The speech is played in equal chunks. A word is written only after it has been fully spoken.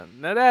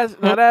Now that's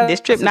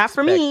this trip not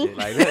for me.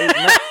 Like,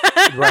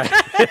 right.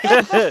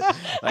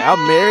 Like,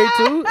 I'm married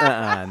too.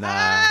 Nah.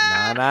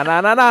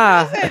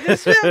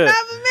 This trip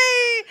not for me.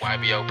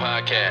 YBO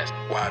Podcast.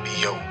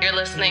 YBO. You're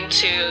listening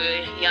to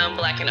Young,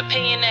 Black, and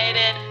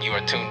Opinionated. You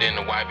are tuned in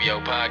to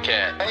YBO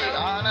Podcast. Hey,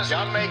 honest,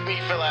 y'all make me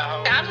feel at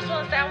home. I just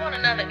want to say I want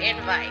another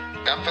invite.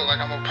 I feel like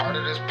I'm a part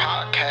of this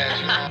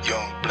podcast, you know?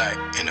 Young, Black,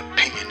 and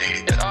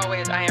Opinionated. As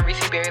always, I am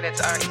Reese Berry. That's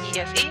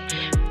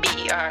RESEBERA.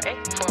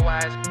 4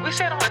 Ys. We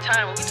say it all the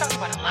time, but we talk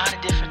about a lot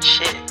of different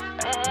shit.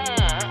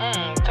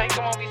 Take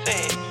them what we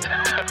said. I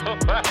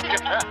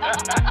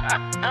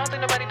don't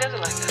think nobody does it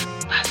like this.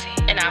 Lassie.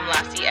 And I'm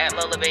Lassie at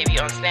Lola Baby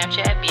on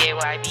Snapchat,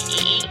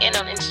 BAYBEE, and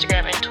on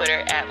Instagram and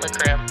Twitter at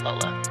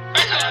LaCreme-Lola.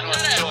 I got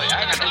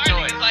no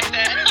choice. Like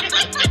that.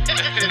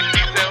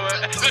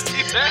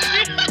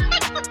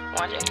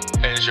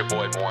 And it's your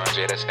boy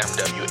Mwanje. That's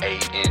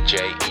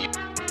MWANJE.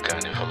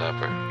 Gunning for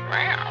leopard.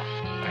 Wow.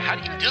 How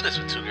do you do this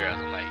with two girls?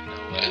 I'm like, you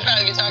know what? You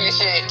probably be talking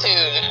shit too.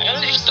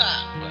 You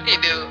stop. He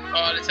do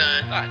all the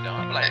time. I don't.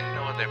 I'm like, you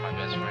know what? They're my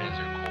best friends.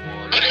 They're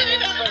cool.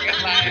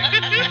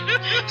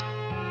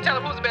 Tell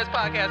them who's the best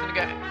podcast in the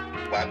game.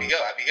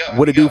 YBO.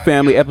 What it do,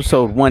 family?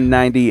 Episode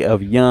 190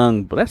 of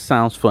Young. That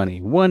sounds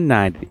funny.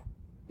 190.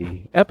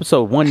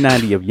 Episode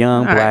 190 of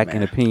Young, All Black, right,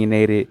 and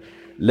Opinionated.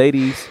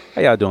 Ladies,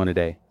 how y'all doing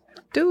today?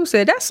 Dude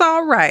said, that's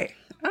all right.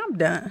 I'm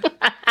done.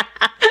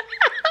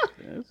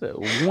 It's a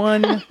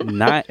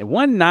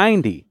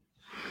 190.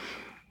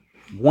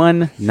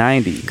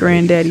 190.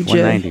 Granddaddy J.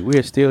 190. We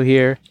are still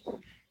here.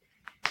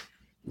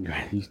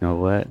 You know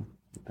what?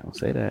 Don't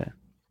say that.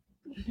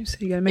 You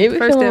said you gotta make It the be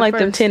first feeling step like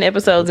them first. 10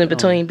 episodes in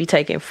between be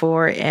taking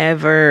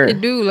forever.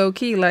 It do, low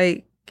key.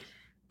 Like,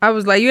 I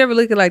was like, you ever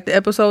look at like the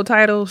episode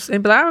titles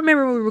and be like, I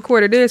remember when we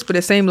recorded this, but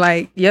it seemed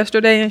like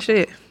yesterday and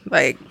shit.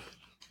 Like,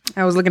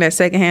 I was looking at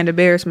Secondhand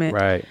Embarrassment.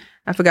 Right.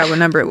 I forgot what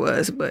number it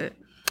was, but it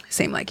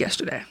seemed like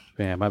yesterday.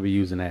 Fam, I be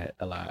using that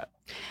a lot.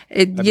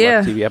 It I yeah,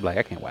 watch TV, I'm like,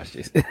 I can't watch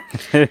this.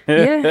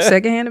 yeah.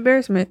 Secondhand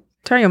Embarrassment.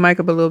 Turn your mic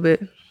up a little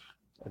bit.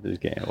 I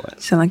just can't watch.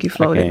 Sound like you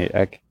floated.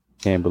 I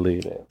can't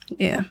believe it.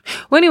 Yeah.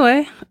 Well,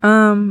 anyway,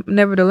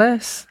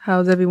 nevertheless,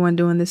 how's everyone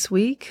doing this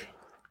week?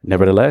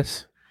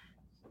 Nevertheless,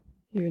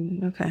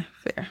 Okay,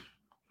 fair.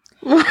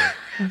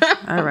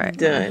 All right.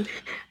 Done.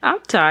 I'm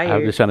tired. I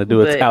was just trying to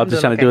do it. I was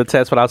just trying to do a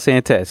test without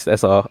saying test.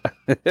 That's all.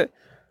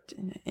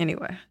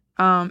 Anyway,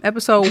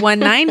 episode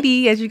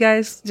 190, as you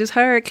guys just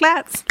heard,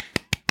 claps.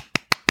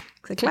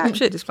 The clap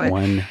shit just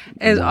play.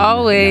 As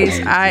always,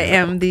 I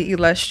am the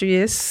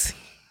illustrious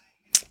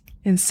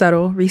and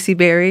subtle Reese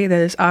Berry.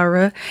 That is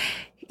Ara,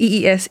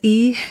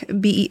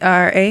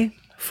 EESEBERA.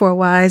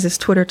 4 Ys is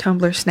Twitter, Tumblr,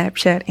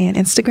 Snapchat, and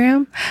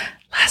Instagram.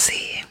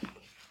 Lassie.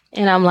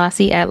 And I'm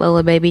Lassie at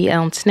Lola Baby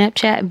on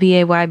Snapchat,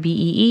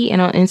 BAYBEE,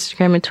 and on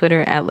Instagram and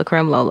Twitter at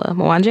LaCreme-Lola.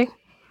 Mwanje?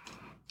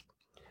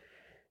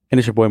 And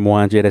it's your boy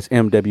Mwanje. That's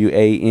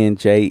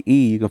MWANJE.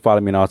 You can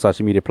follow me on all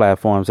social media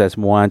platforms. That's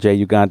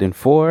Mwanje Ugandan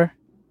 4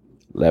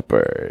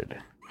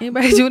 Leopard.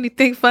 Anybody do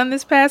anything fun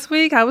this past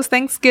week? How was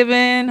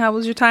Thanksgiving? How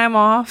was your time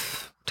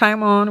off?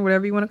 Time on,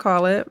 whatever you want to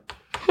call it.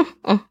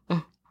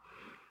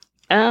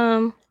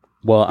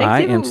 Well,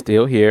 I am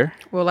still here.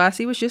 Well,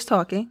 Lassie was just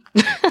talking.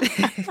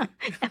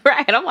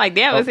 Right. I'm like,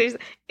 damn, is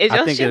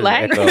your shit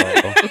lagging?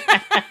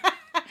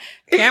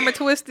 Camera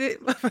twisted.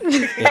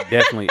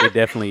 It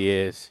definitely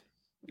is.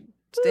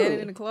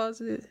 Standing in the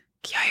closet.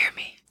 Can y'all hear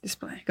me? Just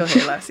playing. Go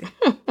ahead, Lassie.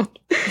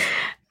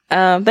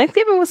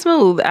 Thanksgiving was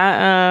smooth.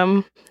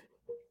 I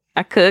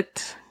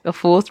cooked a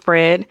full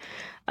spread.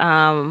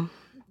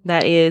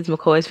 That is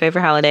McCoy's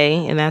favorite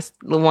holiday, and that's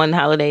the one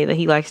holiday that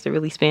he likes to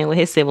really spend with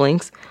his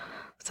siblings.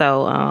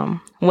 So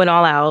went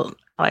all out,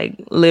 like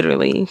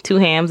literally 2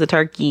 hams, a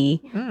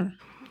turkey,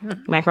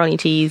 macaroni,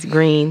 cheese,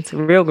 greens,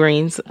 real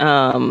greens,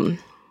 and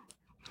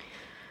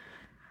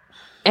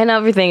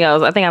everything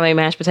else. I think I made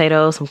mashed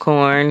potatoes, some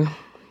corn.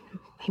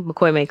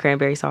 McCoy made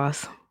cranberry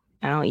sauce.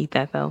 I don't eat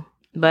that though.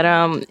 But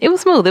it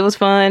was smooth. It was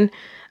fun.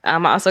 I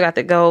also got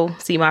to go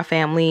see my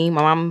family.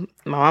 My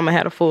mama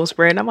had a full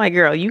spread. And I'm like,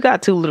 girl, you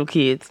got 2 little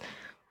kids,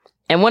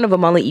 and one of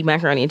them only eat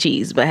macaroni and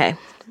cheese. But hey,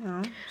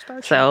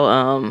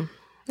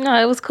 no,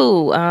 it was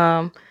cool.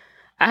 I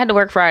had to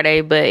work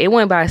Friday, but it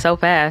went by so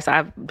fast.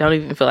 I don't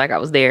even feel like I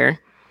was there.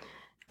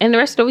 And the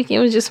rest of the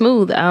weekend was just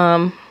smooth.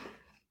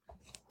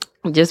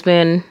 Just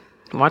been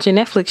watching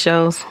Netflix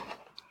shows.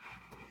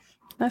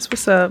 That's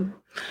what's up.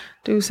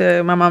 Dude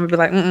said my mom would be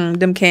like,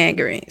 them canned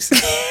greens.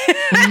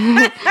 I'm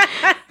like,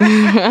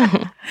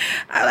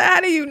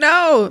 how do you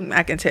know?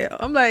 I can tell.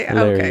 I'm like,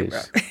 okay, bro.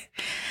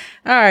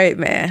 All right,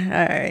 man.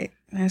 All right.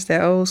 That's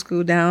that old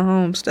school down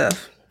home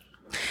stuff.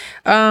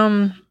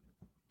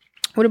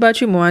 What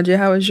about you, Mwanje?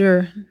 How was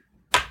your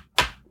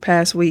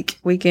past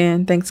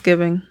weekend,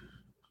 Thanksgiving?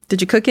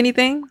 Did you cook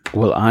anything?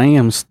 Well, I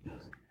am.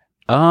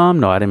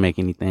 No, I didn't make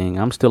anything.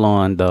 I'm still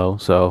on though,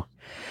 so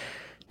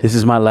this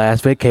is my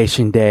last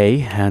vacation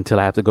day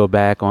until I have to go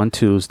back on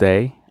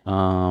Tuesday.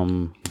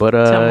 But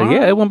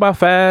yeah, it went by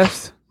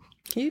fast.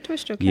 Can you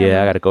twist your camera?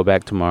 Yeah, I got to go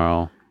back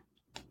tomorrow.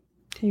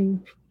 Can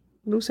you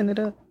loosen it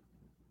up?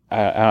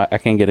 I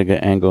can't get a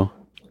good angle.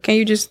 Can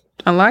you just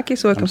unlock it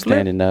so it I'm can flip?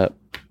 standing up.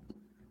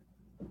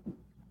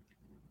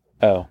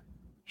 Oh,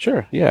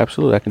 sure. Yeah,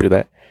 absolutely. I can do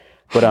that.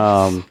 But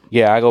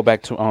yeah, I go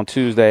back to on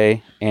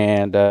Tuesday,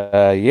 and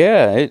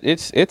yeah,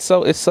 it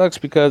sucks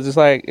because it's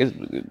like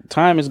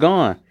time is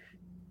gone.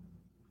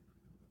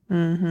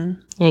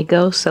 Mm-hmm. It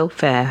goes so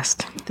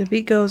fast. The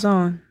beat goes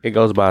on. It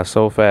goes by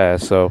so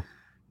fast. So,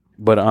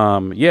 but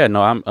yeah,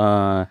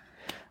 no,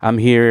 I'm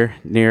here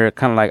near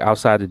kind of like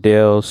outside the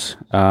Dells,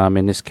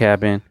 in this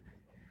cabin.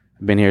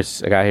 Been here.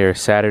 I got here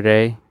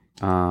Saturday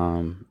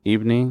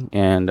evening,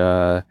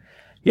 and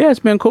yeah, it's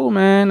been cool,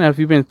 man. If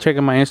you've been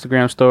checking my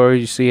Instagram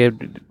stories, you see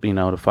it,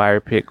 the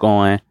fire pit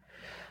going.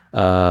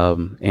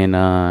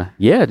 And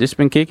yeah, just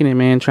been kicking it,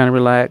 man, trying to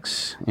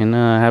relax and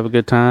have a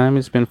good time.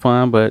 It's been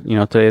fun, but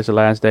today is the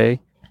last day,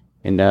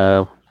 and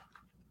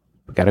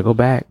we gotta go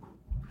back,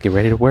 get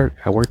ready to work.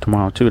 I work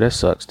tomorrow too. That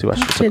sucks too. I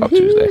should have took off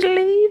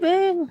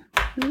Tuesday.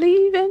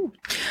 Leaving.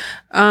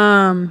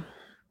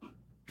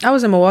 I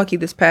was in Milwaukee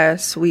this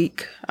past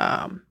week.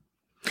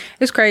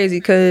 It's crazy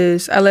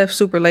because I left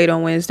super late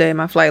on Wednesday.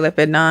 My flight left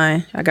at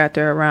 9. I got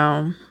there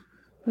around,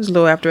 it was a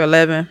little after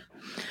 11.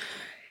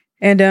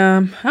 And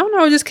I don't know,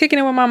 I was just kicking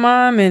it with my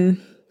mom,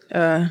 and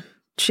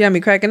she had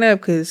me cracking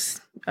up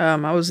because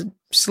I was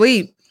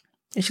asleep.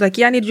 And she's like,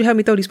 yeah, I need you to help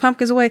me throw these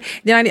pumpkins away.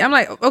 Then I'm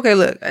like, okay,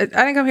 look, I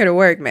didn't come here to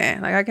work,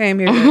 man. Like, I came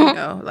here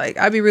to, like,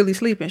 I be really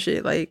sleeping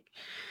shit. Like,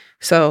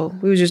 so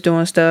we was just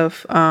doing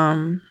stuff.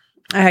 I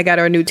had got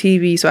her a new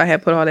TV, so I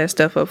had put all that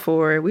stuff up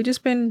for her. We were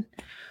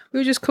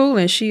just cool,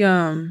 and she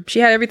had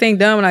everything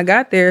done when I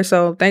got there.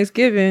 So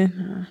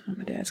Thanksgiving,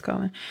 my dad's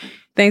calling.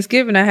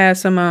 Thanksgiving, I had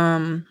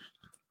some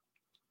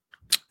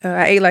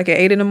I ate like at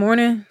 8 in the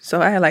morning,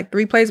 so I had like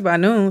 3 plates by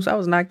noon. So I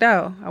was knocked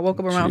out. I woke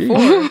up around 4.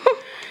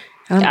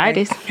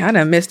 I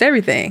done missed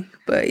everything.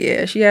 But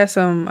yeah, she had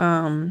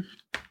some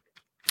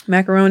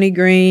macaroni,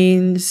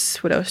 greens.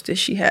 What else did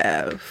she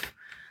have?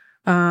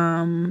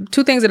 2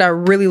 things that I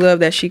really love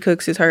that she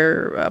cooks is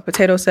her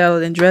potato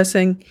salad and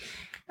dressing.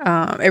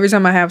 Every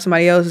time I have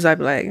somebody else's, I'd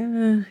be like,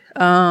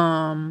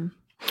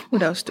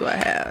 what else do I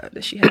have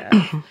that she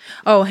have?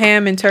 Oh,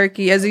 ham and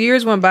turkey. As the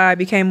years went by, I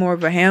became more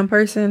of a ham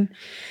person.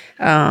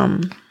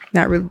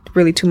 Not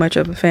really too much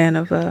of a fan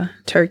of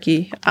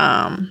turkey.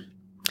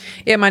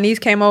 Yeah, my niece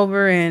came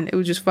over, and it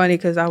was just funny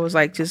because I was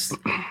like,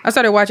 I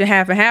started watching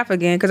Half and Half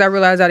again because I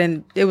realized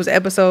it was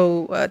an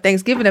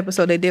Thanksgiving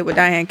episode they did with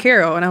Diane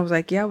Carroll, and I was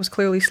like, yeah, I was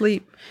clearly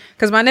asleep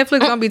because my Netflix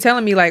don't be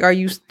telling me like, are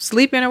you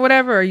sleeping or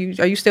whatever? Are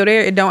you still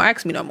there? It don't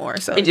ask me no more.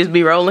 So it just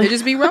be rolling.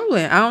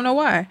 I don't know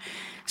why.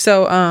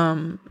 So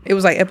it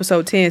was like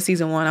episode 10,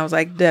 season 1. I was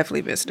like,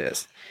 definitely missed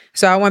this.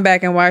 So I went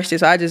back and watched it.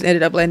 So I just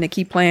ended up letting it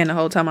keep playing the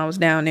whole time I was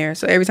down there.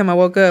 So every time I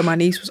woke up, my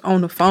niece was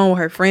on the phone with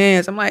her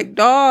friends. I'm like,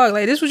 dog,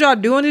 like, this what y'all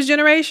doing this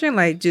generation?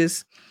 Like,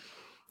 just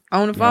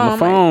on the phone.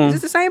 Like, is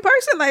this the same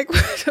person? Like,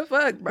 what the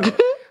fuck, bro?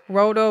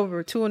 Rolled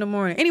over 2 in the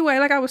morning. Anyway,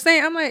 like I was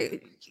saying, I'm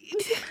like,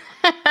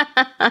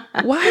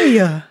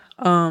 why?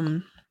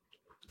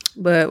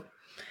 But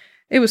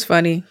it was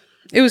funny.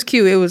 It was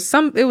cute. It was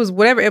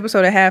whatever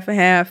episode of Half and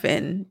Half,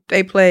 and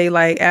they play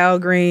like Al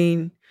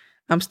Green,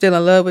 I'm Still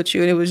in Love with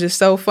You. And it was just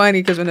so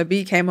funny because when the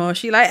beat came on,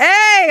 she like,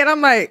 hey! And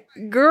I'm like,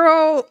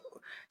 girl.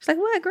 She's like,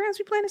 what? Grams,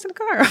 we playing this in the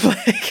car. I'm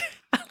like,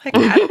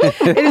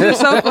 it is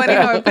just so funny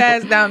how it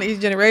passed down to each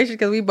generation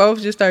because we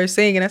both just started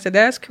singing. I said,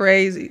 that's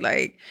crazy.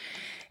 Like,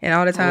 and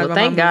all the time. Well,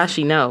 thank God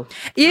she know.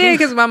 Yeah,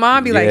 because my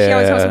mom be like, she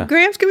always tells me,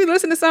 Grams, can we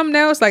listen to something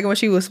else? Like when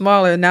she was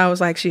smaller, and now it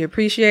was like she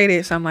appreciated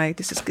it. So I'm like,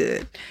 this is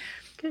good.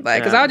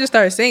 Like, because I just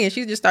started singing.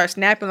 She just started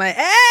snapping like,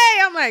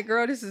 hey! I'm like,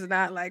 girl, this is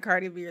not like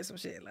Cardi B or some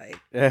shit. Like,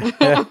 and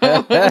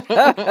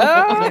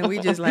then we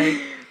just like,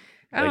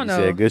 I don't know.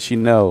 Said, good she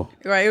know.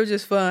 Right, it was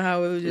just fun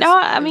how it was just,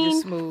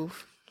 just smooth.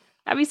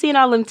 I be seeing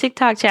all them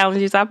TikTok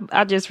challenges.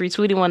 I just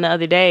retweeted one the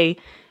other day,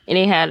 and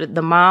it had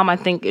the mom, I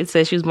think it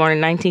said she was born in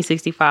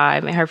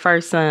 1965, and her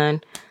first son,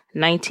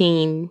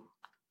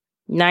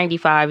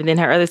 1995, and then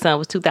her other son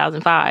was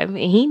 2005, and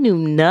he knew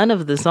none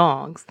of the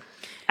songs.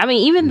 I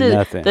mean, even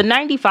the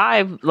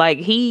 95, like,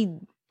 he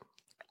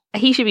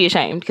should be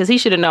ashamed because he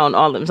should have known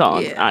all them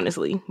songs,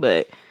 honestly.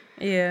 But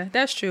yeah,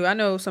 that's true. I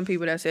know some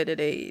people that said that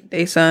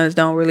they sons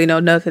don't really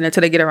know nothing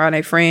until they get around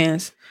their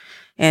friends,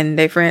 and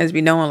their friends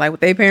be knowing like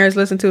what their parents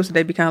listen to, so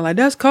they be kind of like,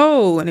 that's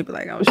cold, and they be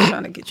like, I was just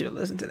trying to get you to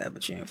listen to that,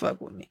 but you didn't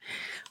fuck with me.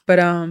 But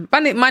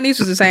my niece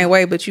was the same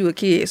way, but you a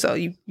kid, so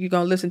you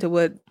gonna listen to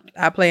what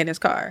I play in this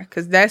car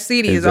because that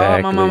CD is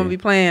all my mama be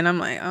playing. I'm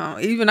like, oh,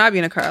 even I be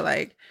in a car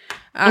like,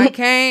 I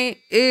can't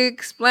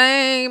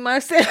explain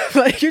myself.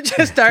 Like, you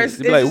just start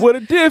like, what a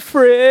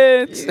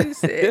difference.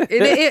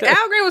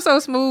 Al Green was so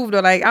smooth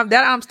though. Like,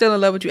 I'm Still in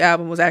Love with You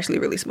album was actually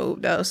really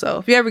smooth though. So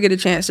if you ever get a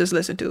chance, just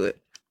listen to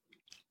it.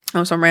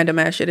 On some random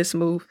ass shit, it's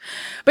smooth.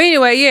 But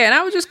anyway, yeah, and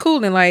I was just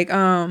cool, and like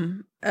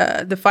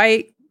the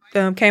fight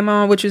came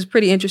on, which was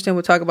pretty interesting.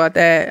 We'll talk about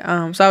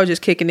that. So I was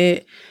just kicking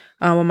it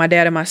with my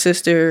dad and my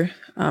sister,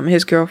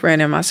 his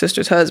girlfriend and my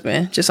sister's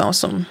husband, just on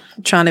some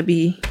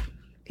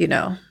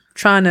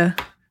trying to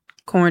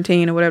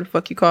quarantine or whatever the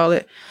fuck you call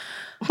it.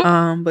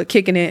 But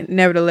kicking it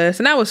nevertheless.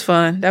 And that was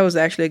fun. That was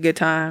actually a good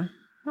time.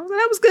 I was like,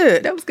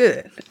 that was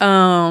good.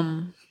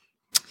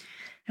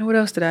 And what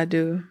else did I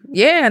do?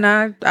 Yeah, and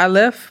I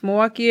left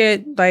Milwaukee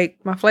at like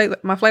my flight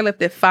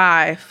left at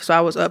 5. So I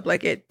was up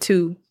like at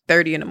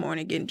 2:30 in the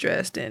morning getting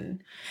dressed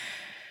and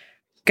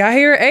got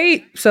here at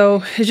 8.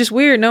 So it's just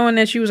weird knowing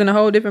that you was in a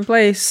whole different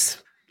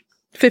place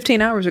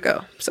 15 hours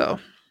ago. So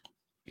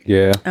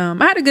yeah. I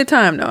had a good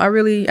time though. I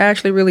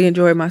actually really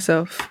enjoyed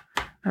myself.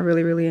 I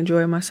really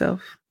enjoyed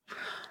myself.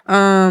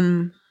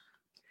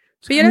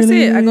 But yeah, that's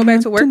it. I go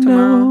back to work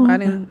tomorrow.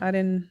 I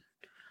didn't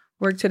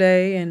work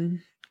today, and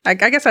I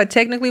guess I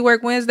technically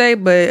work Wednesday,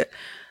 but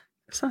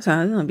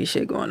sometimes there's gonna be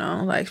shit going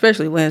on. Like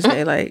especially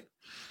Wednesday. Like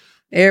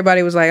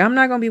everybody was like, I'm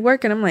not gonna be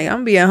working. I'm like, I'm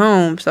gonna be at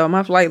home, so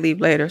my flight leave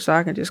later, so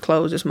I can just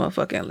close this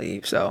motherfucker and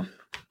leave. So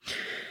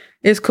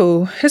it's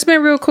cool. It's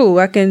been real cool.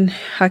 I can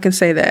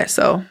say that.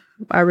 So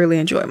I really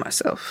enjoyed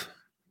myself.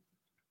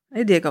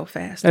 It did go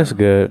fast. That's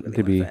good really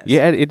to be. fast.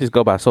 Yeah, it just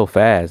go by so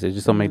fast. It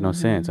just don't make no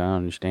sense. I don't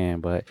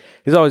understand, but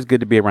it's always good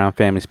to be around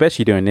family,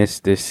 especially during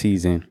this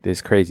season,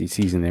 this crazy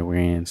season that we're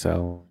in.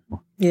 So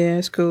yeah,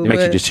 it's cool. It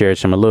makes you just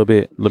cherish them a little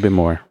bit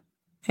more.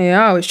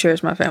 Yeah, I always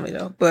cherish my family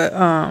though, but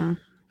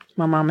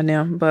my mom and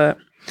them. But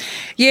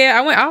yeah,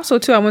 I went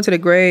to the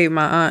grave,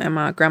 my aunt and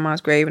my grandma's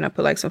grave, and I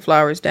put like some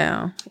flowers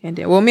down. And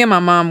then, well, me and my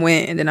mom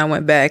went, and then I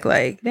went back.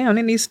 Like, damn,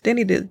 they need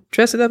to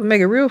dress it up and make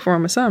it real for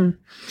them or something.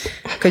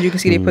 Because you can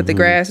see they put the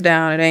grass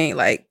down. It ain't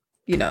like,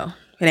 it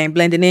ain't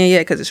blending in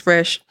yet because it's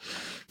fresh.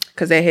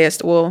 Because their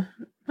well,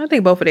 I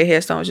think both of their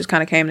headstones just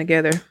kind of came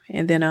together.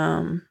 And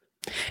then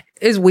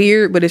it's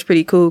weird, but it's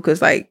pretty cool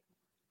because like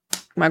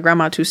my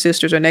grandma, 2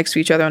 sisters are next to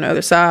each other on the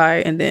other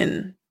side, and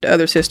then the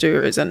other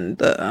sister is on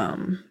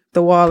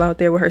the wall out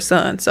there with her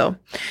son. So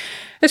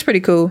it's pretty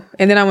cool.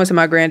 And then I went to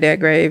my granddad's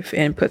grave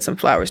and put some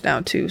flowers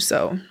down too.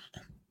 So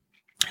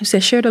he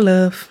said, share the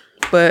love.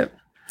 But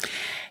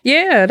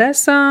yeah,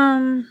 that's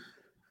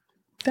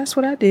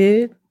what I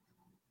did.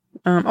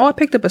 I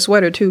picked up a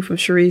sweater too from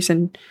Sharice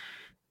and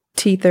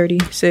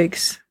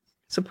T36,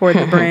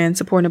 supporting the brand,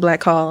 supporting the Black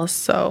cause.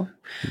 So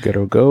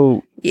Gotta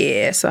go.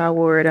 Yeah, so I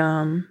wore it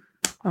on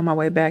my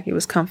way back. It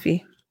was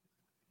comfy.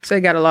 So I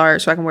got a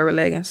large so I can wear with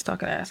leggings,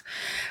 talking ass.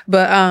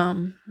 But yeah,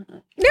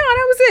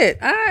 that was it.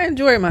 I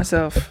enjoyed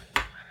myself.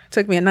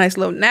 Took me a nice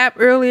little nap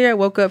earlier. I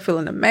woke up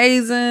feeling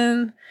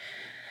amazing.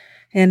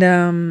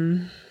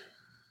 And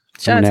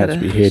shout out to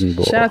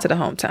the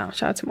hometown.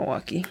 Shout out to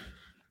Milwaukee.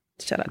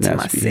 Shout out to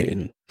my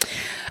city.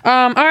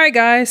 All right,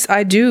 guys.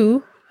 I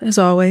do, as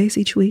always,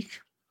 each week.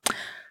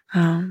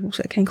 I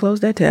can't close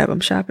that tab. I'm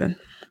shopping.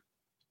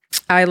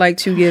 I like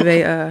to give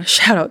a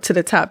shout out to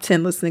the top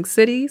 10 listening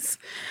cities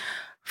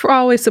for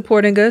always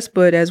supporting us.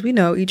 But as we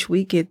know, each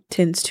week it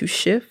tends to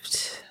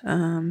shift.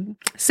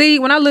 See,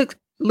 when I looked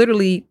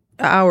literally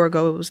an hour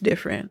ago, it was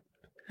different.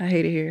 I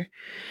hate it here.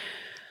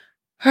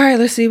 All right,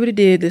 let's see what it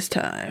did this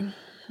time.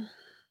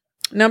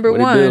 Number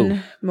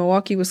 1,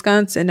 Milwaukee,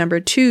 Wisconsin. Number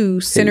 2,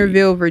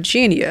 Centerville,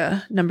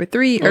 Virginia. Number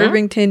 3,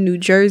 Irvington, New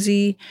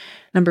Jersey.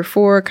 Number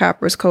 4,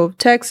 Copperas Cove,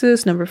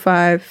 Texas. Number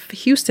 5,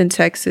 Houston,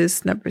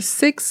 Texas. Number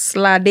 6,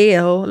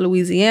 Slidell,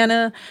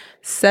 Louisiana.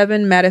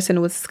 7, Madison,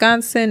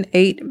 Wisconsin.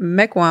 8,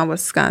 Mequon,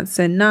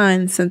 Wisconsin.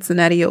 9,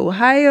 Cincinnati,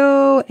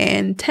 Ohio.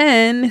 And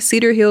 10,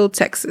 Cedar Hill,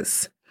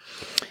 Texas.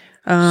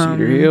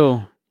 Cedar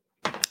Hill.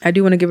 I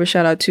do want to give a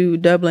shout out to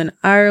Dublin,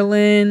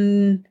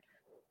 Ireland.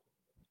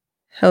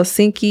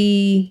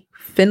 Helsinki,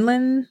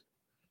 Finland.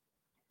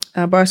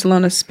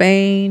 Barcelona,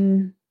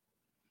 Spain.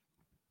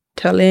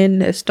 Tallinn,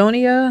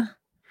 Estonia.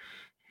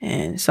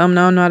 And some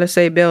don't know how to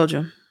say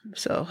Belgium.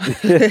 So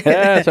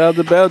shout out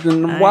to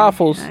Belgium and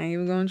waffles. I ain't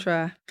even gonna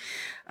try.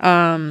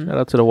 Shout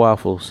out to the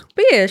waffles.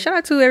 But yeah, shout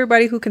out to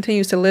everybody who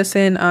continues to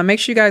listen. Make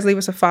sure you guys leave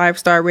us a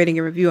 5-star rating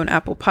and review on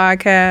Apple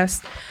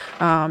Podcasts.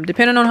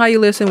 Depending on how you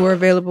listen, we're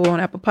available on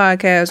Apple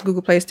Podcasts,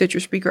 Google Play, Stitcher,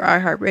 Speaker,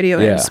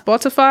 iHeartRadio, and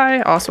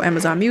Spotify. Also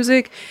Amazon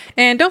Music.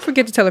 And don't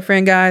forget to tell a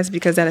friend, guys,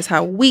 because that is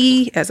how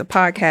we, as a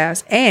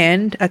podcast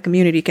and a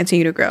community,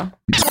 continue to grow.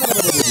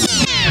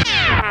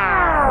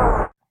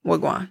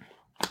 Wagwan.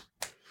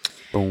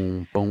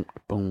 Boom, boom,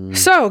 boom.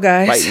 So,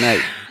 guys.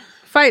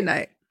 Fight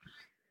night.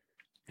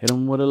 Hit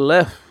him with a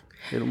left.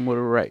 Hit him with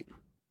a right.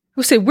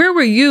 We said, where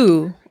were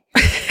you?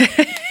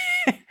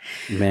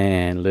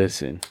 Man,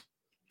 listen.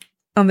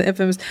 On the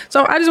infamous.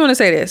 So, I just want to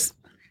say this.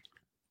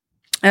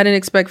 I didn't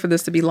expect for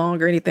this to be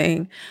long or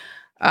anything.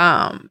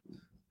 My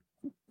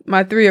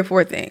 3 or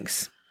 4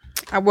 things.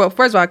 Well,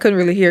 first of all, I couldn't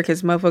really hear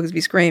because motherfuckers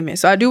be screaming.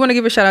 So I do want to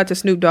give a shout out to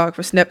Snoop Dogg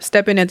for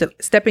stepping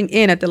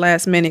in at the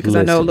last minute because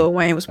I know Lil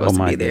Wayne was supposed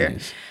to be there.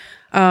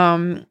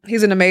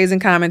 He's an amazing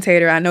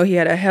commentator. I know he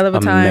had a hell of a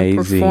time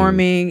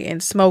performing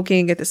and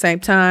smoking at the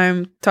same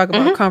time. Talk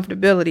about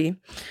comfortability.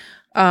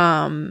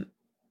 And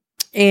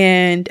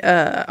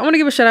I want to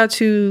give a shout out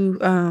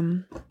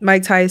to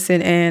Mike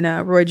Tyson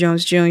and Roy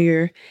Jones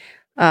Jr. It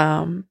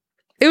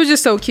was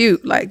just so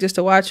cute, like just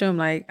to watch him.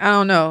 Like, I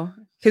don't know.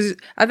 Because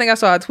I think I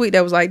saw a tweet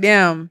that was like,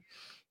 damn,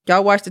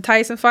 y'all watched the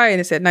Tyson fight,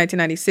 and it said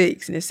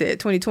 1996, and it said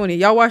 2020.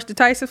 Y'all watched the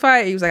Tyson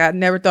fight? He was like, I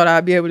never thought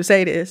I'd be able to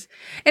say this,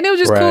 and it was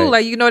just cool.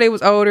 Like, they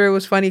was older. It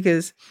was funny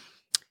because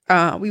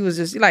we was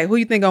just like, who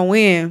you think gonna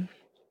win?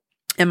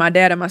 And my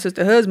dad and my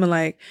sister husband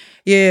like,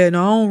 yeah,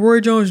 no, Roy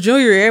Jones Jr.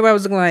 Everybody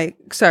was looking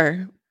like,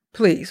 sir,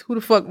 please, who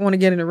the fuck want to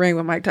get in the ring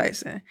with Mike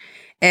Tyson?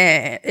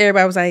 And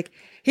everybody was like,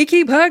 he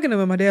keep hugging him.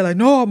 And my dad like,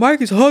 no, Mike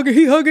is hugging.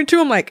 He hugging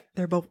too. I'm like,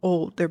 they're both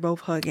old. They're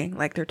both hugging.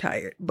 Like, they're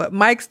tired. But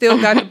Mike still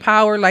got the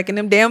power. Like, in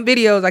them damn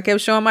videos I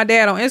kept showing my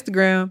dad on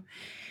Instagram.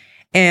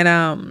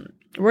 And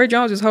Roy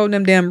Jones is holding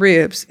them damn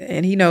ribs.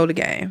 And he know the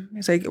game.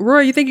 It's like, Roy,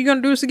 you think you're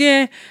going to do this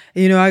again?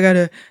 I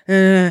got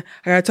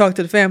to talk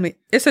to the family.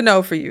 It's a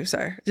no for you,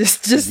 sir.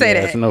 Just say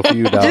that. It's a no for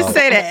you, dog. Just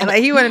say that.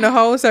 Like, he went in the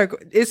whole circle.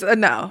 It's a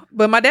no.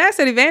 But my dad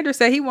said Evander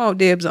said he won't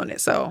dibs on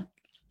it. So.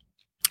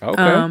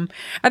 Okay.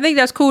 I think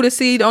that's cool to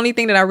see. The only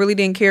thing that I really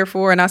didn't care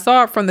for, and I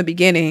saw it from the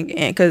beginning,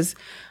 and because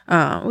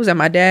what was that?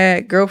 My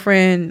dad,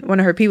 girlfriend, one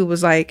of her people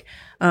was like,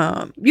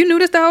 "You knew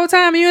this the whole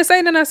time, and you didn't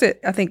say nothing." I said,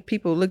 "I think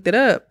people looked it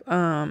up."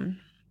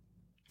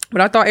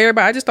 But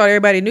I just thought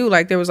everybody knew.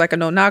 Like, there was like a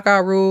no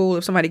knockout rule.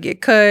 If somebody get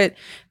cut,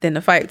 then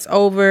the fight's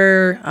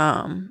over.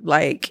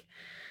 Like,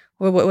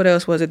 what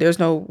else was it? There's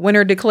no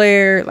winner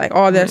declared. Like,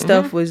 all that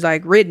stuff was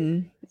like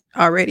written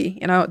already,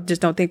 and I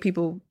just don't think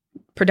people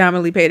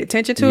predominantly paid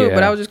attention to it,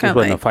 but I was just kind of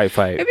like, a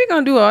fight. If you're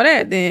gonna do all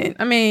that, then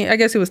I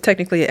guess it was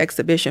technically an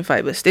exhibition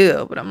fight, but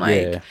still. But I'm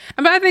like,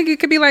 I think it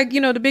could be like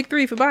the big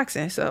three for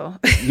boxing. So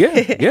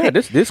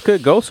this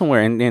could go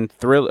somewhere. And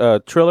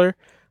Triller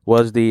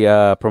was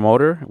the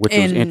promoter, which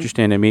was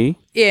interesting to me.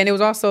 Yeah, and it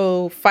was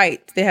also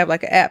Fight. They have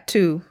like an app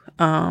too.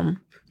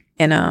 Never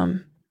mind,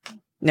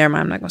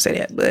 I'm not gonna say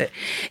that, but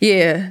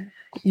yeah,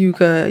 you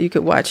could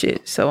watch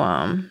it. So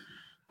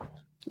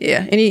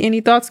yeah.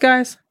 Any thoughts,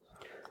 guys?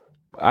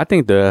 I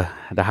think the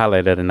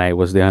highlight of the night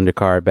was the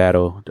undercard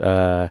battle,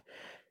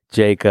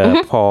 Jake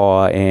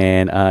Paul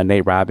and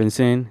Nate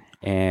Robinson,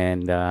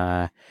 and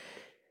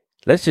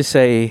let's just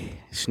say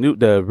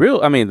the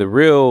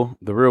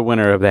real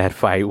winner of that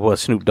fight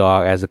was Snoop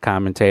Dogg as a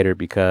commentator,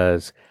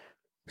 because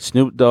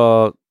Snoop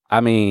Dogg,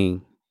 I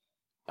didn't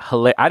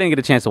get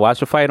a chance to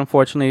watch the fight,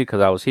 unfortunately, because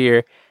I was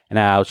here and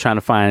I was trying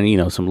to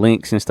find some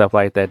links and stuff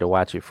like that to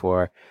watch it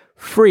for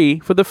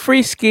the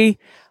free ski.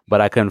 But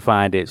I couldn't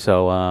find it.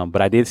 So,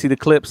 but I did see the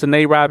clips of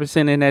Nate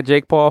Robinson in that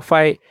Jake Paul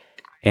fight.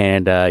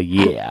 And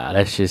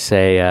let's just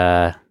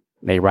say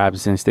Nate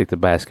Robinson, stick to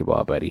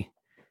basketball, buddy.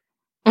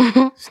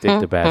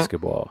 Stick to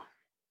basketball.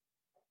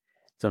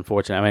 It's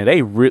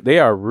unfortunate. They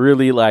are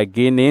really like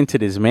getting into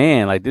this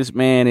man. Like, this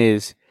man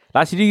is.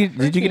 Lassie,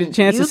 did you get a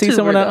chance to see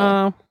some of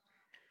the?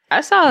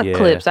 I saw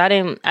clips. I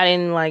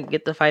didn't like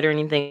get the fight or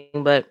anything,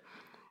 but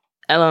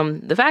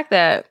the fact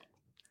that.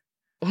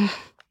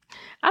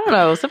 I don't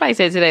know. Somebody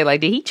said today, like,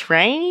 did he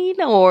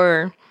train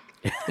or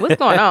what's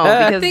going on?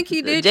 Because I think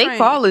he did. Jake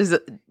Paul is a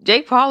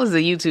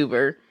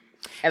YouTuber,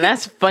 and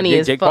that's funny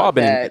as fuck.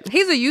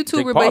 He's a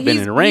YouTuber, but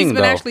he's been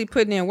actually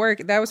putting in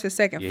work. That was his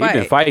second fight.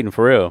 He's been fighting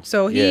for real.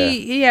 So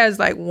he has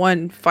like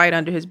one fight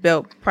under his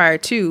belt prior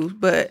to,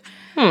 but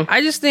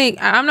I just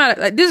think I'm not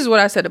like, this is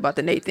what I said about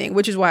the Nate thing,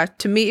 which is why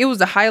to me it was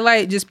the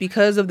highlight just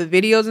because of the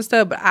videos and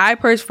stuff. But I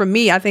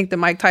think the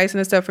Mike Tyson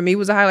and stuff for me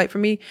was a highlight for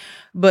me.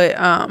 But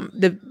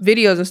the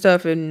videos and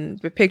stuff and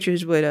the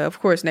pictures with of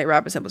course Nate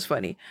Robinson was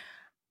funny.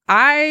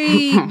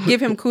 I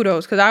give him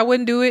kudos because I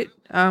wouldn't do it.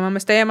 I'm gonna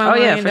stay in my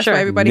lane. Yeah, that's sure. why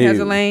everybody has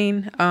a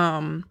lane.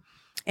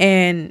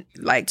 And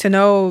like to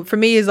know for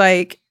me is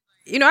like,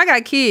 I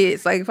got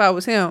kids. Like if I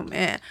was him,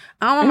 man,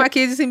 I don't want my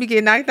kids to see me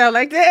get knocked out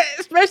like that,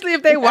 especially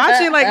if they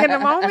watching like in the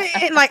moment.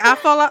 And like I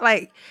fall out,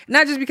 like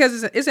not just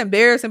because it's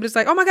embarrassing, but it's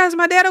like, oh my God, is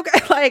my dad okay?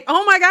 Like,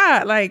 oh my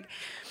God, like,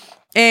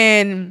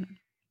 and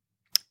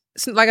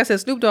like I said,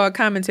 Snoop Dogg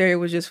commentary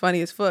was just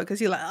funny as fuck because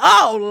he's like,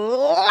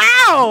 oh,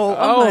 wow.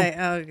 I'm like,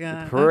 oh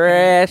God.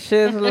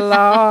 Precious Lord.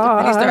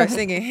 And he started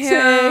singing hymns.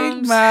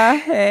 Take my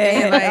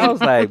hand. Like, I was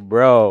like,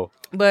 bro.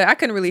 But I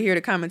couldn't really hear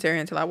the commentary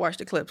until I watched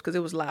the clips because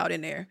it was loud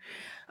in there.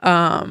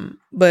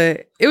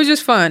 But it was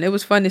just fun. It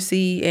was fun to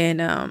see.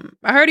 And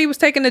I heard he was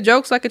taking the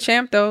jokes like a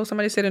champ, though.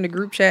 Somebody said in the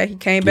group chat he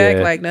came back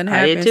like nothing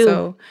happened. I did too.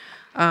 So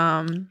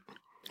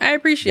I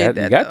appreciate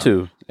that. You got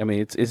to. I mean,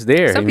 it's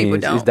there. Some people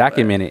don't. It's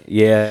documented.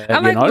 Yeah. I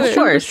like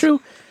it's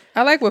true.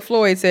 I like what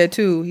Floyd said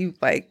too. He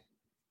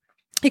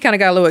kind of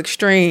got a little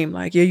extreme.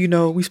 Like,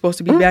 yeah, we supposed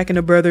to be backing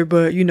the brother,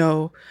 but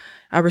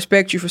I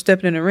respect you for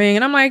stepping in the ring.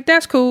 And I'm like,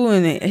 that's cool.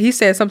 And he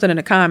said something in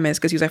the comments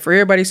because he was like, for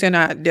everybody saying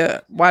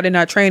why didn't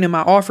I train him?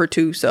 I offered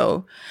to.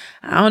 So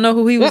I don't know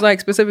who he was like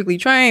specifically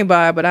trained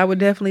by, but I would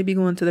definitely be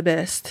going to the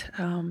best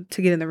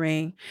to get in the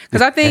ring.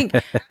 Because I think,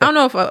 I don't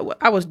know if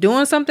I was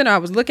doing something or I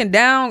was looking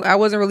down. I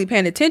wasn't really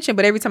paying attention.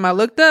 But every time I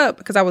looked up,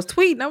 because I was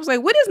tweeting, I was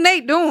like, what is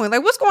Nate doing?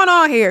 Like, what's going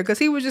on here? Because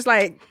he was just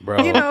like,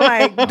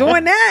 like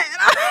doing that.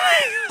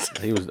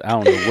 I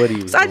don't know what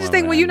he was So I just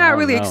think when you're not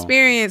really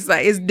experienced,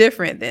 like it's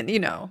different than,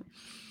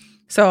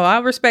 So I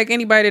respect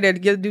anybody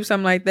that do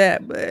something like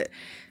that, but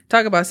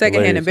talk about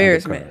secondhand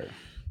embarrassment.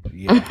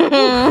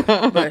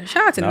 Yeah. But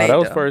shout out to Nate. That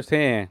was though.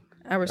 firsthand.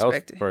 I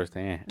respect that was it. First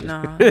hand.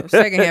 No, it was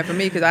second hand for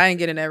me because I ain't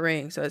get in that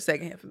ring, so it's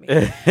second hand for me.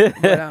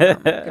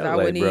 But, I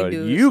wouldn't even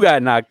do you it.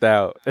 got knocked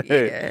out.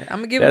 Yeah, I'm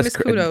gonna give him his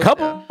kudos. A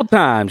couple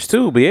times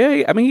too, but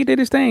yeah, I mean, he did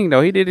his thing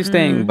though. He did his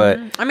thing, but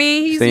I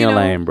mean, he's stay in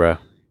lane, bro.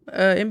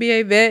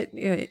 NBA vet,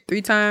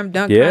 3-time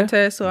dunk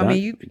contest. So I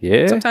mean,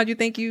 sometimes you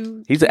think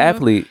he's an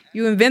athlete.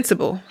 You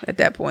invincible at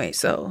that point.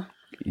 So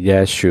yeah,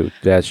 that's true.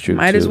 That's true.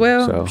 Might as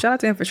well. So. Shout out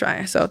to him for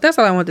trying. So that's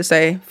all I wanted to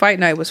say. Fight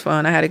night was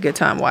fun. I had a good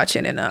time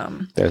watching, and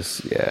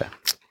that's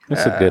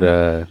a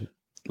good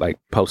like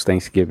post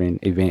Thanksgiving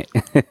event.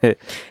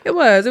 It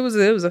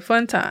was a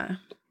fun time.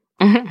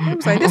 It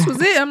was like, this was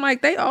it. I'm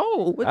like, they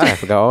old. I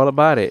forgot all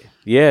about it.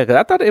 Yeah, because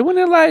I thought it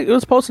wasn't like it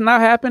was supposed to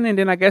not happen, and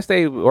then I guess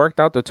they worked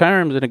out the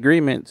terms and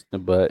agreements.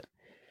 But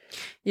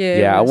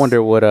I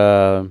wonder what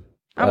I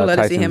would love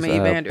Tyson's, to see him and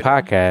Evander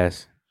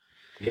podcast.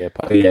 Yeah,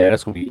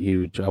 that's gonna be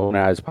huge. I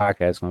wonder how his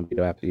podcast is gonna be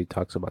though after he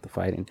talks about the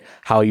fight and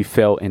how he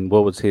felt and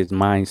what was his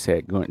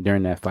mindset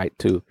during that fight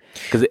too.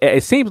 Because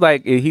it seems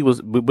like he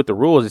was with the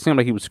rules. It seemed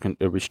like he was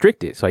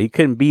restricted, so he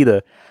couldn't be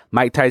the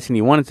Mike Tyson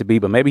he wanted to be.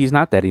 But maybe he's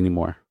not that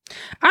anymore.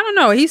 I don't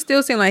know. He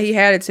still seemed like he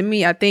had it to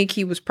me. I think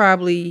he was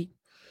probably.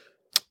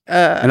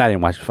 And I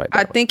didn't watch the fight.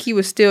 I think he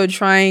was still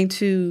trying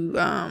to.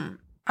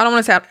 I don't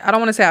want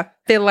to say I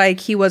feel like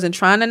he wasn't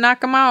trying to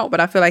knock him out,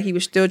 but I feel like he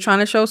was still trying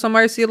to show some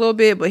mercy a little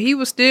bit. But he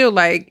was still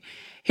like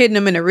hitting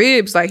him in the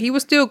ribs. Like he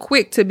was still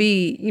quick to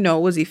be,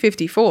 was he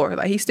 54?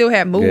 Like he still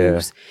had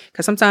moves.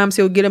 Because sometimes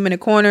he'll get him in the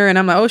corner and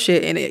I'm like, oh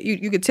shit. And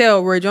you could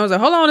tell Roy Jones like,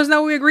 hold on, there's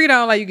no we agreed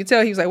on. Like you could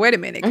tell he was like, wait a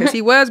minute. Because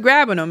he was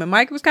grabbing him and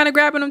Mike was kind of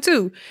grabbing him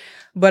too.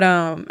 But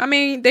I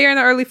mean, they're in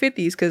the early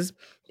 50s because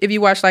if you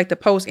watch like the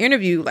post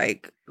interview,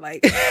 like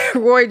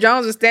Roy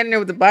Jones was standing there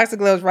with the boxing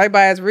gloves right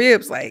by his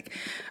ribs, like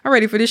I'm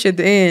ready for this shit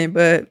to end.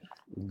 But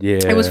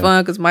it was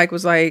fun because Mike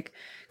was like,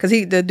 because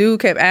the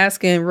dude kept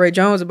asking Roy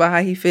Jones about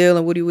how he feel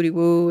and woody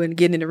woo and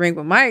getting in the ring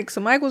with Mike.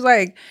 So Mike was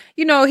like,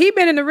 he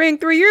been in the ring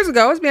 3 years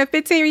ago. It's been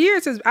 15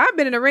 years since I've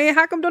been in the ring.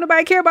 How come don't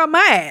nobody care about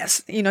my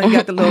ass? He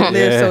got the little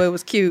lift, so it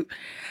was cute.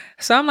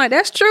 So I'm like,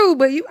 that's true,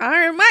 but you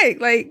Iron Mike,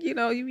 like, you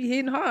be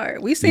hitting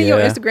hard. We seen your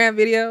Instagram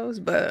videos,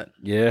 but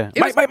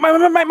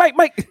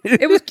Mike.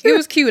 it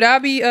was cute.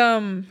 I'd be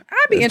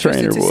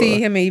interested to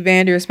see him and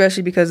Evander,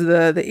 especially because of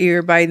the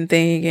ear biting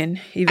thing,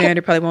 and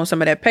Evander probably wants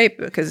some of that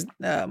paper because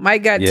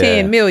Mike got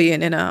 10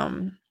 million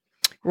and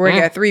Roy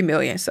got 3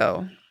 million.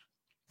 So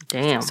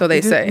damn. So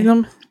they say.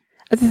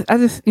 I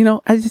just enjoy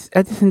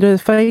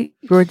the fight.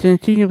 Roy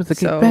Jones Jr. was a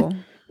good bet.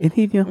 And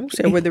he,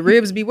 said, would the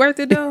ribs be worth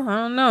it though? I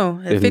don't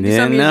know. At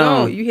 50-something years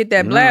old, you hit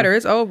that bladder,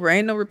 it's over.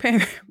 Ain't no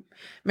repair.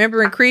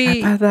 Remember in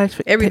Creed,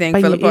 everything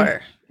fell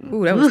apart.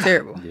 Ooh, that was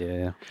terrible.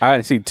 Yeah, I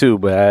didn't see 2,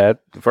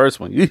 but the first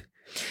one.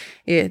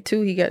 Yeah,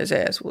 2, he got his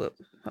ass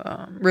whooped.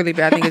 Really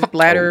bad. I think his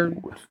bladder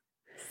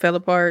fell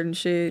apart and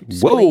shit.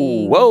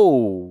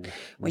 Whoa.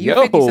 When you're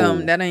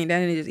 50-something, that ain't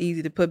just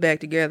easy to put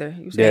back together.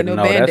 You say no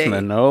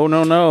Band-Aid.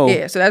 No.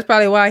 Yeah, so that's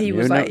probably why he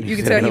was like, you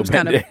could tell he was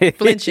kind of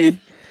flinching.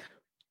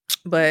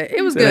 But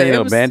it was good. It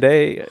was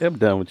Band-Aid. I'm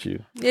done with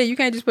you. Yeah, you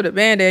can't just put a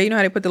Band-Aid. You know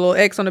how they put the little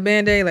X on the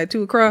Band-Aid, like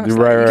 2 across?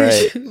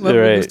 Right.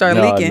 Right. Start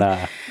leaking.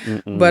 Nah.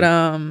 But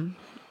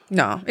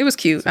no, it was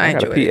cute. I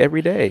enjoyed it.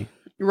 Every day.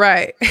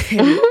 Right.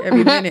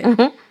 every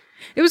minute.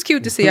 It was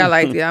cute to see. I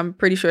liked it. I'm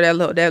pretty sure that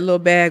little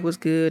bag was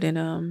good.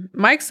 And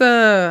Mike's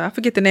I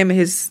forget the name of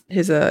his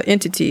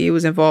entity. It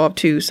was involved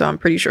too, so I'm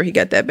pretty sure he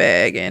got that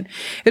bag. And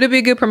it'll be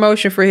a good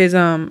promotion for his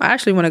I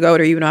actually want to go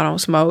there even though I don't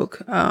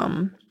smoke.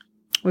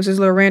 What's his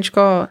little ranch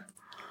called?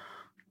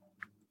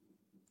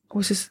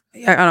 What's his?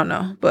 I don't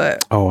know,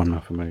 but I'm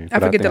not familiar. I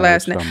forget the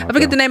last name. I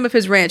forget the name of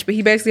his ranch, but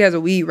he basically has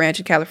a weed ranch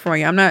in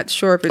California. I'm not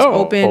sure if it's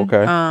open.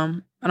 Okay. I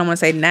don't want to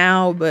say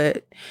now,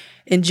 but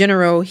in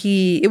general,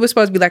 it was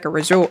supposed to be like a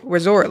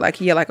resort. Like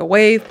he had like a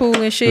wave pool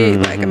and shit.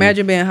 Mm-hmm. Like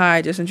imagine being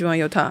high, just enjoying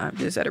your time,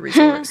 just at a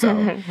resort.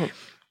 So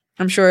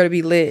I'm sure it'll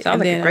be lit. Sounds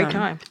like a great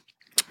time.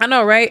 I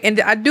know, right?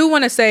 And I do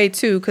want to say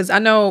too, because I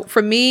know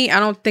for me, I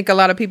don't think a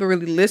lot of people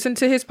really listen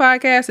to his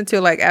podcast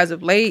until like as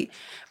of late.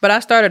 But I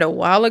started a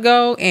while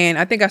ago, and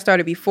I think I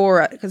started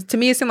before, because to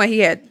me it seemed like he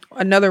had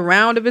another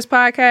round of his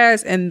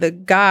podcast, and the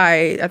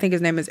guy, I think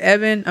his name is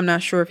Evan. I'm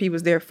not sure if he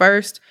was there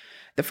first,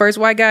 the first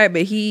white guy,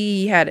 but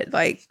he had it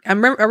like I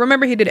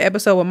remember he did an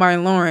episode with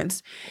Martin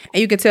Lawrence,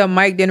 and you could tell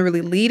Mike didn't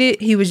really lead it.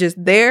 He was just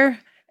there.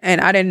 And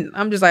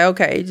I'm just like,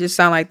 okay, it just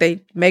sound like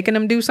they making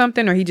him do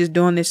something, or he just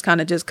doing this kind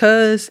of just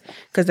cause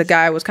the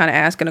guy was kind of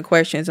asking the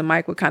questions and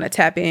Mike would kind of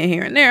tap in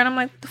here and there. And I'm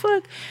like, what the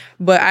fuck?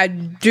 But I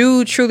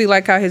do truly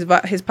like how his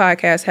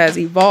podcast has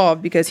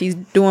evolved, because he's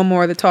doing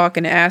more of the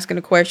talking and asking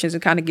the questions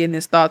and kind of getting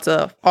his thoughts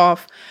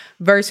off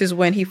versus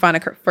when he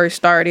first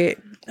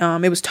started.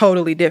 It was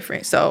totally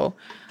different. So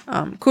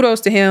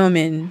kudos to him.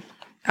 And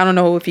I don't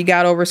know if he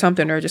got over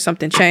something or just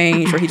something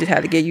changed, or he just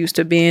had to get used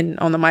to being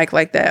on the mic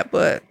like that.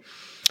 But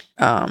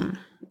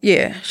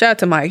yeah, shout out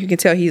to Mike. You can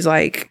tell he's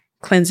like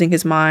cleansing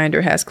his mind,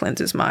 or has cleansed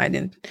his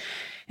mind,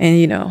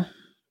 and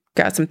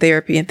got some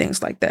therapy and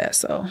things like that.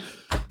 So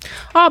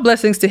all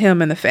blessings to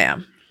him and the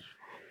fam.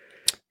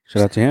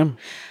 Shout out to him.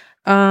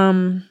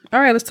 All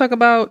right, let's talk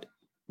about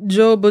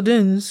Joe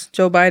Biden's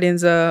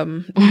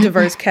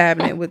diverse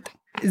cabinet with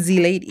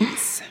Z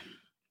ladies.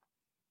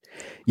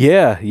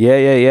 Yeah.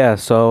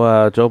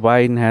 So Joe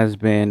Biden has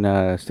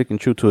been sticking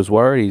true to his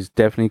word. He's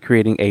definitely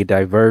creating a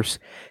diverse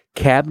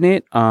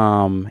cabinet,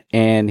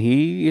 and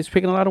he is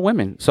picking a lot of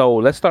women. So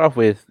let's start off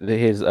with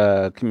his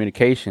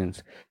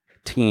communications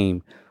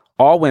team.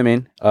 All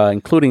women,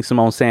 including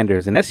Simone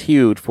Sanders, and that's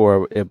huge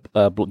for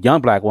a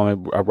young black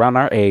woman around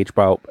our age,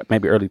 about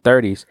maybe early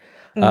 30s.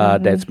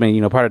 That's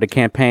been part of the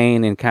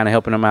campaign and kind of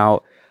helping them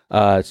out.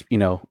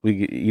 Biden,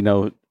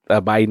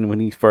 when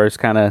he first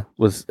kind of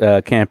was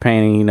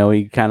campaigning,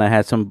 he kind of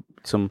had some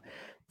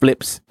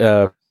blips,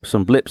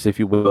 if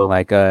you will,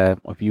 like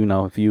if you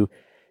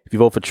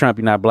vote for Trump,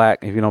 you're not black.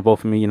 If you don't vote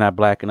for me, you're not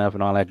black enough,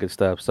 and all that good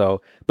stuff.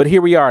 So, but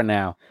here we are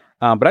now.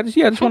 But I just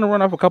want to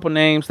run off a couple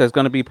names that's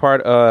going to be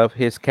part of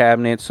his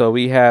cabinet. So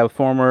we have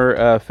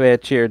former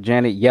Fed Chair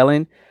Janet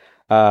Yellen,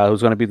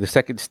 who's going to be the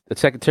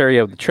Secretary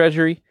of the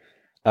Treasury.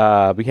 We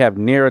have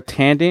Neera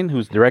Tanden,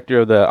 who's Director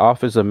of the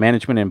Office of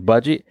Management and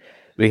Budget.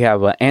 We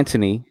have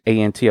Antony,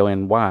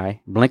 Antony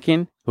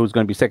Blinken, who's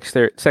going to be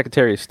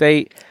Secretary of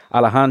State.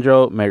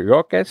 Alejandro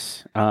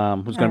Mayorkas,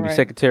 who's going to be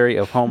Secretary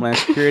of Homeland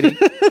Security.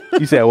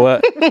 You said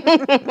what?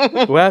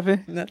 What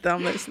happened? Nothing,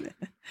 I'm listening.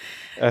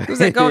 Who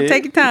said, go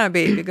take your time,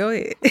 baby. Go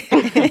ahead.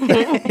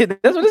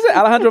 That's what it said.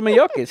 Alejandro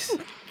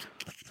Mayorkas.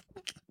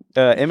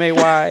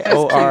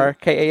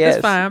 Mayorkas.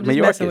 That's fine. I'm just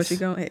messing with you.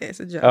 Go ahead. It's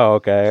a joke. Oh,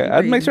 okay.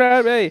 I'd make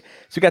sure so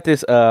we got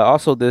this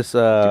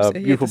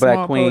beautiful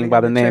black queen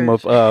by the name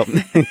of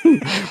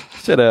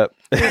shut up.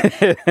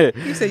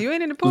 You said you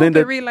ain't in the pool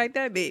to read like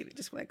that, baby.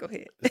 Just go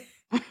ahead.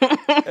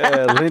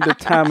 Linda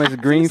Thomas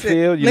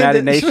Greenfield,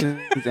 United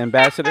Nations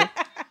Ambassador.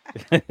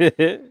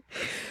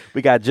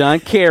 We got John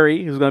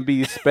Kerry, who's going to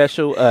be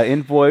special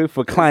envoy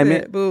for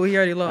climate. Boo, he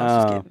already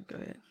lost. Go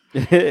ahead.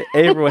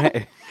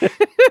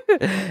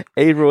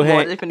 April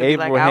Haynes,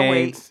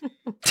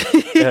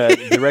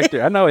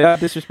 director. I know y'all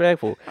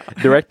disrespectful.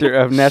 Director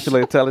of National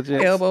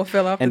Intelligence. Elbow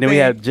fell off. And then we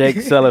have Jake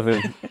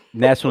Sullivan,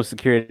 National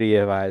Security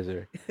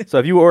Advisor. So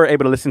if you were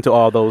able to listen to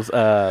all those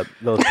people,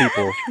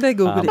 they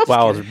Googled it.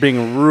 While I was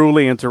being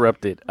rudely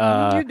interrupted.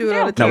 You do it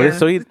all the time. No,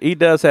 so he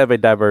does have a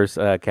diverse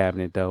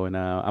cabinet though, and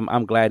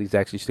I'm glad he's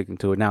actually sticking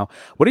to it. Now,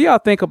 what do y'all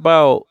think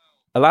about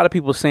a lot of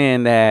people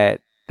saying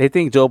that they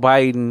think Joe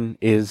Biden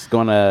is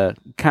going to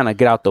kind of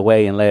get out the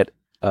way and let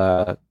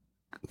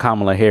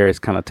Kamala Harris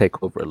kind of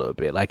take over a little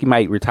bit? Like he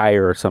might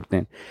retire or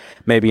something,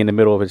 maybe in the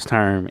middle of his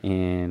term,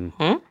 and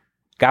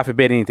God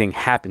forbid anything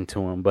happened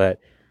to him. But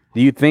do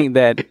you think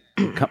that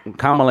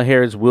Kamala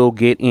Harris will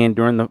get in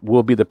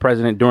will be the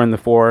president during the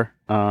 4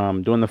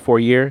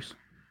 years?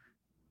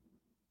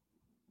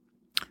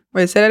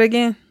 Wait, say that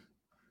again.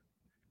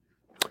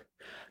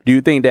 Do you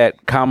think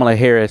that Kamala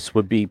Harris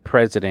would be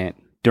president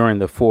during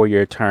the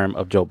 4-year term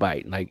of Joe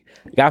Biden? Like,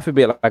 God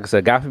forbid, like I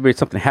said, God forbid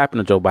something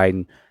happened to Joe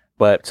Biden,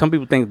 but some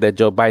people think that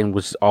Joe Biden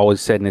was always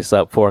setting this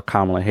up for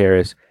Kamala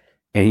Harris,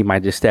 and he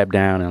might just step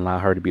down and allow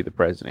her to be the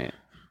president.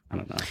 I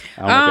don't know.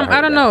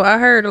 I don't know. I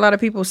heard a lot of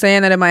people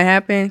saying that it might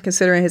happen,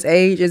 considering his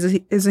age.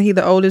 Isn't he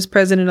the oldest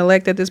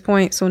president-elect at this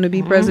point, soon to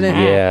be president?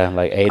 Yeah,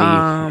 like 80.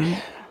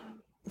 I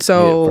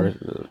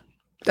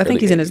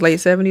think he's in his late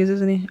 70s,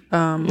 isn't he?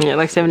 Yeah,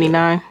 like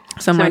 79.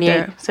 Something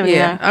like that. 79.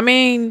 Yeah. I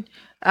mean,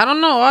 I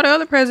don't know. All the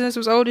other presidents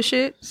was old as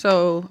shit.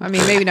 So, I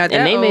mean, maybe not that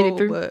and they old, made it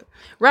through. But,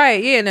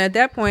 right, yeah. And at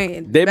that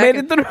point, they made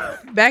it through.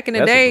 Back in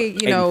the day,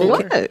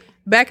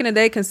 back in the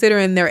day,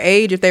 considering their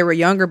age, if they were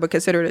younger, but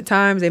consider the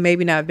times, they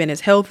maybe not been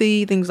as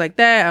healthy, things like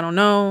that. I don't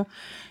know.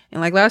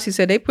 And like Lassie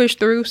said, they pushed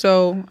through.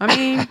 So, I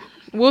mean,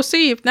 we'll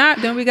see. If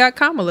not, then we got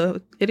Kamala.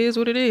 It is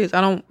what it is.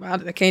 I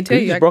can't tell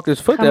you. He just broke his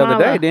foot the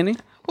other day, didn't he?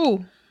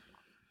 Who?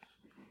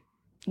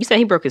 You said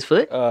he broke his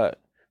foot?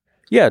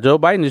 Yeah, Joe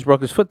Biden just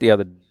broke his foot the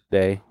other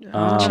day. He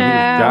was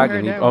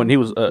jogging. And he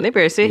was. They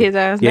better sit his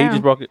ass down. Yeah, he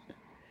just broke it.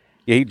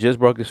 Yeah, he just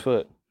broke his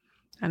foot.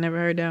 I never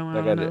heard that one.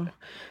 I don't know.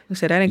 Who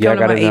said I didn't come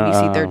to my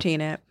ABC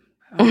 13 app?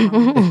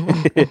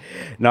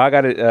 No, I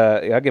got it.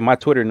 I get my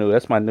Twitter news.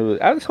 That's my news.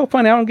 It's so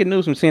funny. I don't get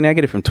news from CNN. I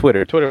get it from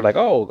Twitter. Twitter, like,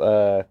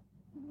 Joe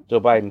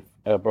Biden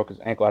broke his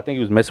ankle. I think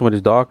he was messing with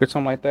his dog or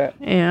something like that.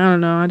 Yeah, I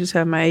don't know. I just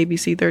have my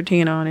ABC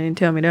 13 on. It didn't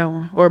tell me that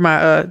one, or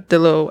my the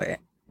little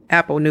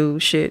Apple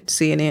News shit,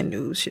 CNN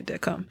News shit that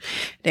come.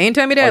 They ain't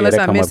tell me that unless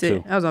I missed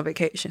it. I was on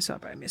vacation, so I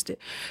probably missed it.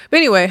 But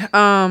anyway,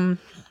 I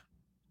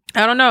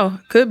don't know.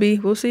 Could be.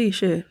 We'll see.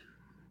 Shit.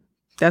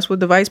 That's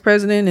what the vice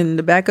president and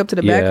the backup to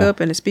the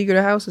backup and the speaker of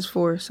the house is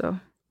for. So,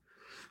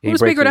 who's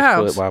the speaker of the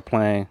house? While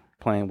playing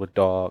with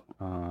dog.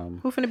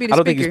 Who finna be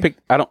the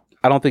speaker? I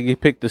don't think he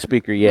picked the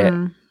speaker yet.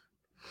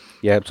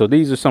 Yeah. So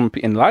these are some,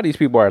 and a lot of these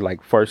people are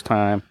like first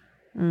time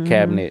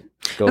cabinet.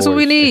 That's what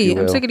we need.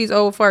 I'm sick of these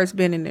old farts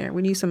being in there.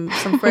 We need some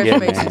fresh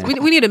faces. We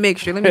need a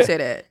mixture. Let me say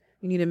that.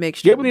 We need a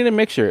mixture. Yeah, we need a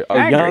mixture.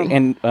 Young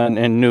and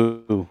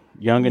new.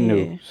 Young and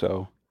new.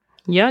 So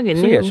young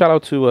and new. Yeah, shout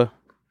out to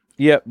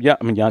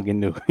young and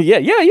new. yeah,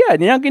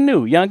 young and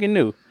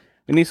new.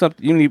 We need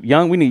something.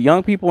 We need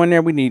young people in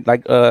there. We need,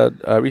 like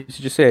Reese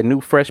just said,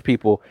 new fresh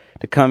people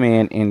to come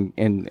in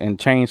and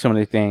change some of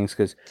the things,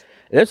 because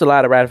there's a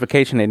lot of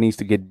ratification that needs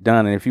to get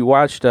done. And if you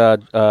watched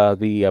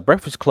the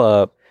Breakfast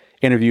Club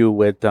interview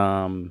with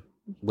Obama,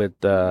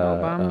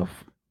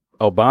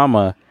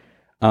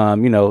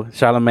 you know,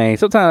 Charlamagne,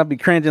 sometimes I'll be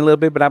cringing a little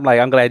bit, but I'm like,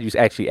 I'm glad you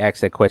actually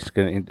asked that question,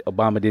 because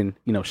Obama didn't,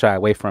 you know, shy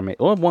away from it.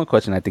 Well, one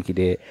question I think he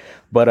did,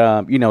 but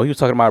you know, he was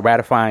talking about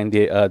ratifying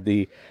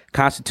the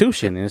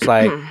Constitution, and it's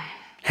like,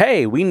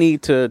 hey, we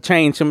need to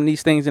change some of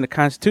these things in the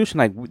Constitution.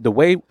 Like, the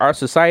way our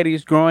society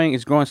is growing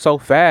so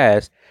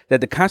fast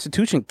that the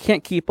Constitution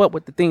can't keep up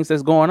with the things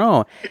that's going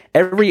on.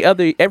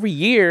 Every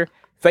year,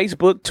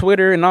 Facebook,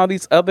 Twitter, and all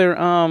these other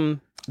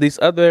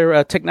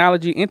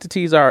technology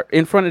entities are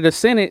in front of the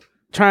Senate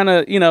trying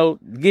to, you know,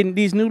 getting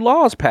these new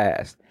laws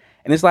passed.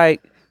 And it's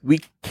like, we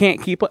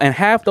can't keep up. And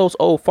half those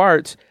old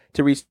farts,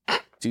 to reach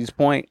this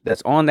point,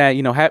 that's on that,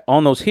 you know,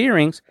 on those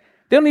hearings,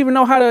 they don't even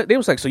know how to. They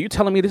was like, so you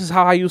telling me this is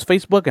how I use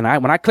Facebook, and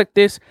when I click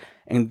this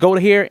and go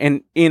to here,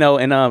 and you know,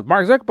 and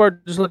Mark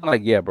Zuckerberg just looking like,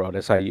 yeah, bro,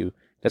 that's how you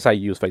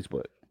use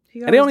Facebook.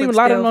 And they don't even, a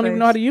lot of them don't even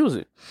know how to use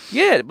it.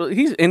 Yeah, but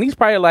he's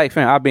probably like,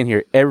 fam, I've been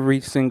here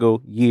every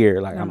single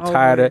year. Like, I'm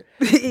tired of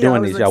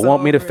doing this. Y'all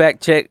want me to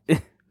fact check?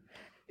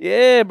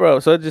 Yeah, bro.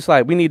 So it's just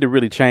like, we need to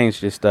really change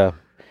this stuff,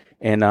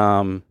 and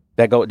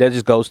that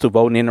just goes to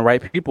voting in the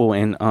right people,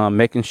 and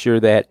making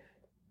sure that,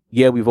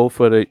 yeah, we vote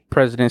for the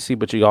presidency,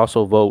 but you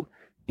also vote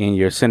in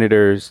your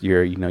senators,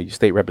 your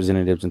state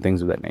representatives, and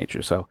things of that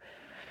nature. So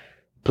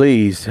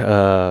please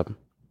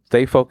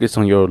stay focused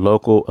on your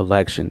local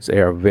elections. They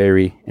are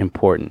very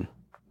important.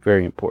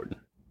 Very important.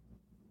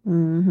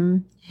 Mm-hmm.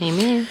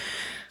 Amen.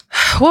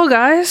 Well,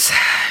 guys,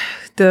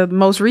 the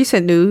most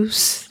recent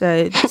news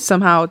that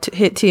somehow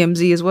hit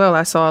TMZ as well.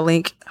 I saw a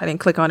link. I didn't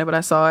click on it, but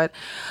I saw it.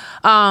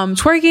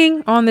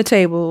 Twerking on the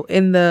table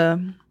in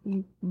the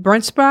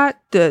brunch spot,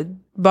 the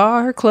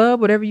bar,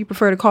 club, whatever you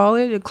prefer to call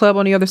it, a club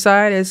on the other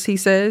side, as he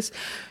says.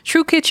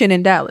 True Kitchen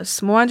in Dallas.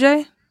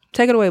 Mwanje,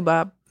 take it away,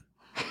 Bob.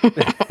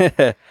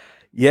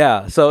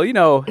 Yeah, so, you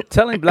know,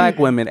 telling black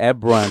women at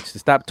brunch to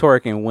stop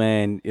twerking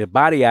when your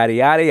body yaddy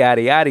yaddy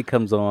yaddy yaddy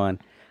comes on,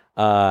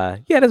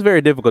 yeah, that's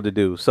very difficult to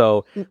do.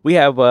 So we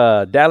have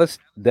Dallas,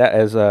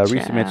 as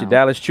Reese mentioned,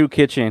 Dallas True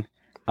Kitchen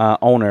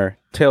owner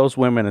tells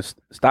women to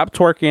stop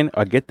twerking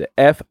or get the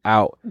F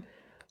out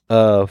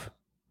of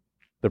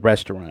the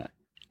restaurant.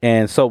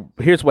 And so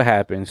here's what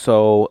happened.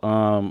 So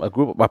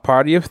a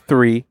party of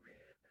three.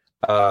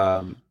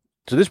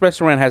 So this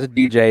restaurant has a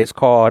DJ. It's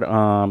called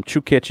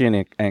True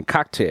Kitchen and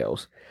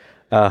Cocktails.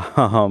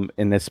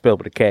 And that's spelled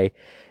with a K.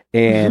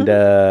 And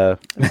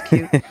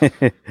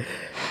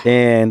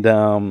and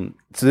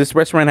so this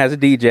restaurant has a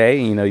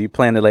DJ. You know, you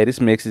plan the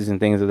latest mixes and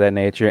things of that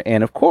nature.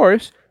 And of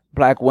course,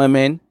 black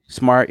women,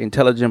 smart,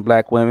 intelligent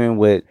black women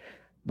with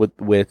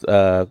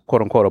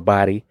quote unquote a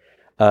body,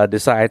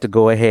 decide to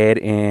go ahead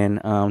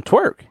and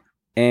twerk.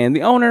 And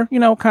the owner, you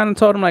know, kind of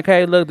told him like,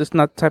 hey, look, this is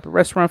not the type of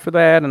restaurant for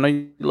that. I know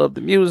you love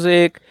the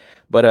music,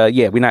 but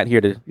yeah, we're not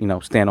here to, you know,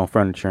 stand on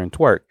furniture and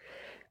twerk.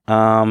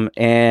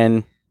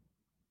 And,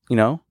 you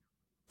know,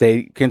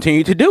 they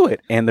continued to do it.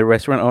 And the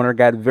restaurant owner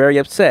got very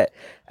upset.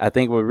 I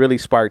think what really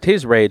sparked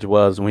his rage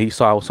was when he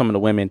saw some of the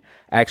women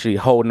actually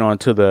holding on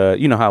to the,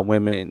 you know how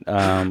women,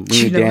 when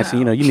you're dancing,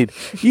 you know, you need,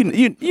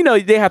 you know,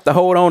 they have to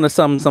hold on to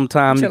something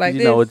sometimes, like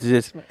you know, it's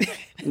just,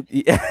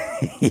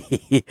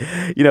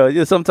 you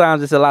know,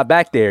 sometimes it's a lot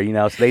back there, you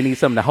know, so they need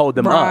something to hold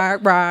them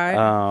up. Right.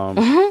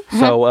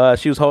 So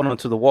she was holding on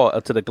to the wall,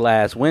 to the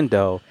glass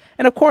window.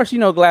 And of course, you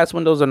know, glass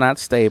windows are not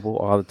stable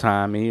all the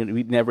time. And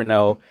we'd never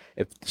know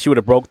if she would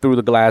have broke through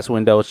the glass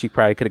window. She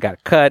probably could have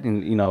got cut,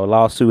 and, you know, a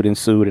lawsuit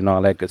ensued and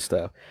all that good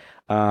stuff.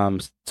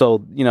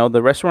 So, you know,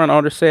 the restaurant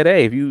owner said,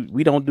 hey,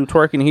 we don't do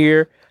twerking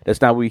here.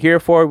 That's not what we're here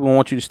for. We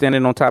want you to stand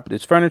in on top of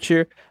this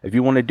furniture. If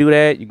you want to do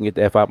that, you can get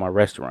the F out of my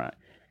restaurant.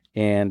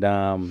 And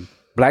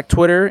black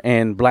Twitter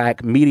and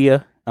black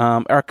media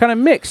are kind of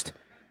mixed.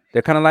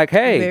 They're kind of like,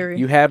 hey,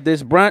 you have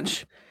this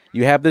brunch.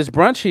 You have this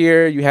brunch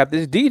here. You have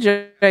this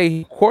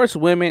DJ. Of course,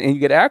 women, and you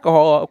get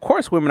alcohol. Of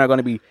course, women are going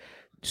to be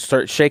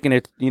start shaking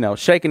it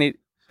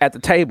at the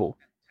table.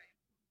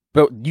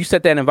 But you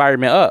set that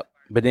environment up.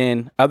 But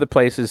then other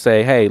places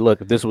say, hey,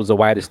 look, if this was a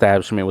white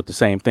establishment with the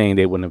same thing,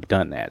 they wouldn't have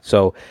done that.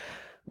 So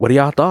what are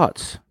y'all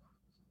thoughts?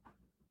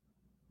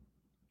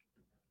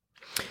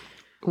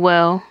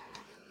 Well,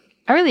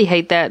 I really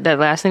hate that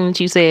last thing that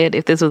you said.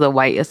 If this was a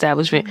white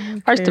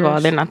establishment, first of all,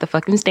 they're not the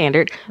fucking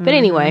standard. But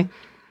anyway,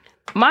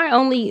 my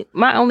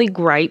only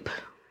gripe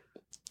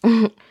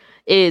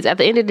is at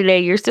the end of the day,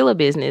 you're still a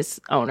business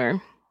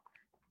owner.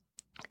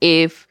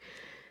 If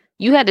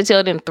you had to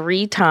tell them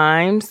 3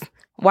 times,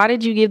 why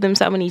did you give them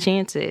so many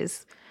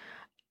chances?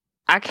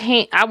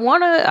 I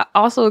want to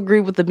also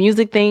agree with the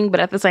music thing, but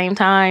at the same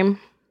time,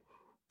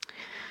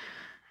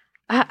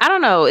 I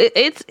don't know.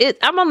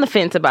 I'm on the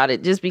fence about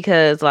it just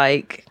because,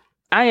 like,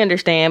 I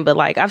understand, but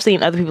like I've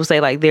seen other people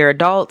say like they're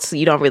adults.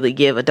 You don't really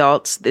give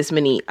adults this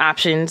many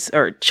options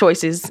or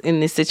choices in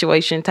this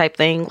situation type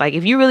thing. Like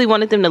if you really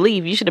wanted them to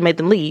leave, you should have made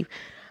them leave.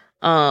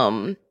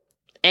 And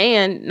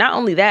not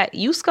only that,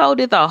 you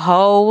scolded the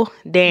whole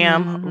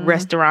damn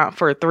restaurant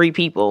for 3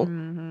 people.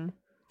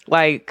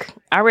 Like,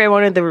 I read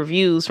one of the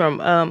reviews from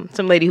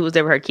some lady who was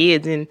there with her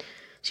kids, and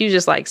she was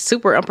just like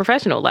super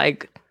unprofessional.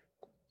 Like,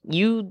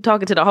 you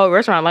talking to the whole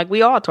restaurant like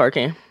we all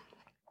twerking.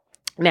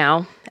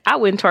 Now, I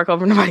wouldn't twerk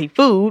over nobody's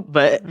food,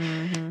 but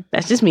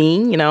that's just me,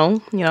 you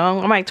know.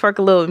 I might twerk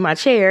a little in my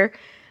chair,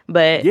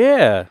 but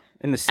Yeah,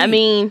 in the seat. I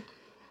mean,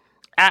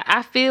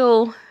 I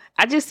feel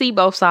I just see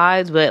both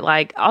sides, but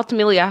like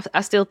ultimately,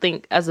 I still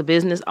think as a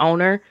business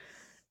owner,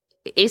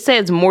 it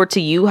says more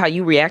to you how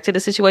you react to the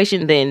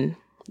situation than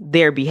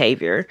their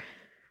behavior,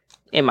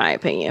 in my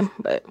opinion.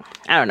 But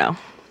I don't know.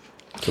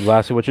 So,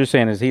 Lassie, what you're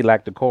saying is he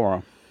lacked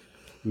decorum,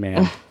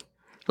 man.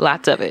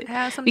 Lots of it.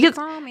 Have some Because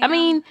decorum, I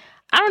mean,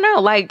 I don't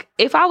know. Like,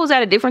 if I was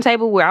at a different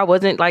table where I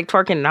wasn't like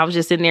twerking and I was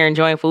just sitting there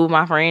enjoying food with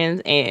my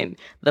friends, and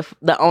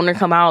the owner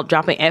come out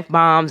dropping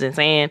F-bombs and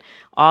saying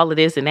all of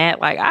this and that,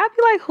 like, I'd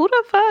be like, who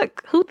the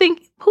fuck? Who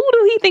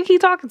do he think he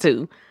talking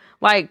to?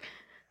 Like,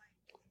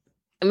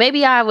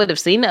 maybe I would have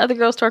seen the other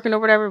girls twerking or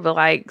whatever, but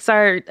like,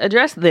 sir,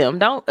 address them.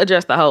 Don't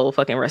address the whole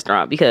fucking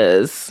restaurant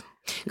because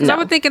I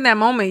would think in that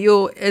moment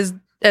you'll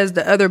as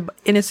the other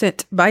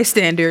innocent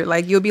bystander,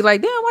 like you'll be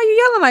like, damn, why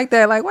you yelling like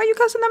that? Like, why you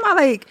cussing them out?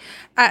 Like,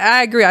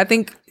 I agree. I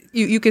think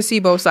you can see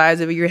both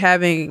sides of it.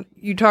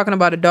 You're talking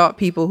about adult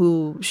people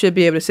who should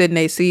be able to sit in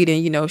their seat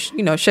and,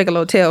 shake a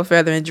little tail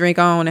feather and drink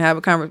on and have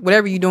a conversation,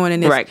 whatever you're doing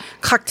in this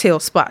cocktail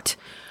spot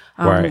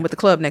with the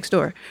club next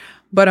door.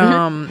 But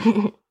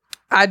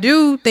I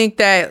do think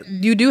that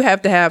you do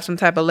have to have some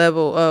type of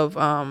level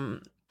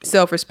of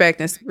self-respect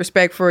and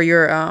respect for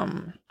your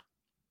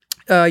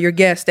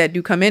guests that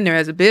do come in there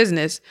as a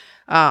business.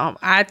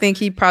 I think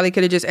he probably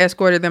could have just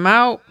escorted them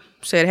out,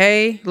 said,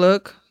 hey,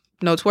 look,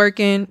 no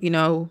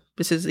twerking,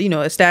 this is,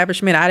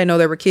 establishment. I didn't know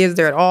there were kids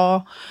there at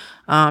all.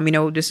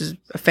 This is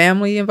a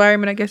family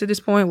environment, I guess, at this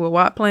point with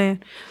Watt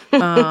playing.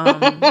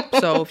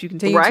 So if you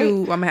continue to,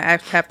 I'm going to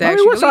have to ask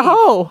you to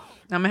leave.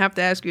 I'm going to have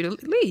to ask you to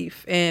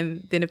leave.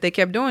 And then if they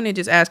kept doing it,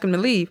 just ask them to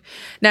leave.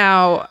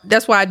 Now,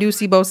 that's why I do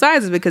see both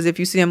sides, because if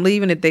you see them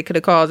leaving, they could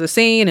have caused a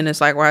scene, and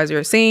it's like, why is there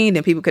a scene?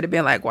 Then people could have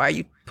been like, why are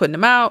you putting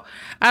them out?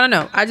 I don't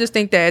know. I just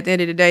think that at the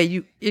end of the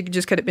day, it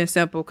just could have been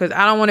simple, because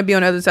I don't want to be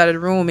on the other side of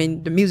the room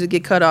and the music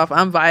get cut off.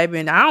 I'm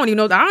vibing. I don't even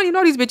know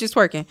these bitches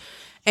twerking.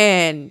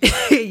 And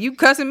you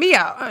cussing me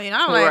out. I mean,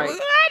 I'm like, what's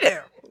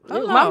that?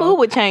 My mood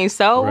would change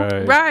so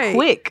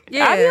quick.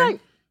 Yeah. I'd be like,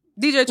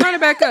 DJ, turn it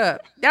back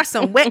up. That's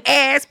some wet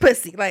ass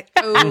pussy. Like,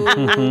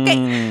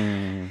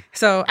 okay.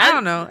 So I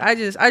don't know. I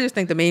just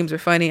think the memes are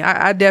funny.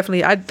 I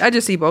definitely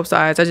just see both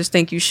sides. I just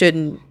think you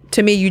shouldn't.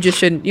 To me, you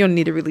don't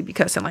need to really be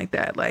cussing like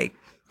that. Like,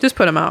 just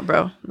put them out,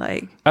 bro.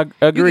 Like, I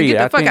agree. You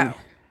can get the fuck out.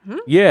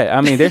 Yeah,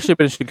 I mean, there should have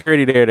been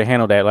security there to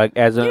handle that. Like,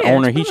 as an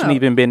owner, he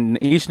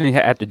shouldn't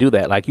have to do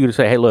that. Like, you to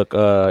say, hey, look,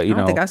 I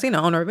don't think I've seen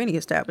the owner of any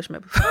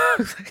establishment before.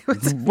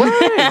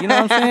 Right, you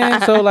know what I'm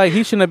saying? So, like,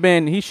 he should have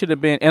been,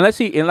 unless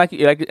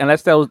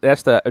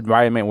that's the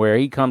environment where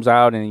he comes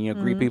out and,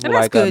 greet people and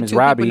like Miss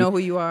Robbie. People know who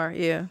you are,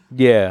 yeah.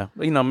 Yeah,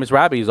 Miss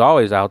Robbie is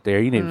always out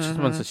there.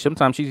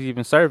 Sometimes she's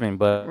even serving,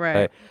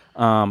 but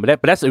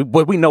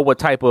but we know what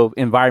type of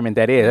environment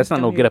that is. That's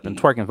not no get up and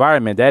twerk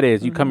environment. That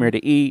is, you come here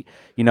to eat,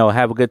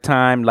 have a good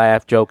time,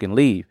 laugh, joke, and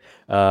leave,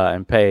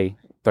 and pay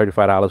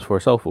 $35 for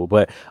a soul food.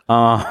 But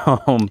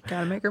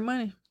gotta make her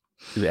money.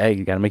 Hey,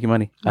 you gotta make your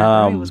money.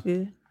 Macaroni was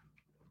good.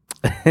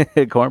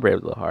 Cornbread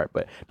was a little hard,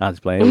 but not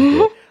just playing.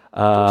 It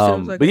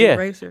was good. But yeah,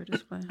 eraser,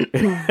 just playing.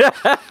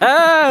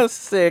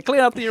 Sick.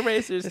 Clean out the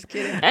erasers. Just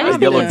kidding.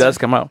 Yellow does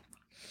come out.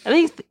 I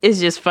think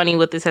it's just funny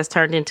what this has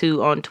turned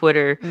into on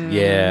Twitter.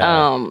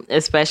 Yeah.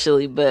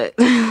 Especially, but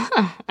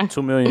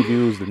 2 million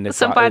views.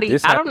 Somebody,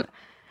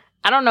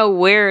 I don't know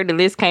where the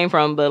list came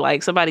from, but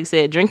like somebody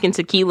said, drinking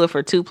tequila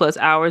for 2+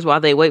 hours while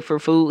they wait for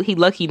food. He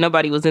lucky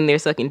nobody was in there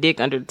sucking dick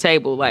under the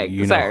table. Like,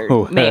 sir,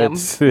 ma'am.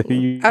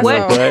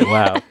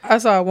 Wow. I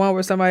saw one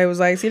where somebody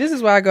was like, see, this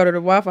is why I go to the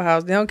Waffle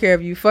House. They don't care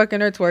if you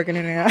fucking or twerking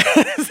in there.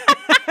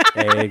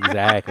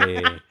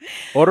 Exactly.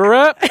 Order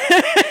up.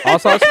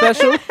 Also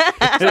special. So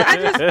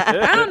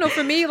I don't know.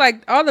 For me,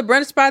 like all the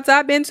brunch spots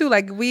I've been to,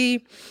 like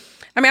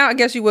I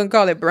guess you wouldn't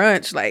call it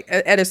brunch. Like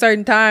at a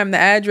certain time, the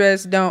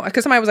address don't.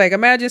 Because somebody was like,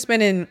 imagine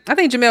spending. I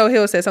think Jamel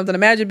Hill said something.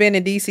 Imagine being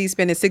in DC,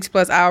 spending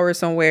 6+ hours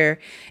somewhere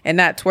and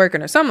not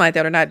twerking or something like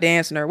that, or not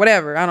dancing or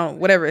whatever.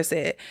 Whatever it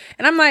said.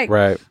 And I'm like,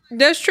 right.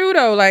 That's true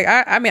though. Like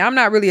I mean, I'm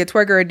not really a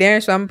twerker or a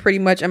dancer. So I'm pretty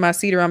much in my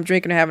seat or I'm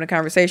drinking or having a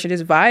conversation,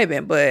 just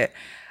vibing. But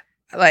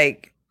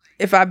like,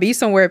 if I be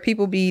somewhere,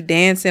 people be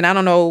dancing. I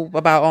don't know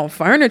about on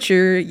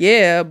furniture,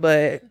 yeah,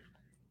 but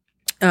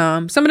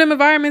some of them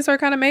environments are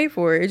kind of made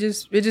for it.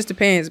 It just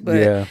depends.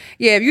 But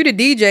yeah, if you the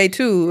DJ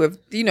too, if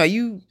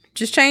you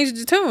just change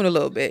the tune a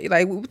little bit.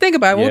 Like think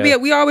about it. Yeah.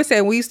 We always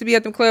say we used to be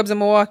at them clubs in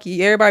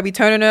Milwaukee. Everybody be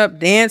turning up,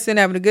 dancing,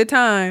 having a good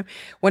time.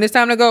 When it's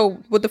time to go,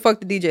 what the fuck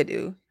the DJ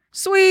do?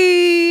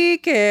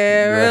 Sweet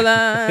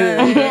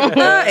Caroline.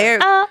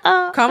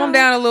 Calm them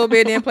down a little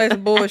bit, then play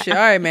some bullshit.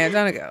 All right, man,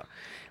 time to go.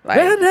 Like,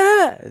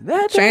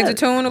 change the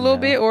tune a little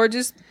bit, or I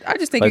just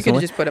think you could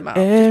just put them out.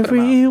 Just put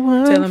them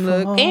out. Tell them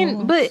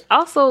look. But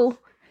also,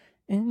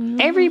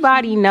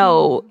 Everybody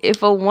know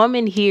if a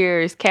woman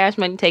hears Cash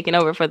Money taking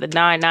over for the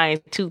 99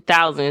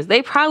 2000s,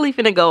 they probably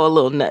finna go a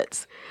little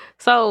nuts.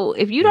 So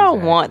if you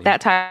don't want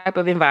that type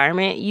of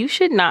environment, you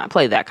should not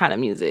play that kind of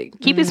music.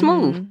 Keep it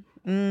smooth.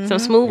 Some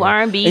smooth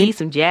R&B,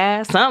 some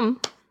jazz,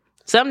 something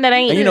that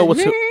ain't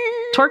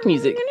twerk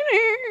music.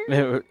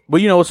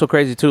 Well, you know what's so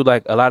crazy too?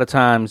 Like a lot of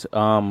times,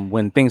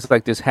 when things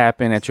like this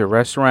happen at your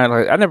restaurant,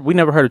 like we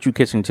never heard of True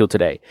Kitchen until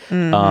today,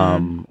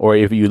 or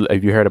if you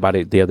heard about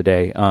it the other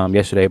day,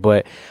 yesterday,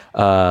 but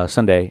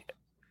Sunday,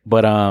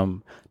 but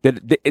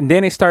and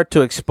then they start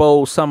to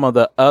expose some of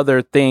the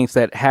other things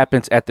that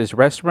happens at this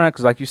restaurant.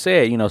 Because, like you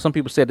said, some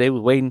people said they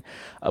was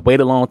wait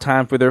a long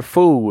time for their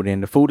food,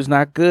 and the food is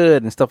not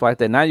good and stuff like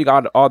that. Now you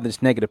got all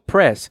this negative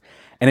press.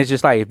 And it's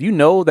just like, if you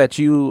know that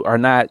you are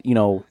not,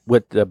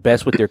 with the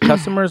best with your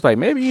customers, like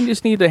maybe you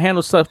just need to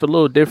handle stuff a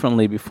little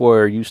differently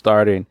before you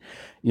start and,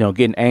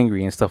 getting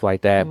angry and stuff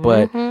like that.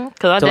 But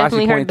because I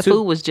definitely heard the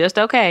food was just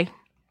okay.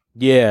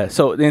 Yeah.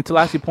 So then to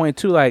Lassie point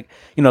too, like,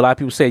 a lot of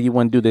people say you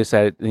wouldn't do this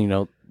at,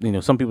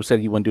 some people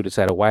said you wouldn't do this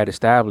at a white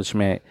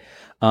establishment.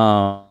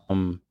 I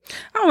don't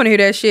want to hear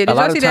that shit. Did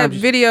y'all see that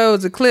video? It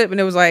was a clip, and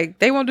it was like,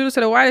 they won't do this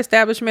at a white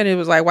establishment. It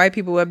was like white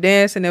people up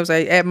dancing. It was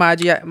like at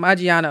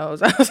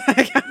Maggiano's. I was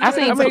like,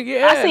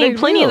 I seen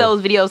plenty of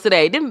those videos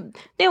today. Them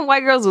white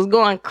girls was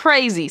going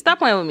crazy. Stop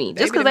playing with me.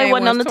 Just because they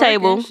wasn't on the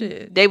table,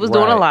 they was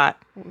doing a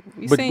lot.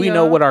 But we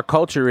know what our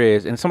culture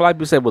is. And some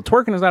people say, well,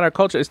 twerking is not our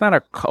culture. It's not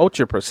our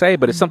culture per se,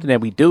 but it's something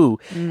that we do.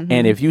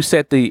 And if you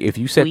set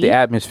the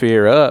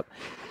atmosphere up,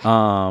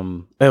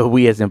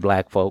 we as in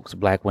black folks,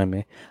 black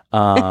women,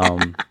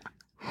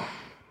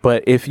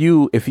 but if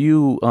you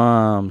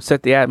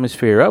set the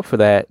atmosphere up for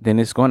that, then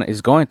it's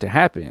going to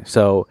happen.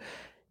 So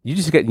you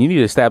need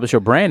to establish your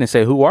brand and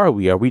say, who are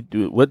we? Are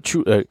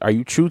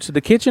you true to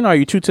the kitchen, or are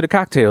you true to the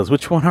cocktails?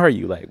 Which one are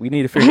you? Like, we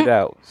need to figure it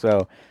out.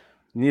 So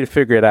you need to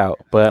figure it out.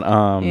 But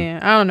yeah,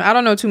 I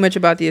don't know too much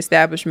about the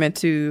establishment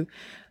to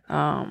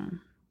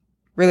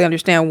really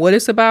understand what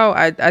it's about.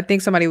 I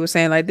think somebody was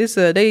saying like this,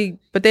 they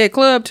a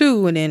club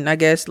too, and then I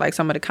guess like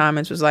some of the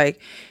comments was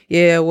like,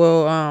 yeah,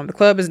 well, the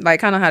club is like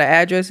kind of how the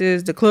address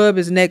is. The club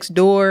is next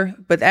door,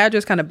 but the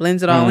address kind of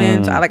blends it all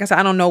in. So like I said,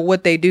 I don't know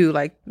what they do.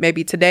 Like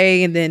maybe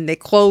today, and then they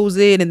close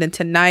it, and then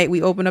tonight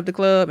we open up the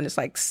club, and it's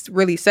like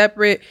really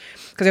separate.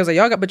 Because they was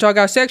like, y'all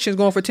got sections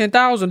going for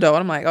 $10,000 though. And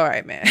I'm like, all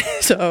right, man.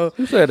 So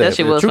who said that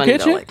shit was funny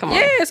though. Like, come on.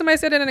 Yeah, somebody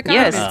said that in the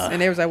comments,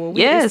 and they was like, well,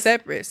 we're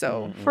separate.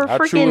 So for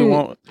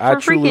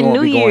freaking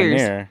New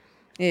Year's.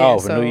 Yeah,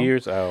 for New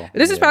Year's.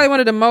 This is probably one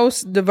of the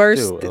most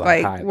diverse,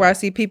 where I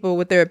see people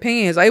with their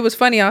opinions. Like, it was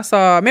funny. I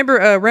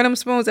remember Random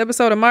Spoon's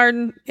episode of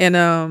Martin,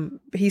 and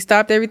he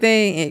stopped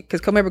everything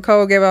because remember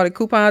Cole gave out the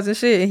coupons and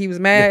shit, and he was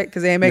mad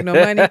because they ain't make no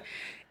money.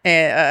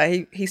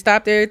 And he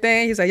stopped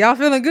everything. He's like, y'all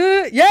feeling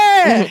good?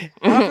 Yeah.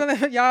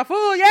 Y'all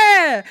full?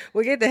 Yeah.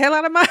 We'll get the hell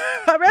out of my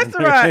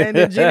restaurant. And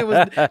then Jenny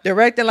was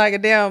directing like a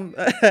damn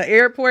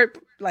airport.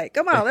 Like,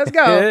 come on, let's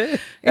go.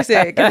 It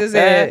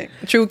said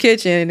True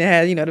Kitchen, and it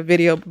had, the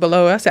video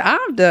below. I said,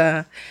 I'm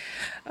done.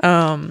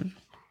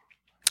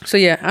 So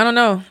yeah, I don't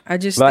know. I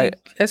just think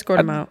escort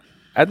them out.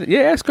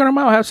 Escort them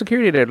out. Have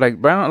security there.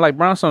 Like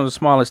Brownstone's a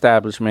small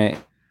establishment,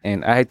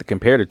 and I hate to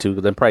compare the two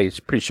because I'm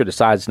pretty sure the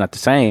size is not the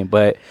same,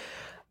 but.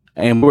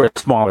 And we're a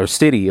smaller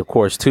city, of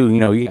course, too.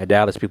 You got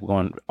Dallas, people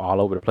going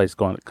all over the place,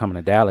 coming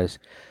to Dallas.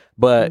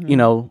 But,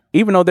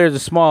 even though there's a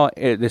small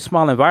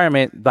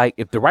environment, like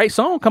if the right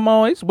song come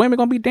on, it's women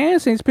going to be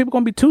dancing. It's people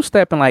going to be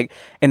two-stepping. Like,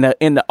 and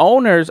the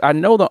owners, I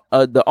know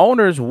the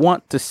owners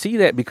want to see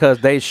that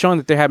because they're showing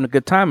that they're having a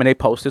good time, and they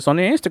post this on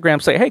their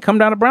Instagram, say, hey, come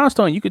down to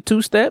Brownstone. You could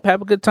two-step,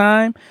 have a good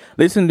time,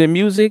 listen to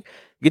music,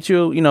 get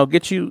you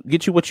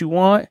what you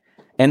want.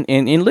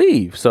 And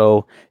leave.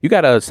 So you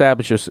got to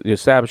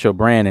establish your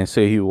brand and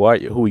say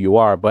who you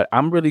are. But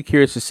I'm really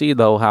curious to see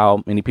though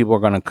how many people are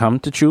going to come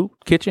to True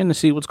Kitchen to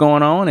see what's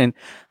going on, and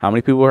how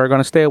many people are going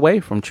to stay away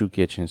from True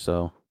Kitchen.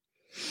 So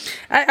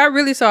I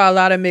really saw a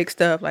lot of mixed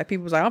stuff. Like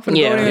people was like, I'm gonna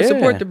go there and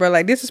support the bro.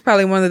 Like this is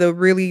probably one of the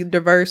really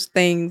diverse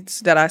things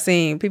that I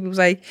seen. People was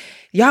like,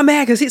 y'all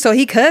mad because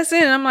he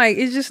cussing? And I'm like,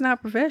 it's just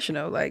not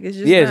professional. Like it's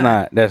just it's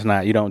not. That's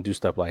not. You don't do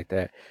stuff like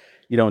that.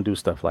 You don't do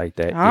stuff like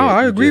that.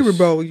 I agree with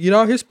bro. Get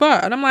out his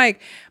spot. And I'm like,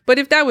 but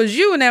if that was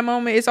you in that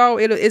moment,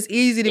 it's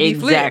easy to be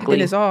flipped.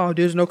 And it's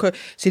there's no cut.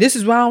 See, this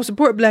is why I don't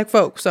support black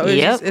folks. So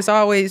it's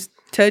always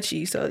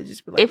touchy. So it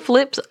just be like, it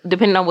flips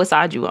depending on what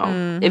side you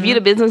on. If you're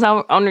the business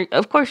owner,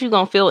 of course you're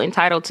gonna feel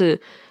entitled to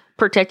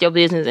protect your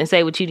business and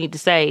say what you need to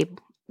say.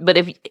 But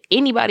if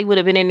anybody would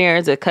have been in there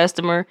as a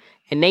customer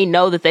and they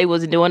know that they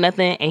wasn't doing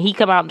nothing, and he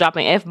come out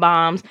dropping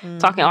F-bombs,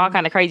 talking all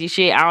kind of crazy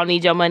shit, I don't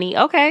need your money.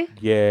 Okay.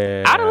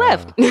 Yeah. I'd have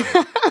left.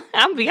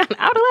 I'm being honest,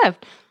 I would have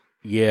left.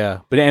 Yeah.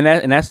 But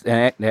that's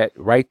that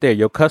right there.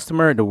 Your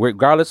customer,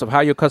 regardless of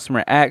how your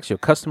customer acts, your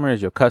customer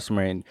is your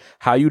customer, and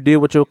how you deal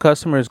with your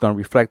customer is going to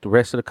reflect the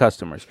rest of the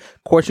customers.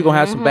 Of course, you're going to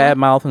have some bad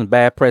mouth and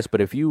bad press, but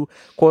if you,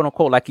 quote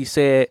unquote, like he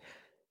said,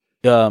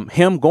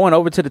 him going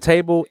over to the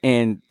table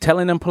and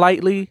telling them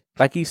politely,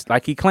 like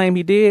he claimed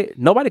he did,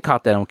 nobody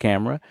caught that on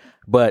camera.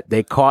 but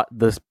they caught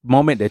the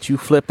moment that you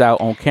flipped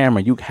out on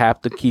camera. You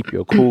have to keep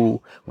your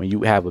cool when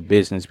you have a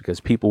business, because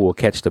people will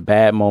catch the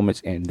bad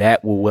moments, and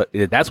that's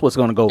what's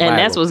going to go viral. And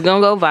that's what's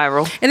going to go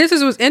viral. And this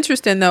is what's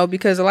interesting, though,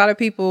 because a lot of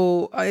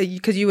people,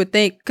 because you would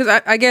think,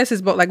 because I guess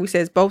it's both, like we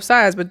said, it's both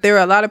sides, but there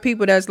are a lot of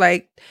people that's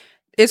like,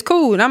 it's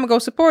cool, and I'm gonna go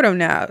support him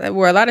now.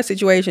 Where a lot of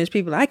situations,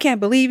 people, I can't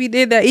believe he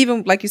did that.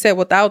 Even like you said,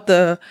 without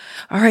the,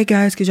 all right,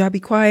 guys, could y'all be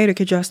quiet or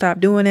could y'all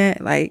stop doing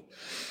that? Like,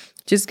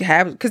 just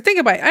have, because think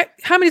about it.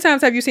 How many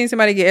times have you seen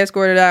somebody get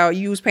escorted out?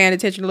 You was paying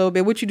attention a little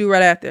bit. What you do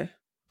right after?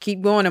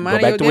 Keep going and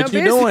mind go your back to damn what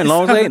you're business. doing.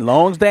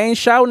 Long as they ain't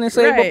shouting and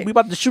saying, Right. we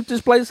about to shoot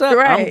this place up.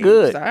 Right. I'm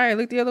good. So, all right,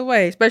 look the other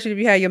way. Especially if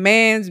you had your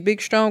man's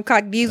big, strong,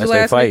 cock diesel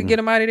That's ass they nigga, fighting. get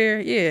him out of there.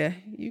 Yeah.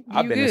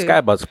 I've been in good.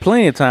 Skybox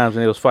plenty of times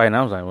when they was fighting.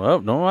 I was like,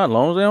 well, no, as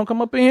long as they don't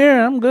come up in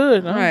here, I'm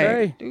good. I'm Right.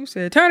 okay. Dude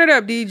said, turn it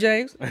up,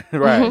 DJs.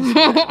 Right.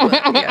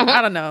 Yeah,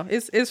 I don't know.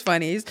 It's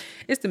funny. It's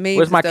the memes.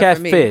 Where's my and stuff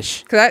for me.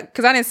 catfish?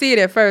 Cause I didn't see it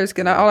at first.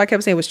 Cause all I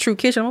kept saying was True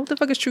Kitchen. What the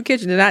fuck is True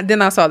Kitchen?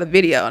 Then I saw the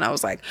video and I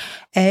was like,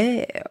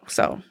 oh.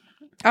 So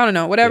I don't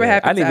know. Whatever Yeah,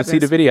 happens. I didn't even see the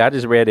happens. video. I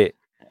just read it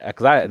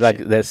because I like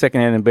that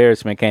secondhand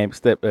embarrassment came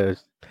step there.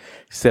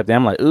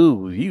 I'm like,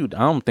 ooh, I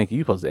don't think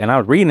you supposed to. And I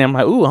was reading it, I'm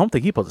like, ooh, I don't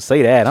think you supposed to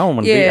say that. I don't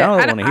want to. Yeah, I don't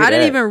want to hear that. I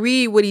didn't even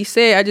read what he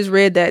said. I just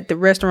read that the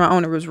restaurant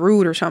owner was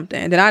rude or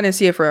something. And then I didn't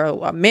see it for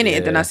a minute.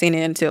 And then I seen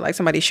it until like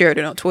somebody shared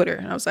it on Twitter,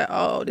 and I was like,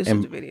 oh, this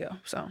is the video.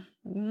 So,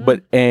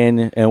 But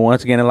and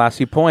once again, in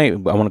Lassie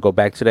Point, I want to go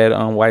back to that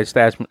white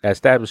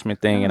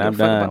establishment thing, and I'm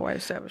done. About white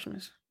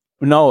establishments.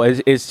 No,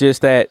 it's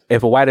just that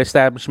if a white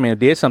establishment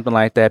did something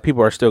like that,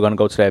 people are still going to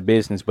go to that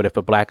business. But if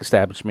a black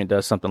establishment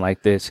does something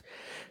like this,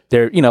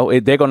 they're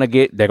going to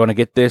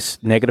get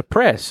this negative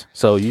press.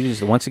 So you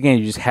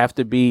just have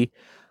to be.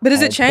 But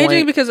is it changing?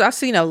 point. Because I've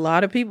seen a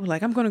lot of people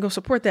like, I'm going to go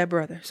support that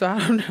brother. So I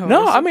don't know.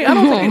 No, I mean I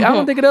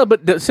don't think it does.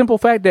 But the simple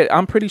fact that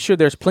I'm pretty sure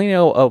there's plenty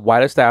of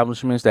white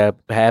establishments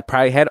that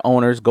probably had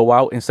owners go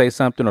out and say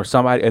something, or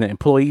an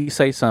employee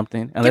say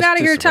something. Get out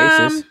of here,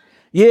 Tom. Racist.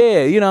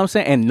 Yeah, you know what I'm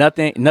saying? And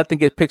nothing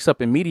gets picked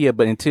up in media,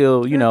 but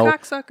until, you know.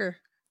 Cocksucker.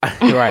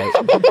 Right.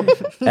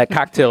 At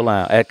Cocktail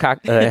Lounge. At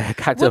Cocktail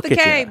With the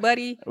Kitchen. K,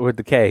 buddy. With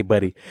the K,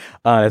 buddy.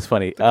 That's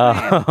funny.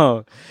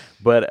 But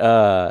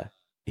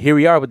here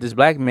we are with this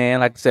black man.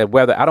 Like I said,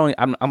 whether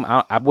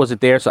I wasn't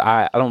there, so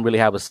I don't really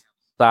have a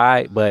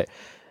side, but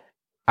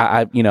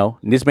I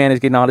this man is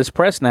getting all this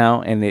press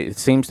now, and it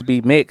seems to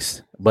be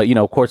mixed. But,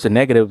 of course, the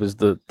negative is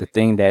the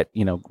thing that,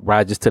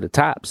 rises to the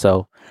top.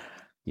 So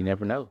you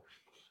never know.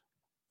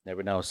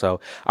 Never know.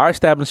 So our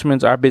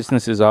establishments, our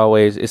businesses,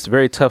 it's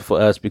very tough for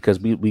us because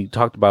we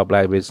talked about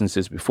black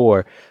businesses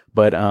before,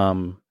 but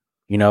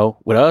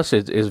with us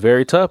it's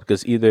very tough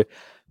because either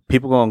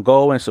people gonna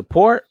go and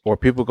support, or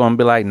people gonna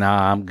be like,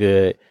 nah, I'm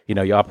good.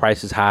 Y'all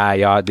price is high,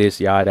 y'all this,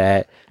 y'all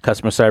that,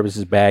 customer service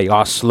is bad,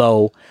 y'all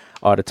slow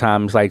all the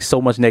time. It's like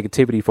so much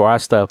negativity for our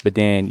stuff, but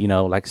then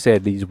like I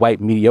said, these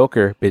white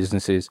mediocre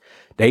businesses,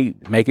 they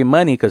making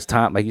money because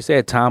Tom, like you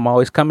said, Tom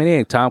always coming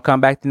in. Tom come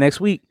back the next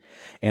week.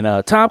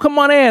 And Tom, come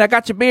on in. I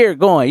got your beer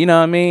going. You know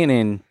what I mean?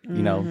 And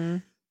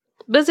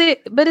But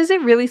is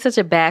it really such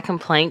a bad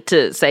complaint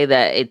to say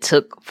that it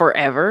took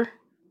forever?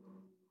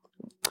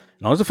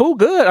 No, is the food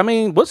good? I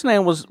mean, what's the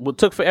name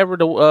took forever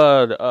to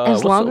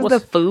as long as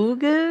the food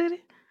good?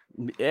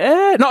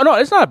 Yeah, no,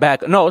 it's not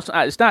bad. No,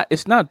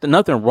 it's not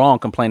nothing wrong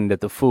complaining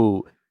that the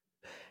food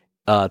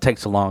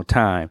takes a long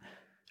time.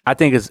 I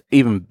think it's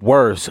even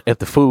worse if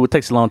the food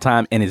takes a long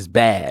time and it's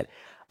bad.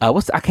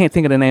 I can't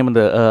think of the name of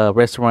the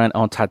restaurant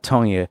on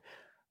Titonia.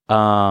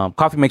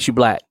 Coffee Makes You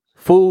Black.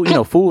 Food,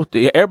 food.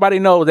 Everybody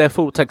knows that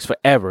food takes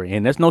forever,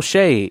 and there's no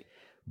shade.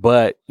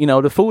 But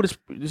the food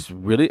is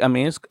really. I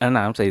mean,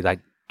 I'm saying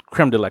like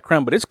creme de la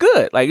creme, but it's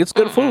good. Like it's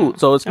good food.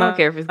 So it's I don't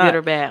care if it's good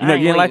or bad.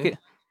 You didn't like it.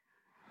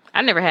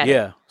 I never had it.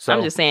 Yeah, so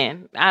I'm just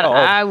saying.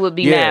 I would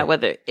be mad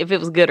whether if it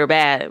was good or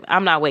bad.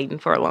 I'm not waiting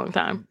for a long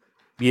time.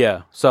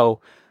 Yeah.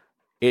 So.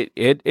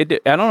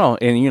 It I don't know,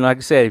 and like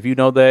I said, if you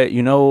know that,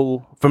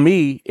 for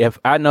me, if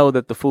I know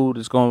that the food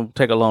is going to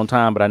take a long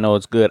time, but I know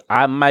it's good,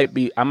 I might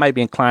be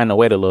inclined to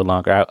wait a little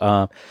longer.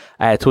 I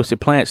had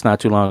Twisted Plants not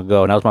too long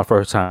ago, and that was my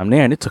first time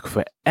there, and it took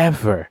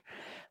forever.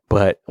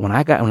 But when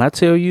I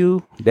tell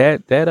you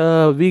that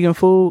vegan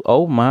food,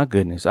 oh my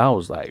goodness, I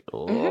was like,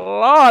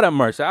 Lord have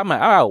mercy, I'm like,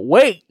 I'll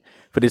wait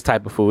for this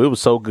type of food. It was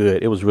so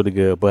good, it was really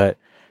good, but.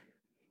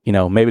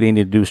 Maybe they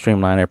need to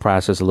streamline their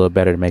process a little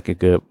better to make it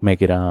good,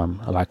 make it a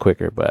lot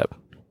quicker. But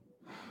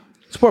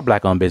support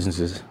black-owned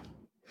businesses.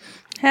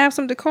 Have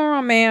some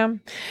decorum,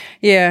 ma'am.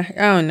 Yeah,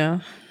 I don't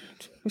know.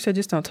 We said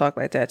just don't talk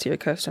like that to your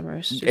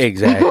customers.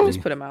 Exactly.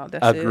 Just put them out.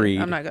 That's Agreed.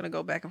 it. I'm not gonna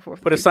go back and forth.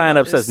 Put a sign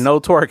up says no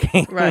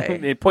twerking. Right.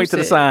 And point to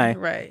the sign.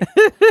 Right.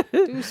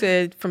 Dude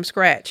said from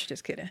scratch.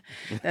 Just kidding.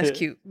 That's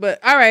cute.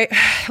 But all right,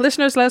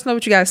 listeners, let us know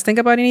what you guys think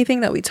about anything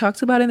that we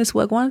talked about in this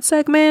Wagwan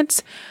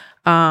segment.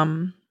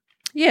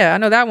 Yeah, I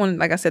know that one.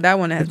 Like I said, that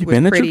one was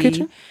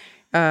pretty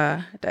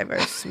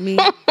diverse. Me,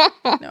 no,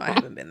 I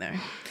haven't been there.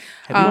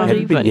 Have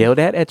you been yelled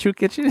at True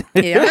Kitchen?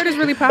 Yeah, I heard it's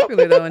really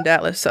popular though in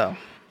Dallas. So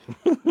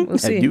We'll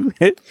see. They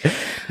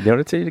want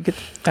to tell you to get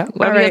out.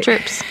 Where are your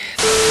trips?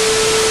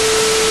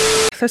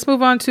 Let's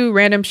move on to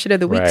random shit of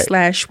the week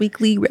 /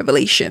 weekly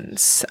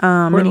revelations.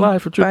 We're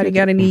live for trip. Anybody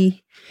got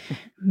any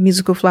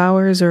musical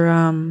flowers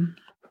or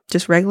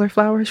just regular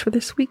flowers for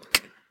this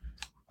week?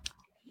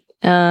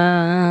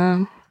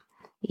 Yes.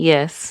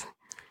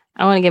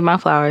 I want to give my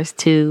flowers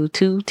to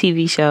 2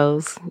 TV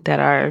shows that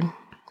are,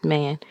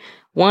 man.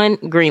 One,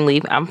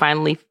 Greenleaf. I'm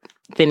finally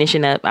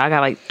finishing up. I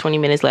got like 20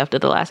 minutes left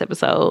of the last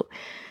episode.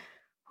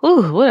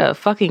 Ooh, what a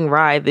fucking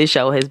ride this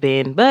show has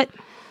been. But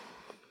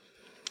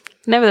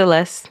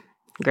nevertheless,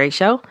 great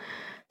show.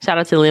 Shout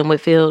out to Lynn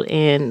Whitfield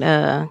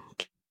and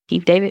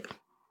Keith David.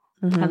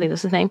 I think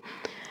that's his name.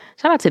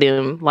 Shout out to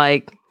them.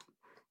 Like,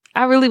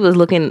 I really was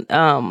looking,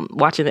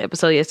 watching the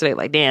episode yesterday,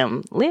 like,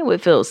 damn, Lynn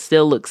Whitfield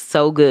still looks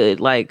so good.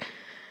 Like,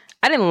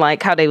 I didn't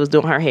like how they was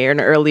doing her hair in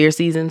the earlier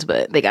seasons,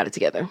 but they got it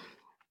together.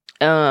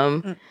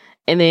 And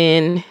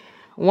then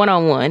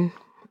One-on-One,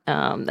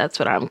 that's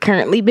what I'm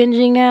currently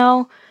binging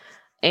now.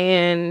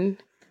 And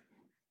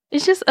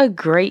it's just a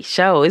great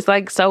show. It's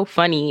like so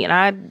funny.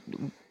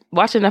 And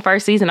watching the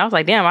first season, I was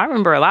like, damn, I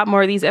remember a lot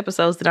more of these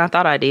episodes than I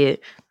thought I did.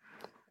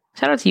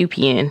 Shout out to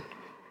UPN.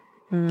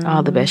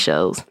 All the best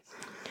shows.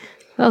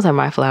 Those are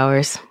my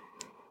flowers.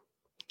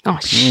 Oh,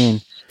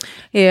 shit.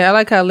 Yeah, I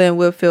like how Lynn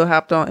Whitfield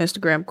hopped on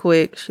Instagram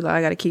quick. She's like,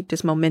 I got to keep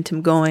this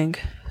momentum going.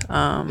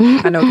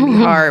 I know it can be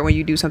hard when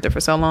you do something for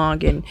so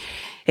long and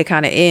it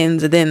kind of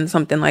ends and then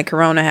something like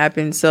Corona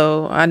happens.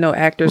 So I know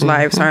actors'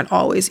 lives aren't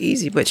always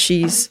easy, but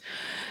she's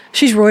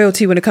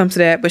royalty when it comes to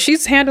that. But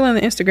she's handling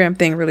the Instagram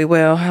thing really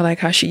well. I like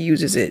how she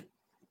uses it.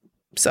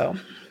 So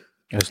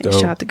that's dope.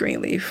 Shout out to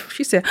Greenleaf.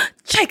 She said,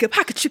 Jacob,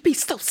 how could you be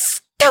so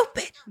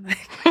stupid?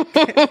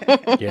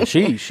 Yeah,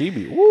 she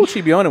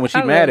be on it when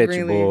she mad at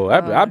you, boy.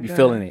 I be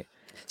feeling it.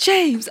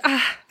 James,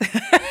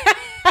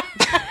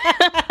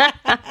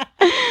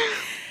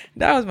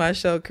 that was my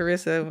show,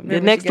 Carissa. Remember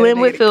The next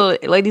Lynn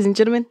Whitfield, ladies and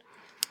gentlemen.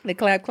 The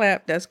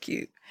clap. That's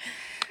cute.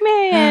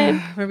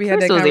 Man, remember you had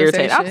that was conversation?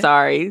 irritating. I'm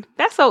sorry.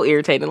 That's so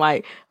irritating.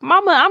 Like,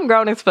 mama, I'm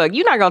grown as fuck.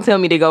 You're not going to tell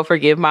me to go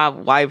forgive my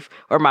wife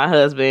or my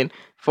husband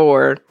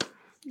for...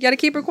 You got to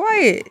keep her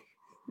quiet.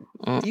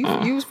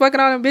 You was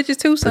fucking all them bitches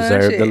too, son.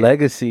 Preserve the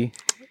legacy.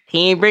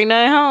 He ain't bring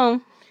nothing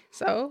home.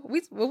 So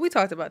we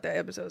talked about that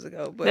episodes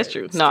ago. But that's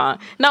true. No,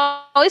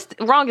 it's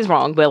wrong is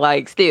wrong. But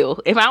like,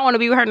 still, if I don't want to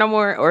be with her no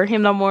more or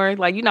him no more,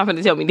 like, you're not going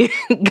to tell me to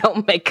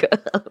go make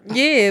up.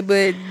 Yeah,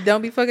 but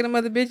don't be fucking them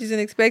other bitches and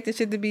expecting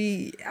shit to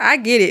be. I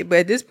get it, but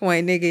at this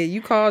point, nigga,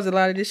 you caused a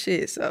lot of this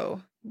shit. So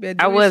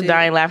I was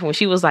dying laughing when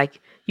she was like,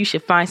 "You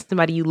should find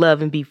somebody you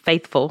love and be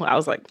faithful." I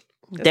was like,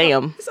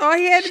 "Damn, that's all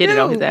he had to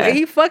do." But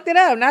he fucked it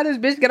up. Now this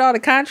bitch got all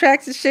the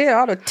contracts and shit,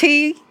 all the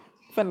tea.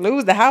 Finna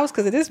lose the house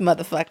because of this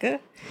motherfucker.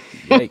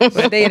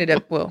 But they ended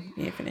up,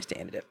 he didn't finish. They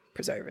ended up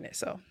preserving it.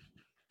 So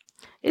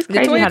it's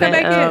crazy how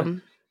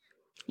that.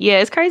 Yeah,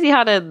 it's crazy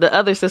how the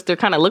other sister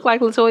kind of looked like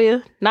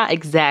LaToya. Not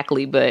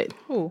exactly, but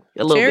a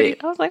little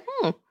bit. I was like,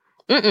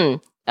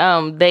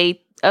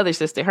 they other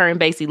sister, her and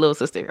Basie, little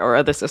sister or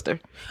other sister.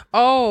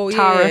 Oh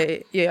Tara.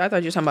 Yeah. I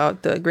thought you were talking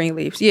about the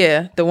Greenleafs.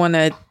 Yeah, the one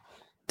the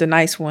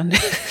nice one.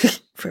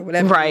 For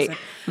whatever reason.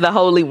 The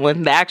holy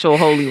one, the actual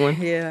holy one.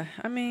 Yeah,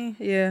 I mean,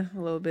 a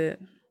little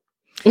bit.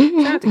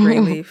 Shout out to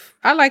Greenleaf.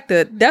 I like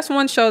that's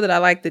one show that I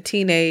like, the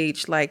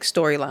teenage like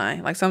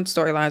storyline. Like some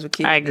storylines would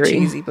keep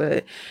cheesy,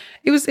 but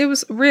it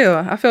was real.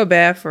 I feel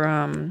bad for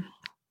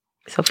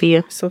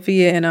Sophia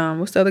and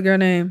what's the other girl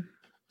name?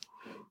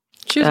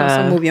 She was on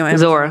some movie on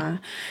Amazon.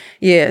 Zora.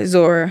 Yeah,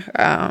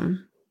 Zora.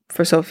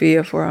 For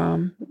Sophia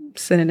for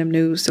sending them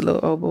news to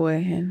little old boy,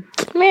 and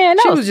man,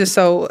 she was just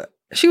so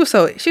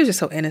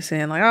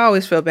innocent. Like, I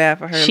always felt bad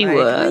for her. She like,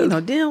 was. You know,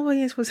 damn well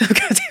you ain't supposed to have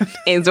goddamn.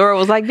 And Zora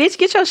was like, bitch,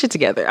 get your shit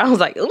together. I was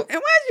like, ooh. And why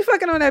is you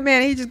fucking on that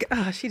man?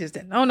 She just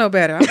didn't know no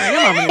better. I'm like,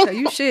 your mama didn't tell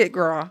you shit,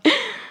 girl.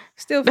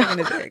 Still fucking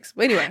his ex.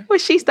 But anyway. When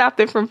she stopped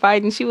them from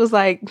fighting, she was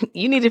like,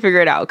 you need to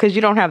figure it out because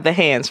you don't have the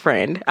hands,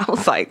 friend. I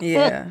was like,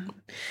 yeah.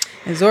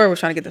 And Zora was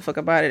trying to get the fuck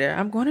up out of there.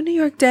 I'm going to New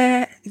York,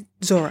 Dad.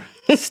 Zora,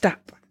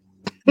 stop.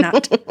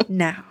 Not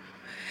now.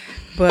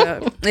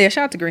 But yeah,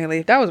 shout out to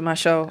Greenleaf. That was my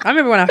show. I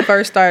remember when I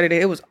first started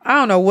it, I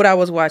don't know what I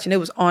was watching. It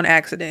was on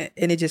accident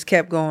and it just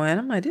kept going.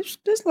 I'm like, this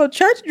little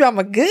church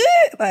drama good.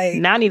 Like,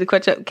 now I need to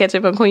catch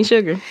up on Queen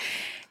Sugar.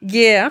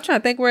 Yeah, I'm trying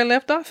to think where it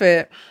left off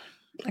at.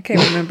 I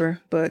can't remember,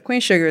 but Queen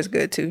Sugar is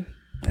good too.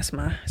 That's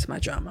my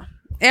drama.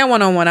 And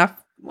One-on-One. I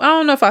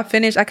don't know if I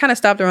finished. I kind of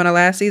stopped around the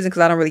last season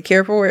because I don't really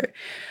care for it.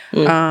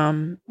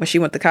 When she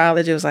went to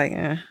college, it was like,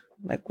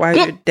 why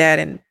is your dad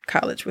in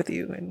college with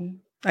you? And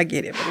I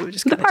get it, but it was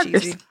just kind of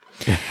cheesy.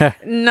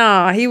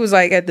 Nah, he was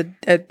like at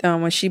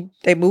when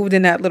they moved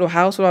in that little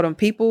house with all them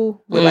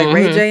people with like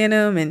Ray J in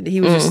them, and he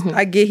was just,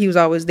 I get he was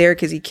always there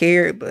because he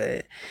cared,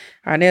 but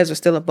Arnez was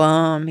still a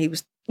bum. He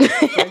was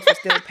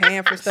still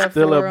paying for stuff.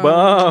 Still for a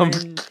bum.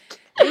 It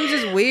was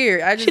just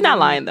weird. She's not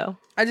lying though.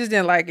 I just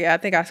didn't like it. I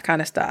think I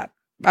kind of stopped.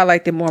 I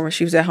liked it more when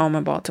she was at home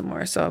in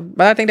Baltimore. So,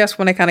 but I think that's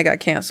when they kind of got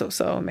canceled.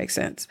 So it makes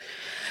sense.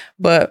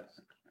 But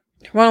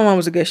 101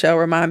 was a good show.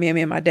 Remind me of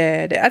me and my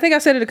dad. I think I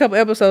said it a couple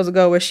episodes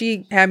ago where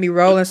she had me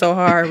rolling so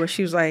hard where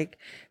she was like,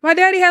 my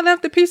daddy had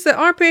left a piece of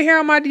armpit hair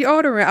on my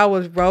deodorant. I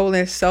was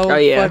rolling so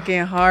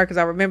fucking hard because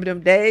I remember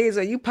them days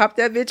where you pop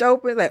that bitch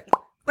open like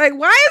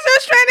why is there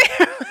straight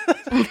hair?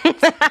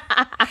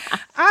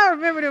 I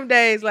remember them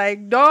days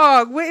like,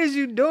 dog, what is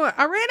you doing?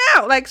 I ran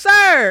out. Like,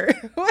 sir,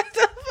 what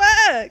the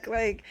fuck?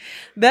 Like,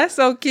 that's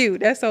so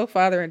cute. That's so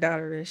father and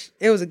daughter-ish.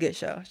 It was a good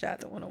show. Shout out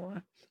to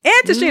 101. And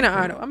Tashina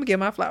Arnold. I'm going to give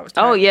my flowers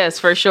to her. Oh, yes,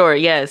 for sure.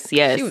 Yes. She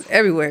was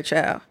everywhere,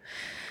 child.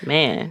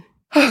 Man.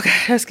 Okay,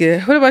 that's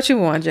good. What about you,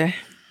 Juan J?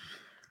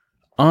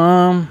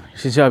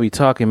 Since y'all be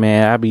talking,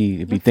 man, I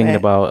be thinking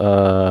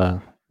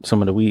about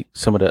some of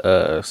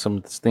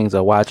the things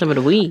I watch. Some of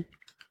the week.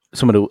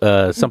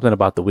 Something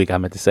about the week I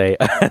meant to say.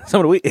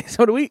 Some of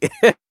the week.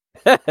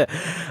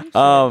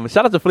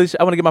 Shout out to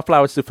Felicia. I want to give my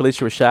flowers to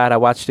Felicia Rashad. I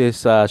watched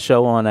this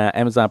show on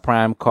Amazon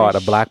Prime called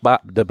The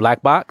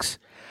Black Box.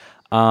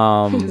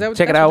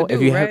 Check it out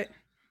if you have.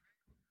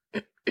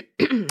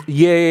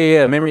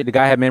 Yeah. Memory. The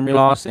guy had memory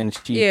loss, and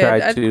she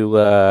tried to.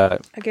 I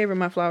gave her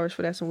my flowers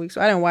for that some weeks.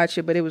 So I didn't watch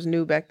it, but it was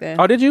new back then.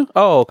 Oh, did you?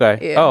 Oh, okay.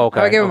 Yeah. Oh,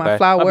 okay. I gave her my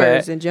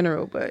flowers in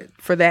general, but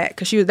for that,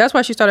 because that's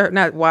why she started.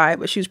 Not why,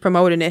 but she was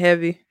promoting it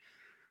heavy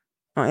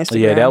on Instagram.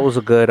 Yeah, that was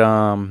a good.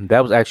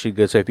 That was actually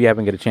good. So if you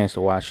haven't get a chance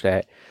to watch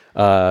that,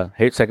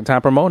 hey, second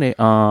time promoting it.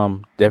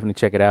 Definitely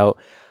check it out.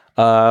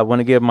 I want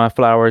to give my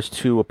flowers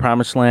to A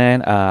Promised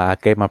Land. I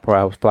gave my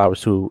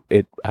flowers to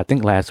it, I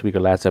think last week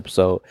or last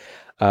episode.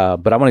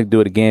 But I want to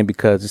do it again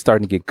because it's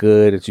starting to get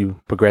good as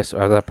you progress.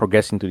 As I'm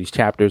progressing through these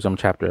chapters, I'm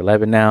chapter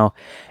 11 now,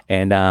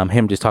 and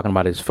him just talking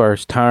about his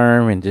first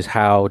term and just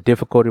how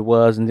difficult it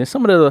was, and just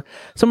some of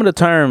the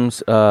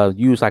terms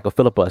used like a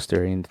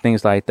filibuster and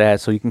things like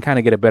that, so you can kind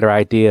of get a better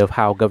idea of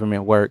how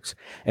government works.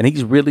 And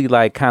he's really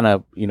like kind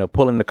of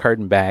pulling the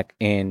curtain back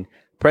in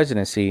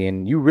presidency,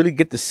 and you really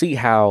get to see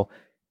how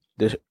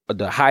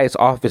the highest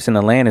office in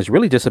the land is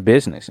really just a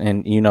business,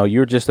 and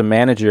you're just a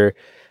manager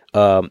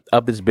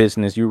of this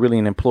business. You're really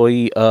an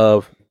employee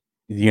of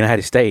the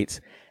United States,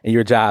 and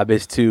your job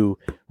is to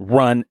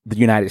run the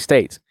United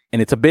States,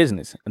 and it's a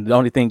business. And the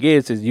only thing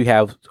is you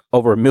have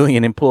over 1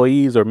 million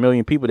employees or 1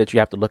 million people that you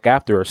have to look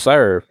after or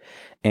serve.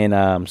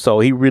 And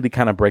so he really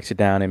kind of breaks it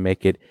down and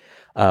make it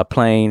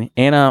plain.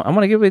 And I'm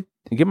going to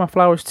give my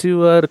flowers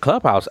to the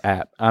Clubhouse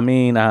app. I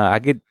mean, I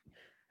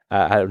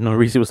know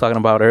Reese was talking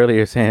about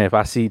earlier saying if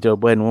I see Joe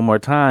Budden one more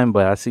time,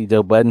 but I see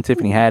Joe Budden,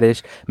 Tiffany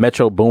Haddish,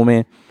 Metro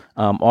Boomin,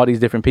 all these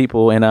different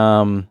people.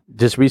 And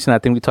just recently, I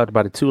think we talked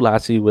about it too,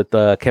 Lassie, with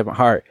Kevin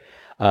Hart.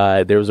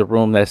 There was a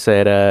room that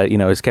said,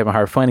 is Kevin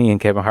Hart funny? And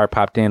Kevin Hart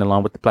popped in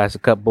along with the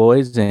Plastic Cup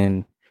Boys,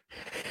 and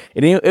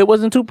it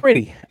wasn't too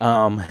pretty.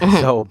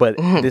 But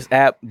this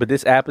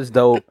app is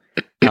dope.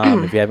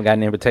 If you haven't got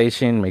an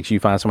invitation, make sure you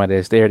find somebody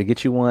that's there to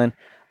get you one.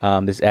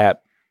 This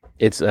app,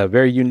 it's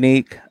very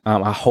unique.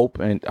 I hope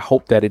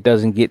that it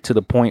doesn't get to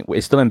the point where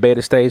it's still in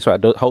beta stage. So I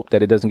hope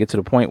that it doesn't get to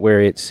the point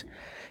where it's,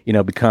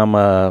 become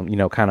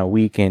kind of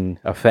weak and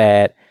a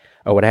fad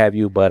or what have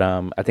you. But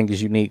I think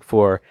it's unique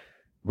for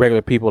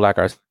regular people like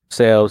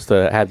ourselves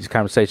to have these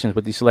conversations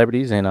with these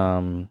celebrities,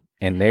 and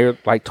they're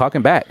like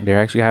talking back. They're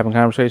actually having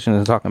conversations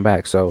and talking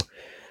back. So,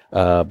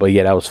 but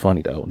yeah, that was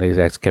funny though. They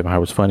asked Kevin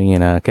Hart was funny,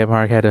 and Kevin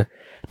Hart had to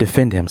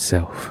defend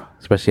himself,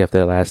 especially after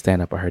the last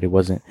stand up. I heard it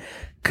wasn't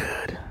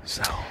good.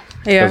 So.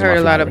 Yeah, I heard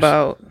a lot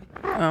about.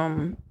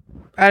 I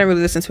didn't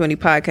really listen to any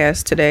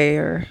podcasts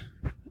today,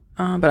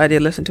 but I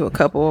did listen to a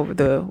couple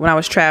when I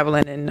was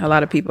traveling, and a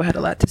lot of people had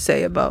a lot to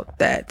say about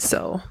that.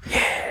 So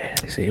yeah,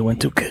 they say it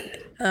went too good.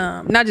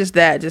 Not just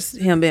that, just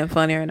him being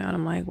funny or not.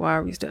 I'm like, why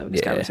are we still having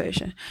this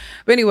conversation?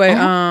 But anyway,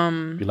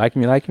 if you like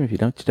him, you like him. If you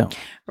don't, you don't.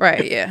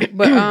 Right? Yeah,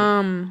 but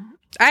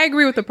I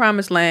agree with The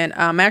Promised Land.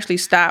 I actually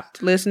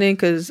stopped listening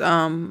because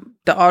the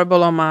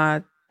Audible on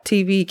my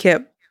TV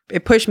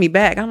it pushed me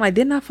back. I'm like,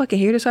 didn't I fucking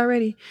hear this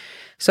already?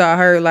 So I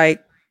heard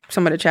like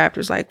some of the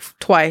chapters like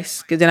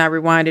twice, because then I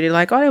rewinded it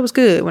like, oh, that was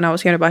good when I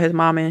was hearing about his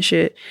mama and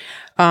shit.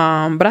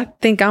 But I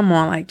think I'm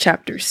on like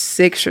chapter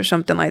 6 or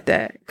something like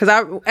that. Because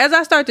as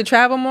I start to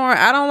travel more,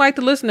 I don't like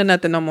to listen to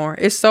nothing no more.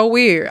 It's so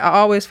weird. I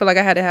always feel like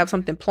I had to have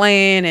something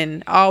playing,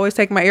 and I always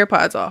take my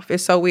AirPods off.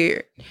 It's so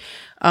weird.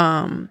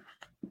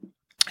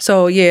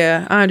 So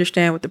yeah, I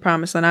understand with The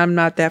Promised Land. I'm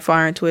not that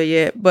far into it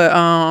yet, but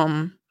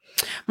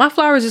my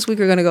flowers this week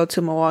are gonna go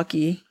to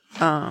Milwaukee.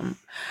 I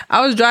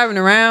was driving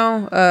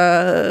around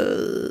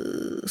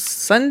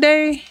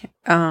Sunday,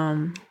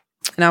 and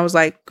I was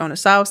like on the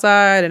south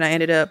side, and I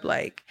ended up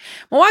like,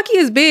 Milwaukee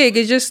is big,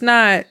 it's just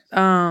not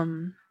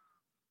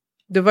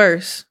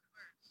diverse.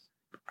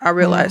 I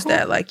realized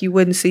that like you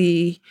wouldn't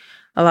see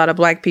a lot of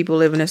black people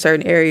living in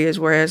certain areas,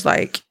 whereas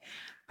like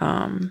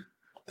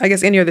I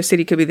guess any other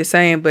city could be the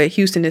same, but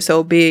Houston is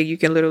so big you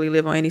can literally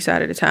live on any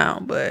side of the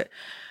town. But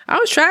I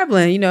was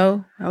traveling,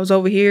 I was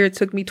over here. It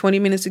took me 20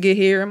 minutes to get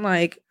here. I'm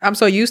like, I'm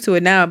so used to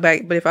it now.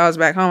 But if I was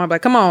back home, I'd be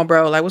like, come on,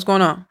 bro. Like, what's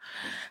going on?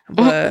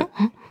 But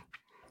I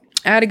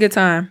had a good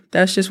time.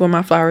 That's just where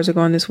my flowers are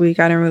going this week.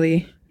 I didn't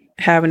really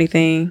have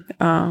anything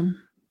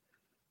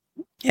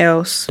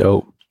else.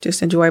 Dope.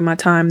 just enjoyed my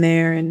time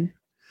there. And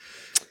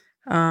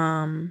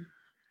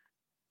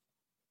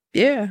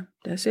yeah,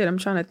 that's it. I'm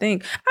trying to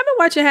think. I've been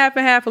watching Half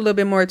and Half a little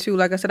bit more too.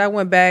 Like I said, I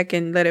went back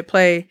and let it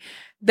play.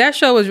 That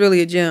show was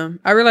really a gem.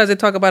 I realized they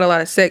talk about a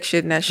lot of sex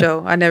shit in that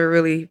show. I never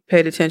really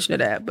paid attention to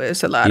that, but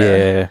it's a lot of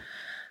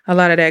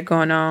that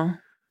going on.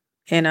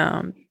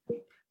 And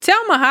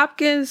Thelma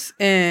Hopkins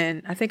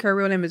and I think her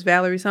real name is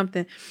Valerie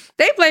something.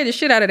 They played the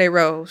shit out of their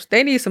roles.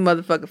 They need some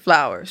motherfucking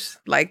flowers.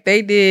 Like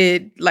they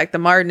did like the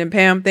Martin and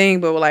Pam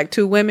thing, but with like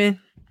 2 women.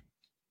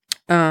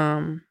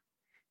 And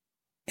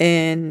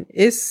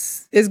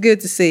it's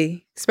good to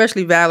see,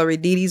 especially Valerie,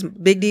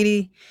 Big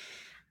Dee.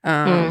 She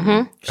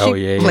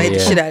played the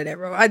shit out of that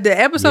role. The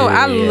episode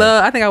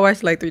I think I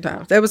watched it like 3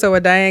 times. The episode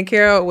with Diane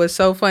Carroll was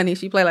so funny.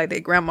 She played like their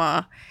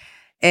grandma,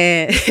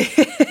 and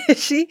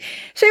she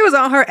was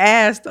on her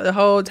ass the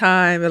whole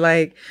time. And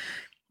like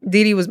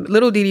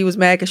little Dee Dee was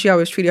mad because she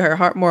always treated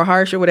her more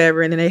harsh or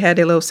whatever. And then they had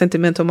their little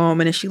sentimental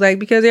moment. And she like,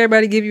 because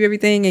everybody give you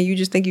everything and you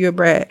just think you're a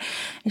brat.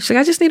 And she's like,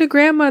 I just need a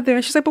grandmother.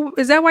 And she's like, but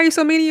is that why you're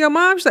so mean to your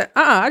mom? She's like,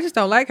 I just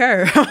don't like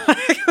her.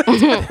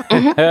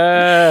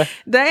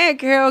 Diane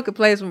Carroll could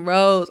play some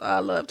roles. I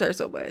loved her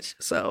so much.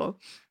 So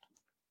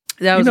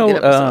that was a good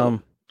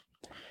episode.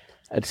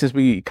 Since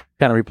we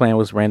kind of replaying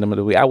what's random of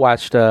the week, I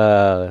watched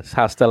How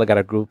Stella Got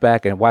Her Groove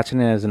Back, and watching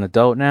it as an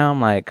adult now,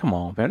 I'm like, come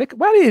on, man,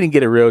 why didn't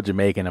get a real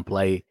Jamaican to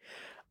play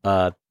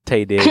Taye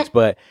Diggs?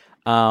 But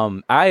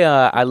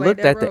I looked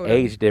at the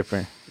age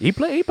difference. He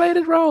played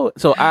his role.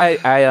 So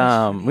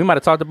I we might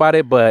have talked about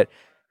it, but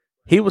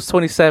he was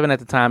 27 at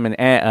the time, and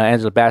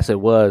Angela Bassett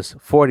was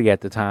 40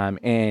 at the time.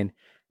 And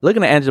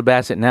looking at Angela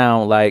Bassett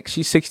now, like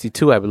she's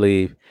 62, I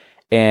believe.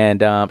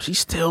 And she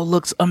still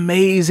looks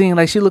amazing.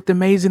 Like she looked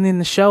amazing in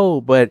the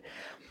show. But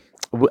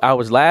I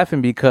was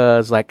laughing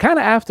because like kind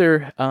of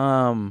after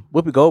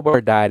Whoopi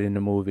Goldberg died in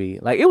the movie,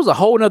 like it was a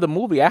whole nother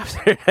movie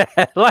after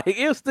that. Like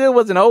it still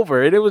wasn't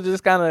over. It was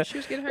just kind of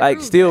like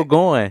still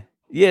going.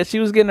 Yeah, she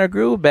was getting her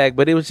groove back,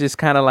 but it was just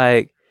kind of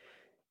like,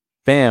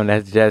 bam,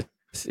 it's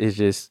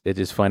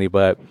just funny.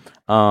 But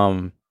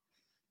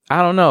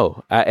I don't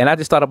know. And I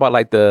just thought about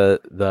like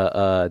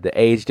the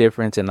age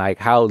difference and like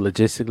how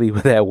logistically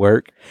would that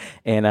work.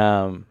 And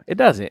it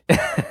doesn't.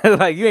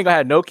 Like you ain't gonna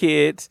have no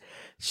kids.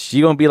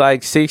 She gonna be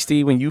like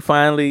 60 when you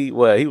finally,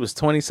 he was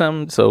 20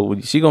 something. So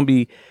she gonna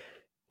be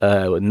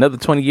another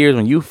 20 years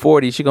when you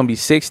 40, she gonna be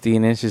 60.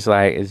 And it's just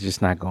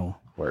not gonna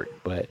work.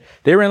 But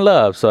they're in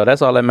love. So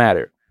that's all that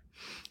mattered.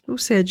 Who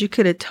said you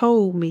could have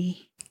told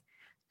me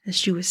that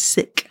she was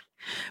sick?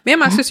 Me and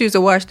my sister used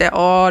to watch that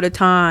all the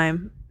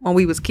time. When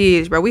we was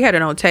kids, bro, we had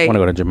it on tape. I want to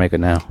go to Jamaica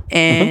now.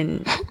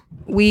 And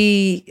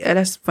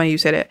that's funny you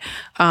said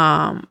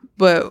that.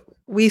 But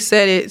we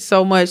said it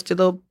so much to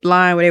the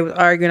line where they was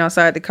arguing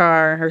outside the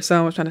car and her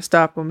son was trying to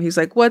stop him. He's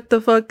like, what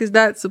the fuck is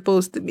that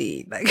supposed to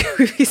mean? Like,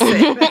 we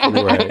said that.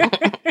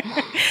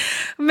 Right.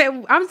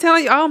 Man, I'm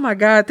telling you, oh my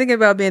God, thinking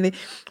about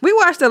we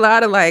watched a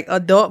lot of like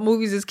adult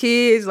movies as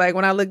kids. Like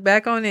when I look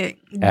back on it,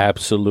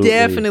 absolutely,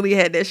 definitely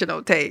had that shit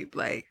on tape.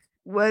 Like,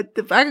 what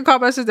the I can call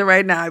my sister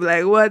right now and be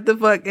like, what the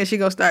fuck? And she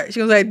gonna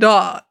say,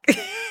 dog.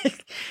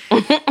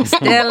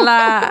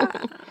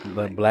 Stella.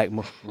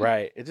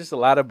 Right. It's just a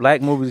lot of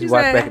black movies we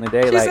watched back in the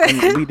day. Like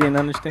said, we didn't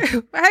understand.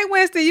 Hey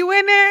Winston, you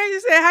in there? You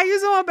said, how you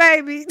doing,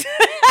 baby?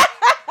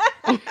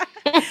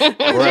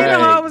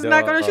 I was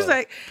not gonna. She's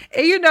like,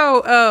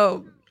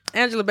 and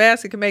Angela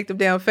Bassett can make them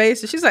damn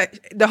faces. She's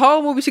like, the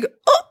whole movie she go,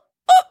 oh.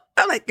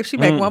 I'm like, if she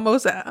make one more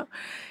sound.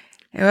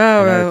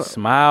 Her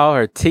smile,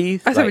 her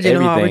teeth, I said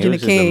Regina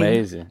King,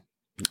 amazing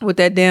with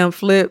that damn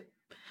flip.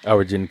 Oh,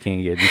 Regina King,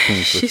 yeah, the King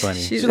was funny.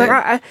 She's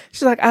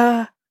like,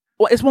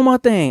 well, it's one more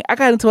thing. I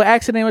got into an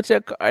accident with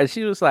your car. And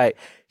she was like,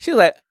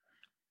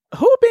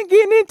 who been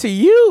getting into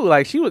you?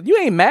 Like you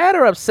ain't mad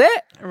or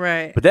upset,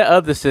 right? But that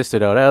other sister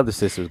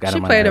was got. She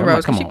played a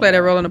role. She played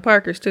that role in the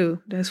Parkers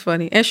too. That's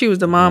funny, and she was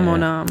the mom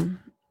on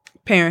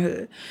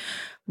Parenthood.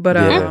 But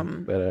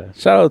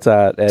shout out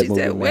to that she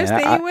movie, said, Winston,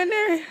 you in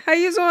there? How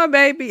you doing,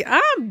 baby?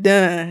 I'm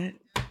done.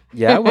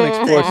 Yeah, I want to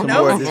explore some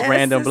more of this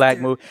random black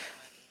movie.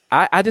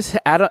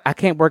 I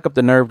can't work up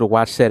the nerve to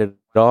watch Set It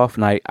Off,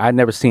 and I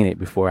never seen it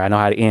before. I know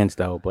how it ends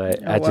though,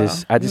 but I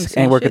just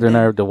can't work up the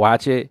nerve to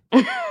watch it.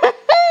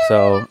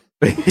 So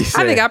I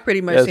think I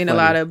pretty much seen a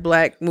lot of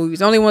black movies.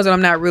 The only ones that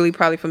I'm not really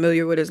probably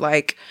familiar with is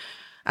like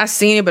I've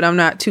seen it, but I'm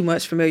not too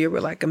much familiar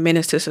with like A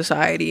Menace to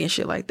Society and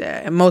shit like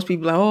that. And most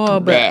people are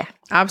like, but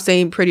I've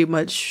seen pretty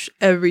much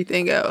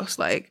everything else.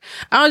 Like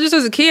I don't know, just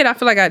as a kid, I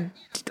feel like I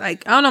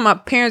don't know, my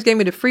parents gave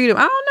me the freedom.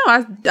 I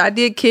don't know. I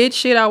did kid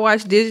shit. I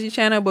watched Disney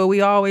Channel, but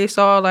we always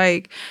saw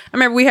like I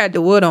remember we had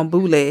The Wood on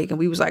bootleg and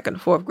we was like in the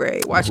 4th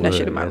grade watching that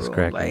shit in my room.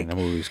 Cracking. Like that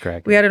movie was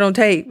cracking. We had it on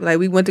tape. Like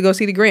we went to go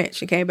see The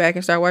Grinch and came back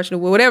and started watching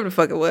The Wood, whatever the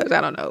fuck it was.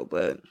 I don't know,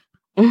 but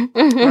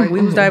like,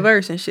 we was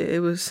diverse and shit.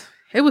 It was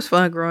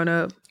fun growing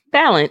up.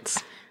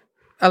 Balance.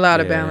 A lot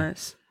of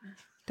balance.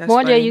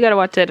 Jay, you gotta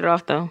watch Set It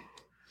Off though.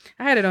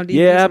 I had it on DVD.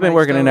 Yeah, I've been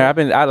working in there.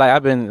 Somebody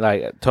I've been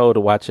told to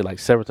watch it like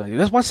several times.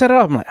 Let's watch that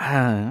up. I'm like,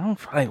 I don't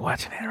feel like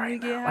watching it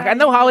right now. Like I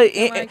know how it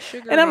ends,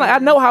 and I'm like, I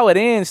know how it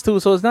ends too.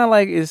 So it's not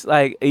like it's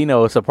like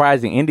a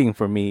surprising ending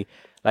for me.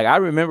 Like I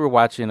remember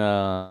watching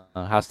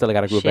How Stella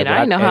Got a Group. Shit, I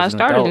didn't know how it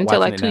started until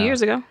like 2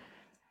 years ago.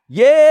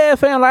 Yeah,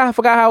 fam. Like I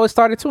forgot how it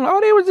started too.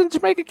 Like, they was in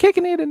Jamaica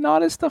kicking it and all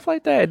this stuff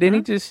like that. Then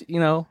he just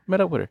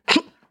met up with her.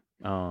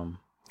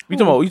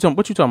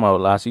 What you talking about,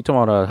 Lassie? You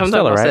talking about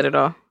Stella, right? Set It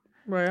Off.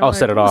 Right, Oh,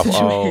 Set It Off.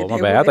 Oh, my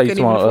bad. I thought you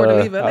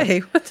talking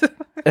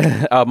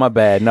about. Oh, my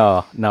bad.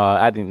 No,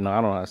 I didn't know.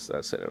 I don't know how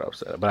to Set It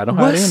Off, but I know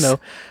how it is though.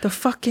 The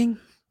fucking.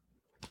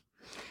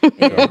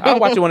 Yeah. I'll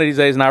watch it one of these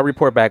days, and I'll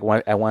report back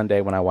one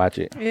day when I watch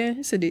it. Yeah,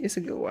 it's a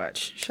good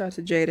watch. Shout out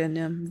to Jada and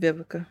them,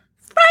 Vivica,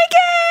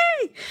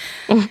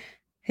 Frankie.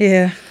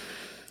 Yeah,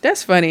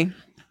 that's funny.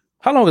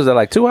 How long is that?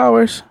 Like 2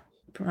 hours?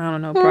 I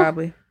don't know,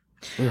 probably.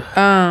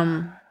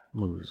 I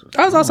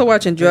was also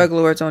watching Drug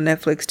Lords on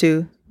Netflix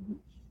too.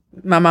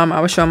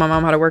 I was showing my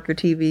mom how to work her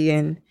TV,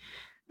 and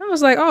I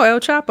was like, "Oh,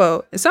 El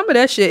Chapo." And some of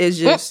that shit is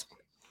just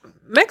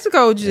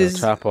Mexico.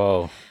 Just El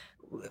Chapo.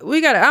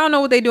 I don't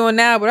know what they're doing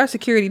now, but our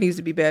security needs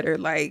to be better.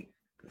 Like,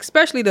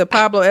 especially the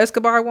Pablo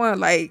Escobar one.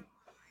 Like,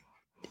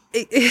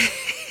 first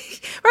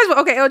of all,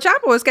 okay, El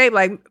Chapo escaped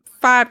like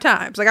 5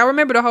 times. Like, I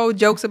remember the whole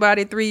jokes about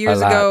it 3 years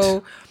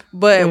ago.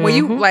 But when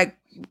you like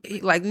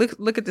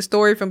look at the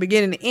story from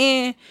beginning to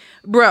end,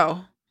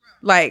 bro,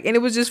 like, and it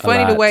was just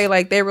funny the way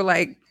like they were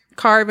like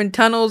carving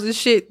tunnels and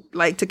shit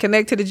like to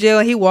connect to the jail,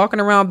 and he walking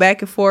around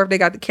back and forth. They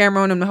got the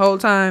camera on him the whole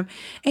time,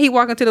 and he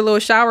walking to the little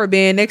shower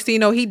bin. Next thing you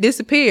know, he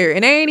disappeared,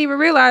 and they ain't even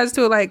realized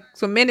till like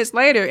some minutes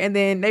later. And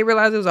then they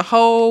realized it was a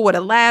hole with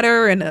a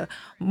ladder and a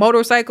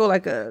motorcycle,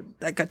 like a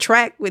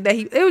track with that.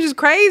 It was just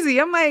crazy.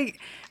 I'm like,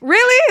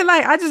 really?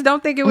 Like, I just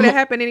don't think it would have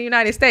happened in the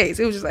United States.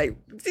 It was just like,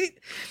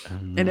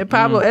 and then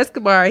Pablo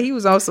Escobar, he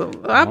was also.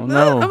 I'm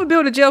gonna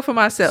build a jail for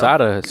myself.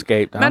 Sada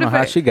escaped. I don't know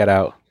how she got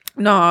out.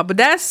 No, but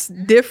that's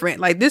different.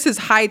 Like, this is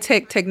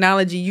high-tech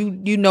technology.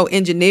 You know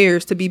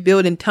engineers to be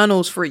building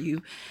tunnels for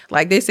you.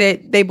 Like, they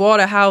said they bought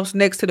a house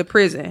next to the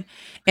prison,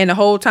 and the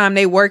whole time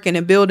they working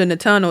and building the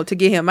tunnel to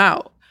get him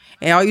out.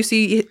 And all you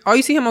see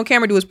him on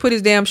camera do is put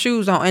his damn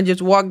shoes on and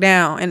just walk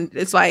down. And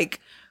it's like,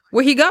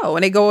 where he go?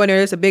 And they go in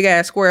there, it's a big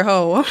ass square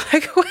hole. I'm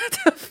like, what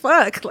the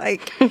fuck?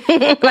 Like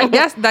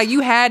that's like,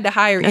 you had to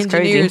hire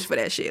engineers for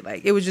that shit.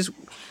 Like, it was just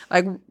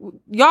like,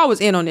 y'all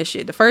was in on this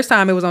shit. The first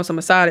time it was on some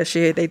Asada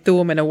shit, they threw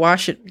him in a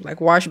wash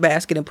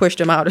basket and pushed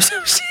him out or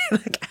some shit.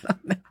 Like, I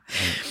don't know.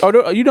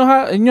 Oh, you know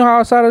how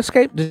Asada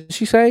escaped? Did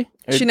she say?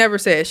 She never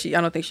said. I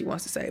don't think she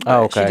wants to say. But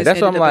oh, okay.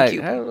 That's what I'm like.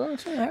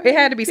 It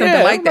had to be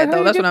something like that,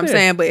 though. That's what I'm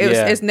saying. But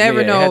it's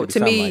never to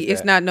me. Like,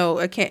 it's not no.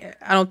 I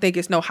don't think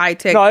it's no high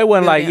tech. No, it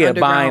wasn't like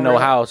buying no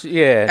house.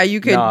 Yeah,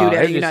 you couldn't do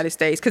that in the United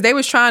States because they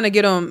was trying to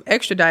get him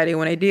extradited.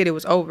 When they did, it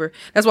was over.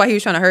 That's why he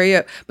was trying to hurry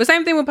up. But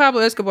same thing with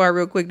Pablo Escobar.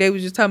 Real quick, they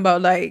was just talking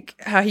about like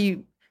how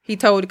he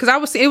told,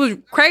 because it was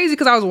crazy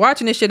because I was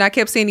watching this shit and I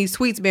kept seeing these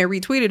tweets being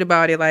retweeted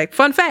about it, like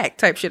fun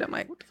fact type shit. I'm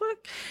like, what the fuck?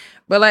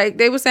 But like,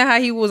 they were saying how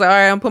he was like, all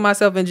right, I'm put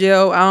myself in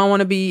jail. I don't want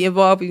to be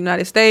involved with the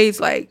United States.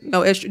 Like,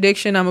 no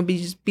extradition. I'm gonna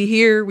be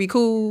here. We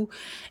cool.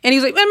 And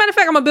he's like, matter of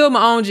fact, I'm gonna build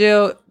my own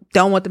jail.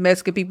 Don't want the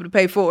Mexican people to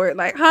pay for it.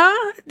 Like,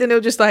 huh? Then they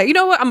were just like, you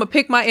know what? I'm gonna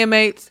pick my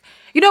inmates.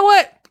 You know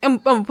what? I'm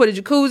gonna put a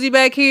jacuzzi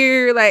back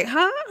here. Like,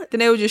 huh?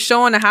 Then they were just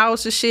showing the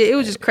house and shit. It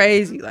was just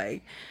crazy.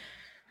 Like,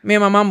 me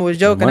and my mama was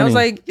joking. I was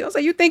like,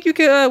 you think you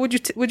could?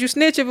 Would you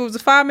snitch if it was a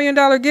 $5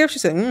 million gift? She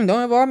said,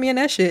 don't involve me in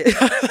that shit.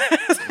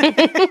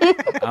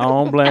 I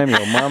don't blame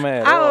your mama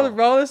at all. I was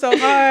rolling so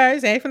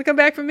hard. She ain't finna come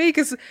back for me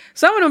because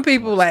some of them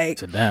people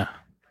like,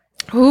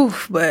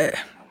 oof, but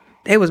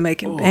they was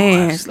making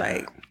bands.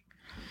 Like,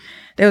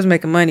 they was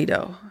making money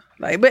though.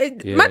 Like,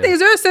 but my thing is,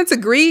 there a sense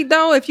of greed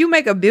though? If you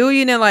make $1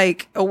 billion in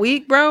like a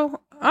week, bro,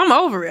 I'm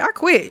over it. I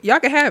quit. Y'all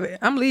can have it.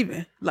 I'm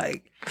leaving.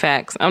 Like,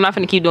 facts. I'm not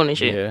finna keep doing this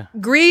shit. Yeah.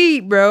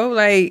 Greed, bro.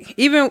 Like,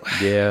 even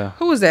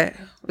who was that?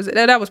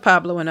 That was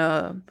Pablo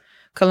in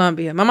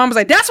Colombia. My mom was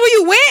like, "That's where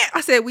you went."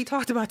 I said, "We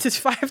talked about this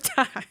 5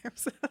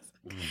 times."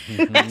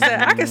 I said,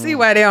 "I can see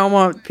why they don't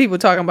want people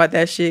talking about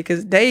that shit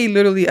because they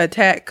literally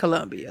attacked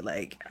Colombia."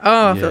 Like,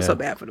 I feel so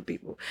bad for the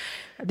people.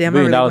 Damn,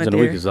 $1 million in a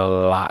week is a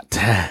lot.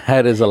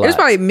 That is a lot. It's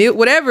probably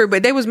whatever,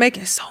 but they was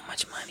making so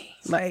much money.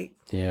 Like,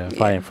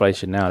 probably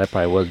inflation now. That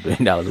probably was $1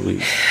 billion a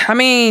week. I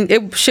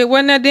mean, shit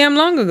wasn't that damn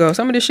long ago.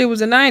 Some of this shit was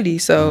the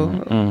 90s,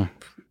 so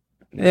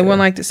it wasn't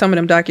like some of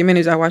them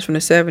documentaries I watched from the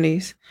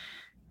 70s.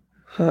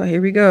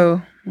 Here we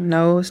go.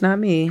 No, it's not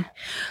me.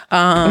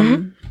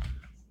 But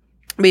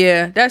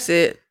yeah, that's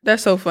it.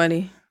 That's so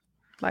funny.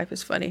 Life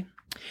is funny.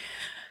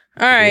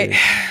 All right,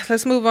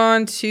 let's move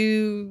on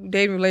to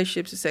dating,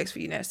 relationships, and sex for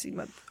you nasty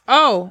mother.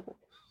 Oh,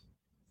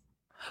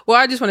 well,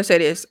 I just want to say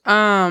this.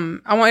 I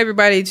want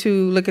everybody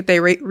to look at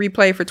their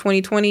replay for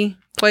 2020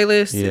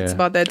 playlist. Yeah. It's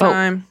about that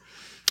time.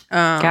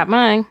 Got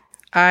mine.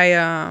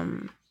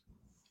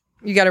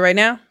 You got it right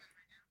now?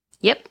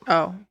 Yep.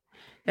 Oh,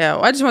 yeah.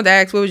 Well, I just wanted to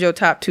ask, what was your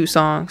top 2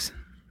 songs?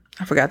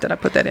 I forgot that I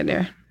put that in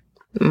there.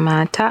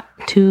 My top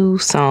 2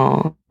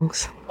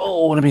 songs.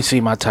 Oh, let me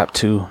see my top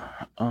 2.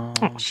 Oh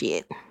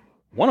shit!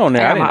 One on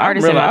there. I got my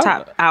artists and my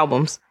top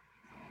albums.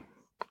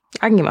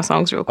 I can get my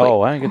songs real quick.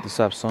 Oh, I didn't get the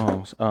top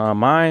songs.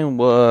 Mine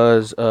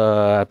was,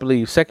 I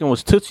believe, second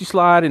was Tootsie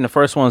Slide, and the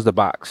first one's The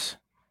Box.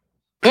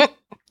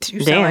 You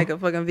sound like a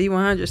fucking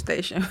V100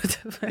 station.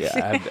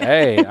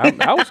 Yeah,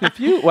 I was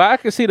confused. Well, I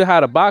could see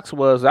how The Box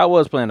was. I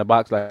was playing The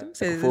Box like Is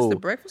this fool. the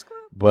Breakfast Club?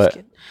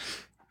 But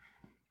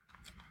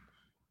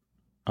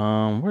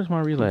where's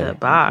my relay? The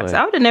Box.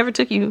 I would have never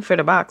took you for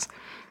The Box.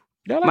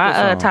 Yeah, I like My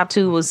that song. top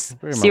 2 was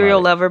Very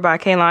Serial melodic. Lover by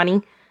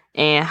Kehlani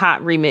and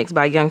Hot Remix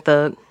by Young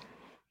Thug.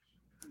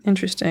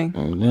 Interesting.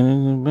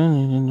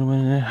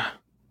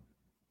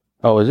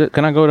 Oh, is it?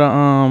 Can I go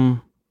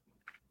to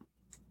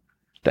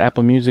the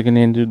Apple Music and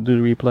then do the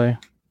replay?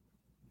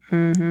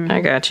 Mm-hmm.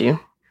 I got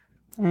you.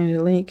 I need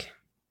a link.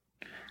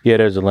 Yeah,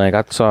 there's a link.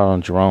 I saw it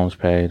on Jerome's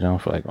page. I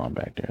don't feel like going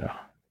back there though.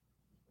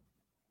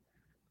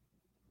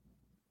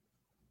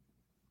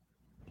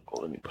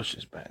 Oh, let me push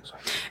this back.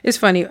 It's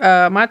funny.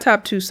 My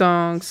top 2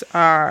 songs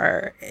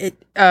are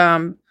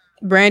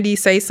Brandy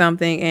Say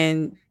Something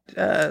and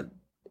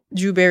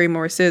Drew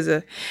Barrymore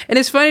SZA. And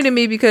it's funny to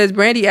me because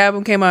Brandy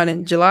album came out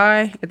in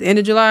July, at the end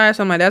of July.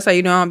 So I'm like, that's how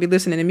you know I don't be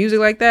listening to music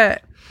like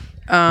that.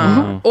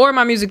 Or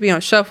my music be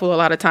on shuffle a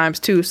lot of times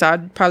too. So I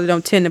probably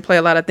don't tend to play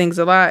a lot of things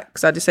a lot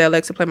because I just say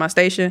Alexa play my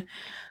station.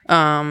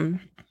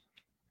 And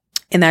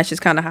that's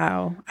just kind of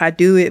how I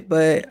do it.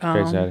 But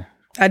I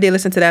did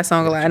listen to that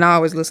song a lot, and I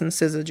always listen to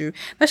SZA Drew.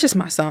 That's just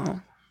my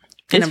song.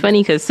 It's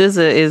funny because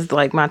SZA is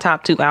like my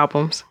top 2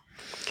 albums.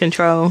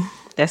 Control.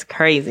 That's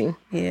crazy.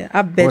 Yeah,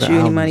 I bet you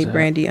any money,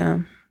 Brandy. Yeah,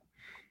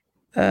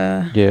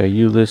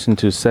 you listen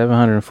to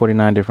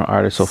 749 different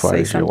artists so far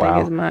Say this year. Something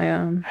Wow. is my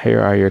Here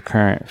are your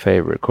current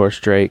favorite. Of course,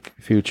 Drake,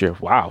 Future.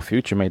 Wow,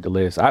 Future made the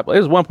list. It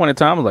was one point in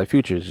time I was like,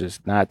 Future is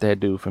just not that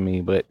dude for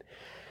me. But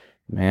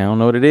man, I don't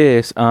know what it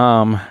is.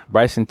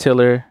 Bryson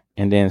Tiller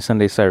and then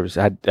Sunday Service.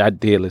 I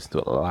did listen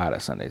to a lot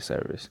of Sunday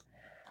Service.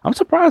 I'm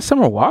surprised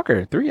Summer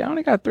Walker. I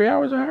only got 3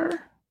 hours of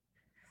her.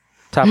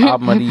 Top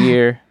album of the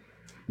year.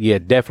 Yeah,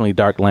 definitely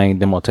Dark Lane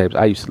demo tapes.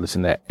 I used to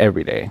listen to that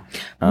every day.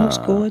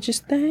 most gorgeous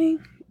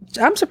thing.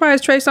 I'm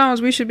surprised Trey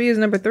Songz We Should Be is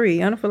number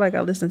 3. I don't feel like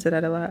I listen to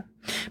that a lot,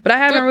 but I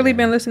haven't really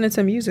been listening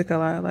to music a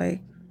lot.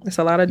 Like there's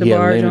a lot of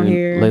DeBarge on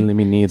here. Lately,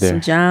 me neither.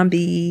 Some John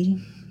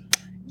B.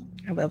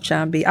 I love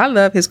John B. I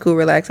love his Cool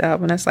Relax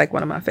album. That's like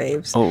one of my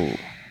faves. Oh,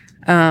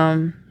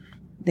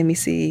 Let me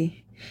see.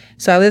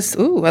 So I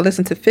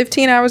listened to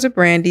 15 hours of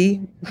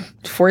Brandy,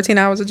 14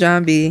 hours of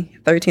John B,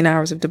 13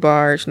 hours of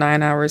DeBarge,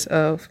 9 hours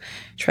of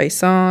Trey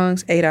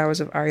Songz, 8 hours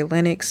of Ari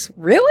Lennox.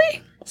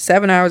 Really?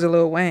 7 hours of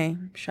Lil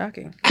Wayne.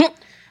 Shocking.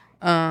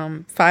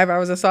 5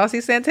 hours of Saucy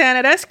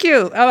Santana. That's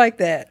cute. I like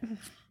that.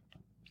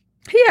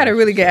 He had a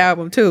really good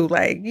album too.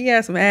 Like he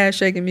had some ass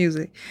shaking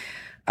music.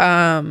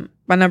 My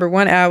number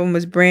 1 album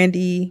was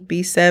Brandy,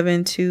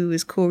 B7. 2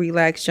 is Cool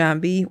Relax, John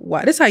B.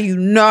 Wow, this is how you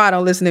know I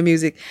don't listen to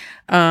music.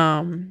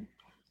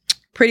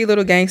 Pretty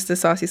Little Gangsta,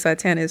 Saucy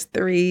Santana is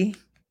 3.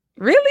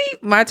 Really?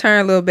 My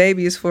Turn, Lil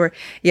Baby is 4.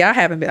 Yeah,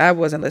 I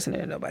wasn't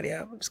listening to nobody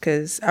albums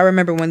because I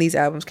remember when these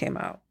albums came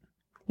out.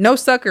 No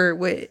Sucker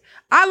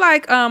I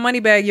like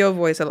Moneybagg Yo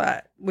Voice a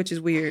lot, which is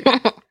weird.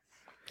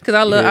 Because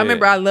I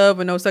remember I loved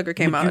when No Sucker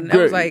came out. And that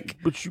was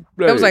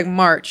like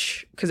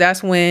March. Because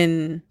that's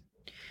when,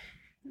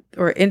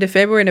 or end of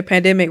February in the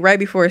pandemic, right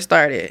before it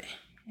started.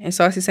 And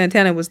Saucy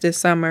Santana was this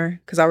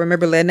summer. Because I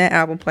remember letting that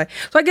album play.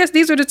 So I guess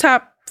these are the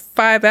top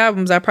 5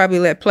 albums I probably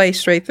let play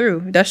straight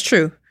through. That's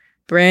true.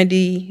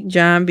 Brandy,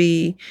 John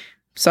B,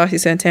 Saucy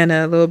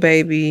Santana, Lil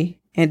Baby,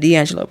 and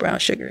D'Angelo Brown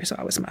Sugar is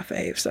always my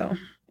fave. So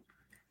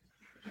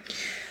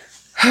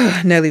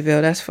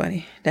Nellyville, that's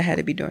funny. That had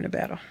to be during the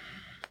battle.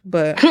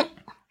 But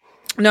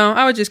no,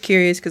 I was just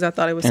curious because I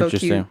thought it was so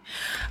cute.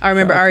 I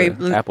remember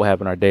Apple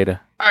having our data.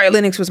 Ari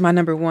Lennox was my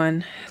number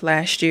 1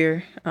 last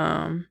year.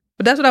 But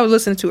that's what I was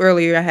listening to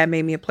earlier. I had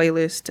made me a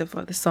playlist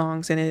of the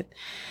songs, and it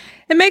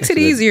makes it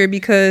easier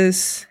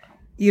because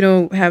you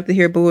don't have to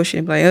hear bullshit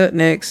and be like,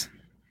 next.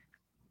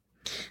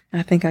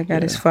 I think I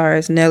got as far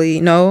as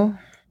Nelly. No.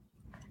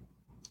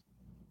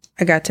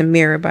 I got to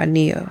Mirror by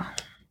Neo.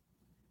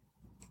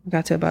 I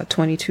got to about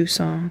 22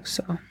 songs.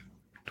 So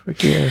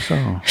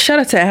shout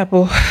out to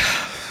Apple.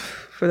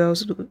 For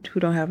those who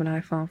don't have an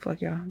iPhone, fuck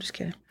y'all. I'm just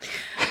kidding.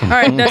 All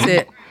right, that's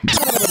it.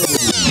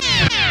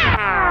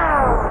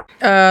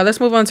 Let's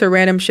move on to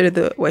random shit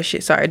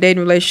dating,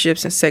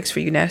 relationships, and sex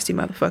for you nasty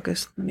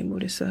motherfuckers. Let me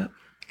move this up.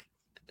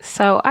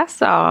 So I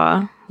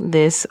saw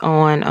this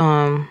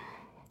on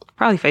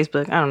probably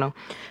Facebook. I don't know,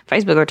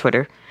 Facebook or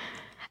Twitter,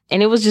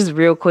 and it was just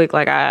real quick.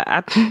 Like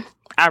I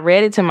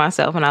read it to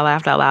myself and I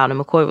laughed out loud. And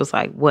McCoy was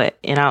like, "What?"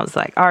 And I was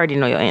like, "I already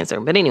know your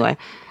answer." But anyway,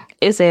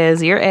 it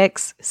says your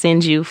ex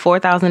sends you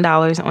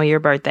 $4,000 on your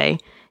birthday.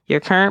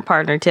 Your current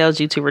partner tells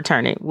you to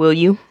return it. Will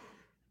you?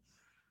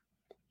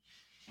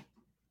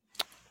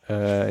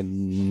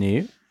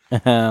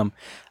 No.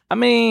 I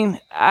mean,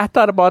 I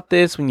thought about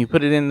this when you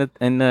put it in the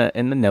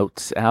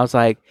notes. I was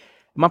like,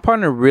 my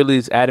partner really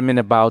is adamant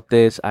about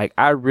this.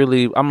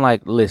 I'm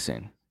like,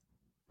 listen,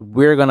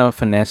 we're gonna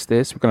finesse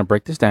this. We're gonna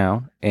break this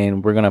down,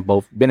 and we're gonna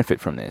both benefit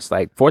from this.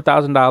 Like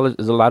 $4,000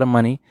 is a lot of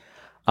money,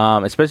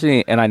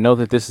 especially. And I know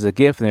that this is a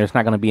gift, and there's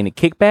not gonna be any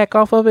kickback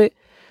off of it.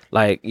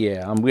 Like,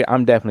 yeah,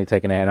 I'm definitely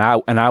taking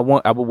that, and I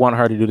would want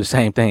her to do the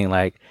same thing.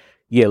 Like,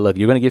 yeah, look,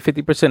 you're gonna get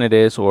 50% of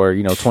this, or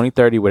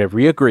 20-30, whatever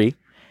we agree,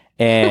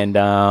 and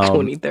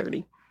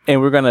 20-30.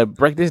 and we're gonna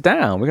break this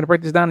down. We're gonna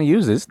break this down and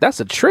use this. That's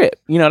a trip.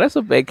 That's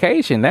a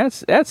vacation.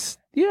 That's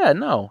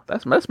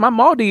my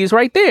Maldives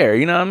right there.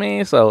 You know what I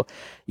mean? So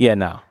yeah,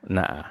 nah.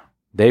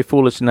 They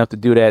foolish enough to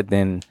do that,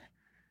 then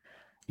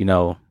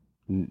no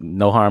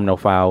harm, no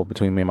foul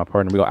between me and my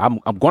partner. I'm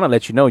gonna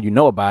let you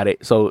know about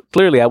it. So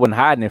clearly I wasn't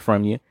hiding it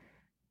from you.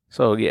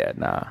 So yeah,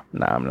 nah,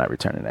 I'm not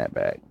returning that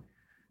back.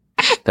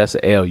 That's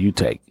an L you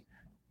take,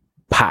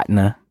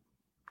 partner.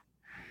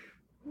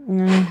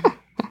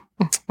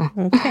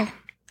 Okay.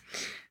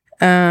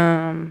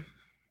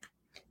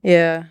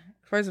 Yeah.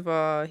 First of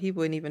all, he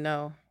wouldn't even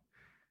know.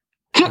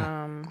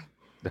 Oh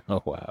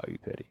wow, you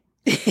petty.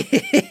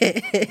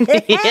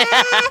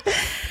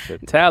 So,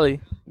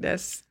 tally.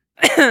 That's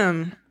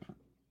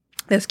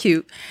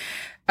cute.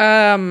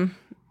 Yeah.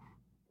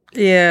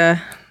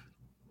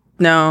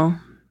 No,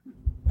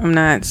 I'm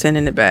not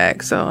sending it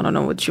back. So I don't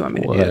know what you want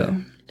me to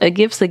do. A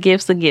gift's a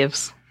gift's a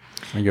gift's.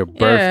 On your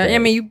birthday. Yeah, I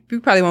mean,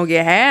 you probably won't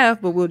get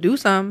half, but we'll do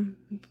something.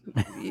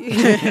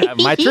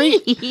 My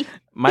treat.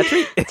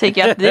 Take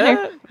you out to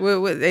dinner.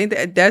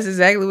 That's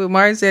exactly what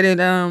Martin said.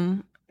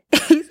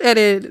 He said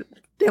it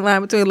in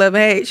line between love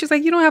and hate. She's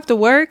like, you don't have to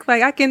work.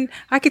 Like I can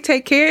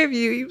take care of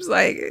you. He was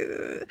like,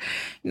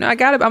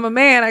 I'm a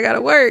man. I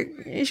gotta work.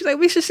 And she's like,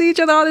 we should see each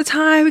other all the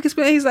time. We can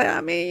spend. He's like,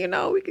 I mean,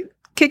 we could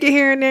kick it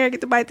here and there,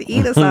 get the bite to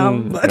eat or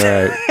something. But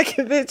Right.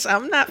 bitch,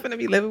 I'm not gonna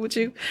be living with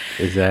you.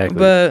 Exactly.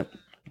 But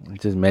I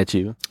just met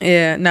you.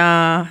 yeah,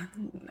 nah.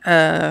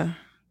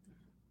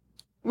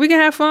 We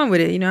can have fun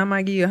with it. I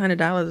might give you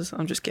 $100.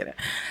 I'm just kidding.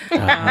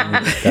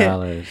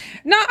 $100.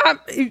 No, I'm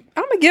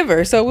a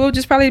giver, so we'll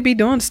just probably be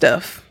doing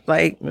stuff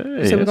like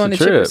so we're going to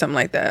trip or something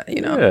like that.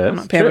 I'm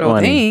not paying for the whole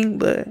thing,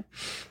 but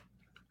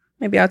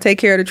maybe I'll take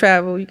care of the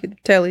travel. You could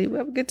tell you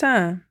have a good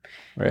time.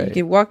 Right. You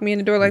can walk me in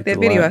the door like that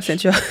video lunch. I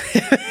sent you.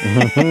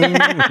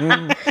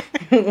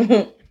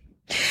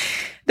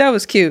 That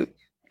was cute.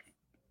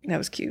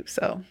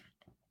 So,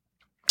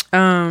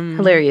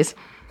 Hilarious.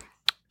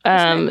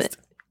 next?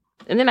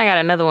 And then I got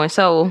another one.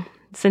 So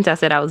since I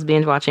said I was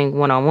binge watching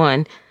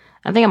 1-on-1,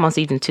 I think I'm on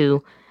season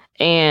 2.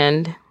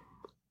 And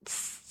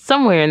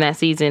somewhere in that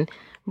season,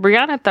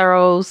 Brianna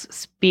throws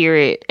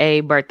Spirit a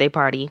birthday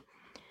party.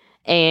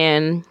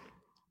 And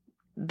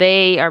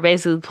they are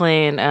basically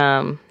playing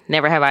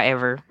Never Have I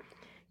Ever,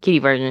 kitty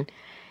version.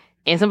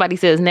 And somebody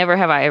says, never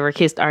have I ever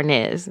kissed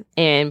Arnez.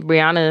 And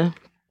Brianna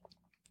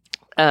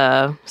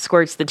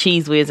squirts the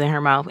cheese whiz in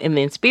her mouth. And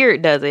then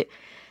Spirit does it.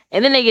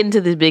 And then they get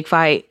into this big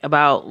fight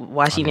about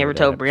why she never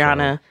told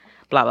Brianna,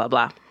 blah, blah,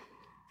 blah.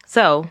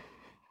 So,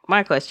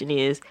 my question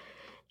is,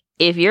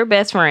 if your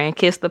best friend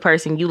kissed the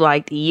person you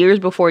liked years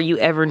before you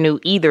ever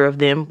knew either of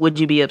them, would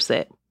you be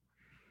upset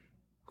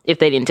if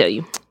they didn't tell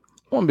you?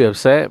 I won't be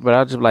upset, but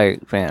I'll just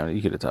like, fam,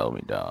 you could have told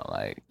me, dog.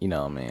 Like, you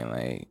know what I mean?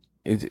 Like,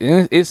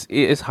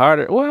 it's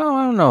harder. Well,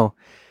 I don't know.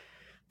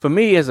 For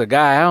me as a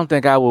guy, I don't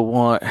think I would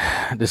want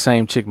the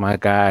same chick my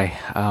guy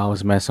I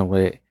was messing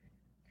with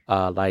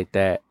like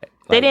that.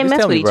 They didn't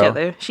mess with each bro.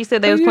 other. She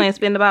said they was playing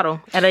Spin the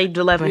Bottle at age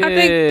 11. Yeah, I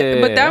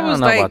think, but that was I don't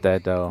know like about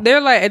that though.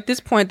 they're like at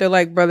this point they're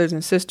like brothers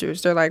and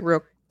sisters. They're like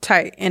real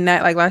tight, and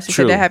that like Lassie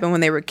True. said that happened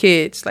when they were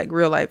kids, like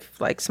real life,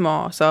 like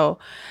small. So,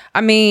 I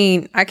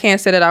mean, I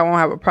can't say that I won't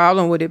have a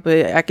problem with it,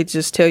 but I could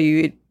just tell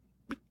you it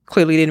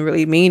clearly didn't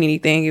really mean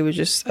anything. It was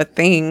just a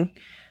thing.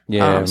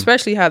 Yeah,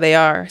 Especially how they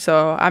are.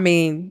 So, I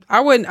mean,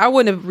 I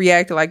wouldn't have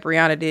reacted like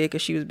Brianna did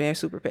because she was being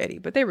super petty.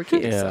 But they were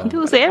kids. Yeah. So.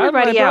 Dude, say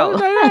everybody I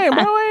was out. like, hey,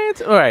 bro, why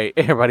ain't all right,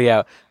 everybody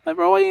out. Like,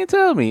 bro, why you didn't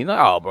tell me? Like,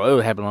 oh, bro,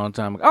 it happened a long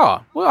time ago.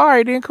 Oh, well, all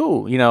right, then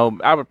cool.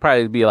 I would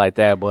probably be like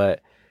that,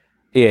 but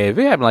yeah, if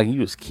it happened like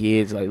you was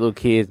kids, like little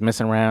kids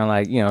messing around,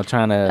 like,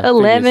 trying to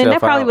 11?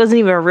 That probably wasn't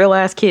even a real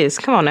ass kiss.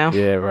 Come on now.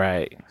 Yeah,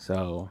 right.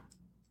 So,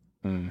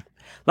 as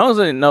long as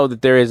I know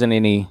that there isn't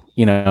any,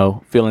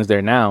 feelings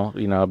there now,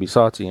 I'll be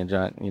salty and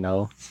junk,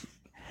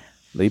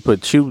 They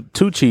put two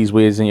cheese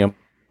whiz in your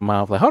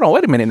mouth. Like, hold on,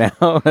 wait a minute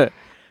now.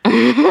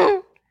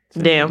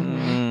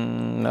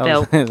 Damn.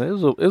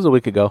 It was a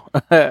week ago.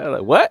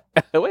 Like, what?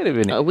 Wait a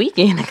minute. A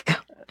weekend ago.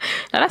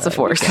 Now that's a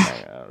force.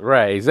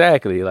 Right,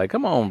 exactly. Like,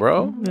 come on,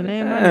 bro.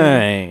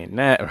 Dang,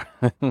 like, I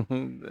would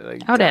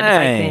have to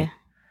fight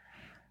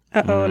then.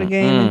 The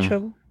game in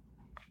trouble.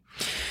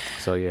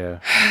 So yeah,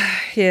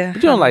 Yeah.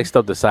 but you don't like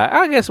stuff to side.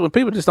 I guess when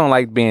people just don't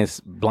like being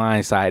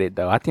blindsided,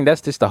 though. I think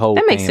that's just the whole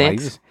That thing. makes Like,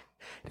 sense.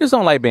 just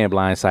don't like being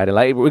blindsided.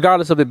 Like,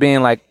 regardless of it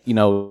being like, you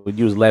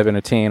was 11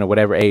 or 10 or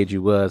whatever age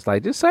you was,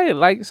 like, just say it.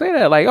 Like, say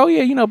that. Like, oh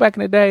yeah, back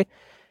in the day,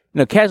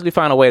 casually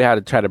find a way how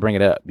to try to bring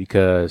it up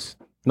because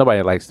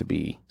nobody likes to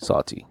be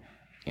salty,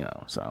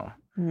 so.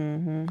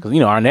 Because,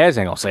 Arnaz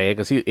ain't gonna say it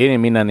because it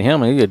didn't mean nothing to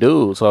him and he's a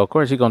dude. So, of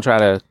course, he's gonna try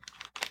to.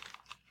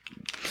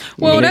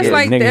 Well, that's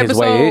like the his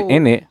way episode.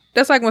 in it.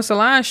 that's like when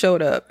Solange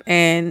showed up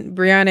and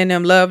Brianna and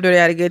them loved her. They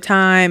had a good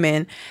time.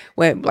 And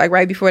when, like,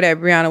 right before that,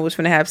 Brianna was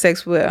going to have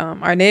sex with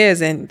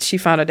Arnez, and she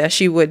found out that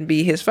she wouldn't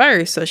be his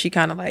first. So she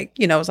kind of like,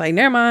 you know, was like,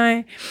 never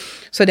mind.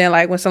 So then,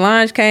 like, when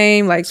Solange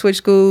came, like, switched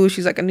schools,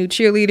 she's like a new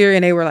cheerleader,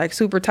 and they were like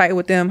super tight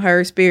with them,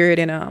 her, Spirit,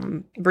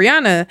 and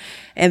Brianna.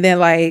 And then,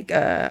 like,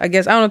 I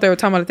guess, I don't know if they were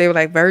talking about if they were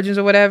like virgins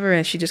or whatever.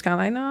 And she just kind of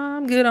like, no,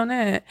 I'm good on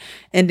that.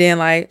 And then,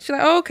 like, she's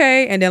like, oh,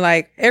 okay. And then,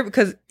 like,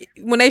 because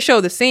when they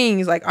show the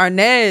scenes, like,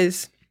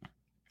 Arnez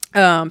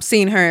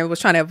seen her and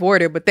was trying to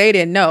avoid her, but they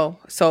didn't know.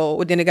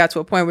 So then it got to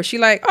a point where she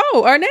like,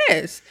 oh,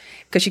 Arnez,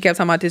 because she kept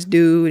talking about this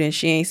dude and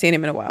she ain't seen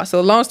him in a while. So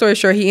long story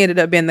short, he ended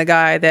up being the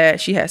guy that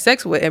she had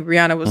sex with, and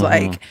Brianna was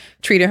like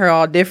treating her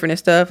all different and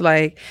stuff,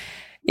 like,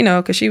 you know,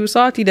 because she was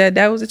salty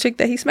that was a chick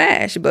that he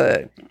smashed,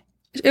 but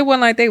it wasn't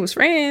like they was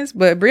friends.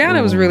 But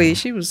Brianna was really,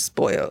 she was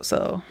spoiled,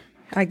 so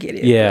I get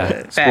it.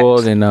 Yeah,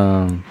 spoiled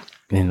and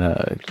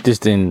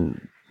just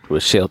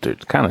was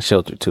sheltered, kind of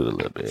sheltered too a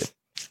little bit.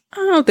 I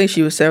don't think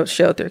she was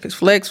sheltered because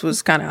Flex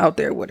was kind of out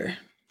there with her.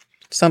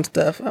 Some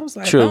stuff. I was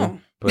like, true,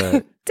 oh,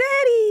 but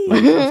Daddy.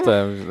 like some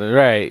stuff,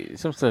 right?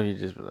 Some stuff you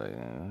just be like,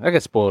 I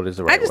guess spoiled is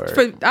the right word.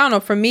 I don't know.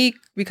 For me,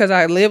 because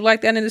I live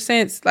like that in a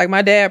sense, like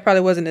my dad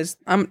probably wasn't as.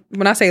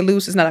 When I say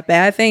loose, it's not a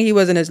bad thing. He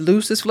wasn't as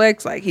loose as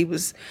Flex. Like there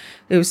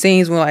was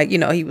scenes when, like, you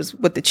know, he was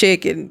with the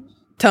chick and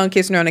tongue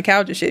kissing her on the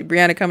couch and shit.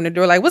 Brianna coming to the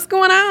door like, what's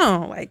going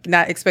on? Like,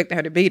 not expecting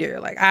her to beat her.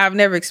 Like, I've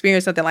never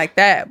experienced something like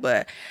that.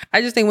 But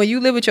I just think when you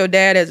live with your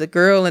dad as a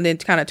girl and then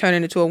kind of turn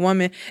into a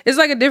woman, it's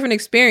like a different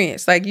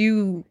experience. Like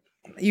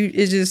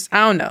it's just,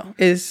 I don't know.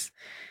 It's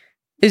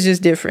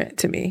just different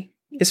to me.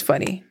 It's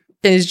funny.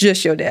 And it's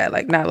just your dad,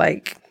 like not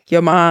like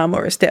your mom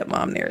or a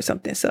stepmom there or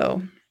something.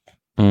 So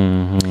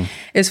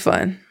it's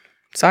fun.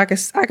 So I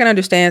can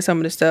understand some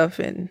of the stuff,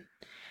 and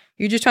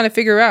you're just trying to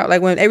figure out,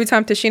 like, when every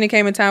time Tashina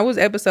came in town, what was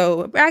the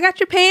episode? I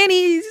got your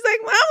panties. He's like,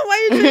 Mom, why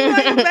you treating me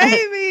like a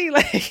baby?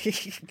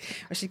 Like,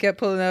 when she kept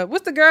pulling up,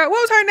 what's the girl?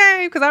 What was her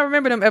name? Because I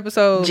remember them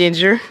episodes.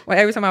 Ginger. Well,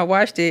 every time I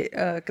watched it,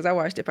 because I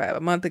watched it probably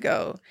a month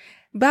ago.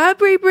 Bye,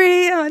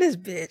 Bree. Oh, this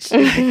bitch.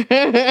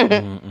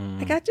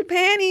 I got your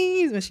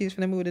panties. When she's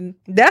finna move in.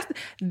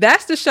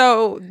 That's the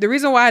show. The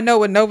reason why I know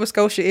what Nova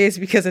Scotia is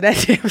because of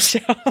that damn show.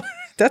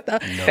 That's the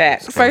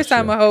fact. First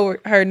time I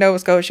heard Nova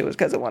Scotia was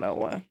because of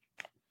 101.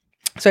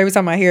 So every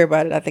time I hear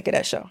about it, I think of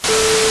that show.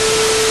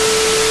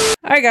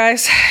 All right,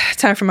 guys.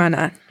 Time for my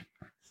 9.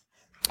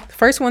 The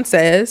first one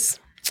says,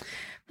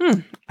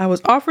 I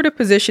was offered a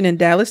position in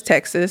Dallas,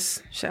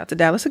 Texas. Shout out to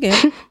Dallas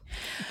again.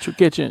 True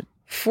Kitchen.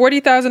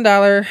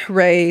 $40,000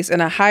 raise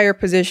and a higher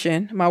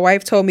position. My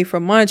wife told me for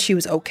months she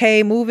was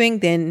okay moving.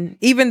 Then,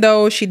 even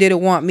though she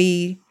didn't want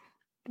me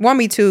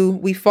to,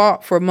 we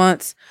fought for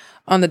months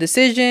on the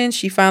decision.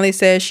 She finally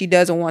says she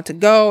doesn't want to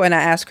go, and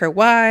I ask her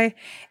why,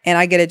 and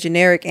I get a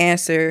generic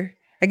answer.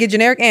 I get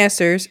generic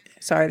answers.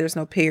 Sorry, there's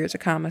no periods or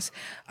commas.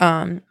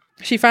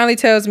 She finally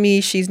tells me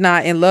she's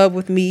not in love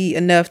with me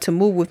enough to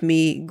move with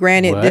me.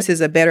 Granted, this is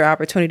a better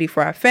opportunity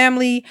for our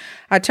family.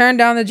 I turned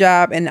down the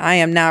job and I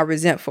am now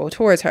resentful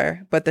towards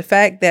her. But the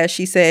fact that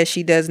she says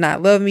she does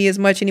not love me as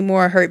much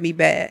anymore hurt me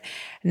bad.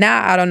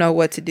 Now I don't know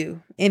what to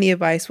do. Any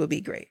advice would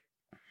be great.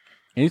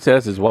 And he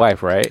says his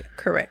wife, right?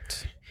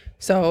 Correct.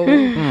 So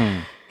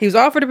he was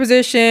offered a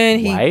position.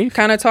 He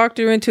kind of talked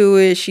her into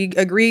it. She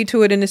agreed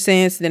to it in a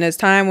sense. Then as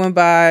time went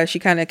by, she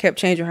kind of kept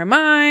changing her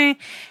mind.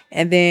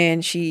 And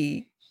then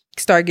she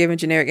started giving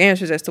generic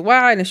answers as to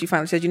why, and then she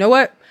finally said, "You know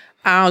what?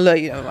 I don't love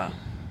you no more."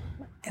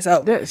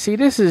 So I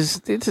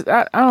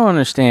don't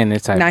understand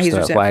this type of stuff.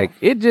 Resentful. Like,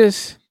 it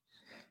just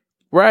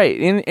right,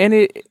 and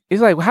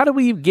it's like, how did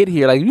we get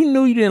here? Like, you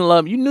knew you didn't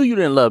love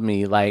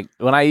me. Like,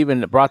 when I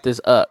even brought this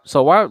up,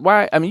 so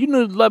why? I mean, you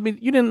knew you love me.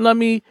 You didn't love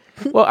me.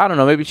 Well, I don't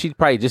know. Maybe she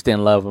probably just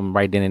didn't love him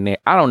right then and there.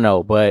 I don't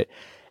know, but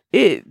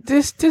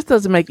this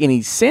doesn't make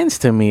any sense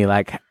to me.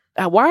 Like,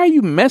 why are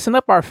you messing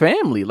up our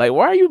family? Like,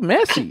 why are you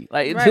messy?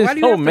 Like, it just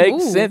don't make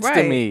sense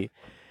to me.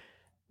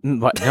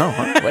 But no,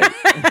 wait.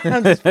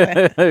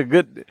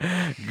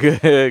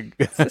 Good.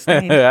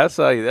 I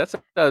saw you. That's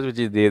what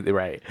you did.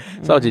 Right.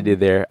 Saw what you did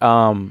there.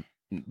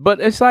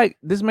 But it's like,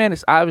 this man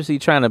is obviously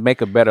trying to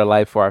make a better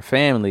life for our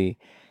family.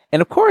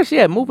 And of course,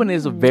 moving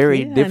is a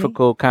very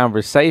difficult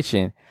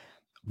conversation.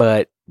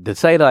 But to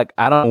say, like,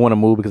 I don't want to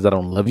move because I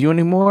don't love you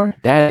anymore,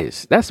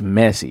 that's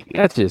messy.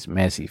 That's just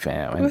messy,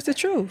 fam. What's the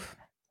truth?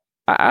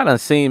 I done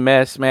seen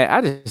mess, man.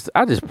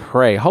 I just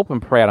pray, hope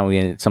and pray I don't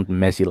get into something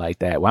messy like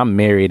that. When I'm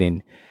married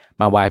and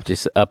my wife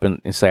just up and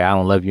say, I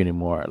don't love you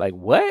anymore. Like,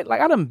 what? Like,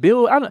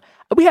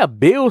 we have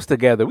bills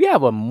together. We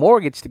have a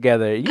mortgage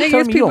together. You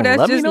telling me you don't love me no more?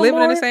 People that's just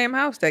living in the same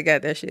house that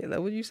got that shit. Like,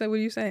 what you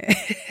saying?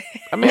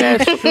 I mean,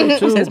 that's true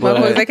too. That's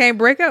motherfuckers that can't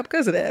break up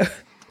because of that.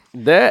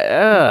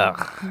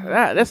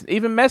 That's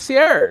even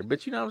messier.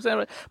 But you know what I'm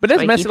saying? But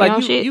that's messy.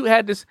 Like, you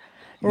had this.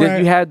 Right.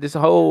 You had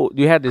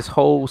this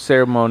whole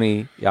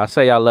ceremony. Y'all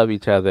say y'all love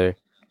each other,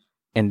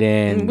 and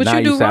then now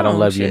you say I don't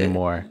love you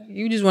anymore.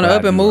 You just want to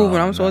up and move,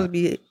 and I'm supposed to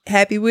be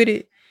happy with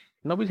it.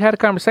 No, we had a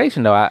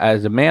conversation though.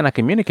 As a man, I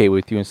communicate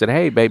with you and said,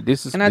 "Hey, babe,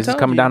 this is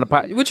coming down the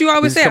pipe." What you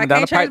always say, I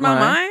can't change my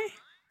mind.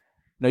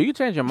 No, you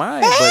change your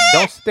mind, but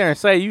don't sit there and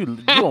say you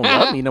don't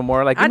love me no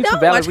more. Like, give I me some don't.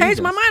 I valid changed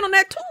reasons. my mind on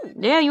that too.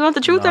 Yeah, you want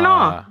the truth and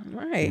all.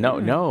 Right.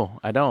 No,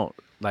 I don't.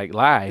 Like,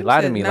 lie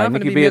to me. Now Like, I'm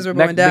gonna Nikki be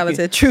miserable in Dallas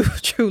at True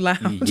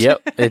Lounge.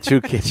 Yep, at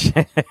True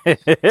Kitchen.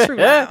 True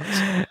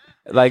Lounge.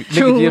 Like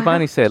True Nikki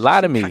Giovanni said,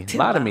 lie to me, Cocktail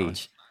lie to me,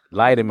 Lounge.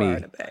 lie to me, Bar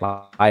in the back.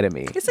 lie to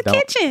me. It's a Don't-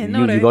 kitchen. No,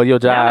 You they- go to your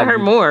Now I job. heard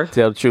you more.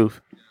 Tell the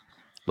truth.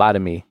 Lie to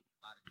me.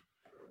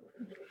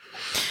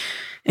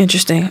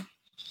 Interesting.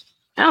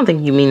 I don't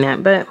think you mean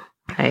that, but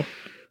hey.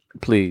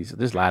 Please,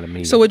 just lie to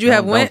me. So would you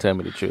have Don't went? tell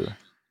me the truth.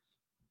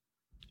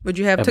 Would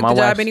you have If took my the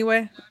job wife's-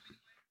 anyway?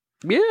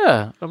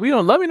 Yeah, if we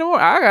don't love me no more.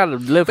 I gotta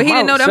live. But for he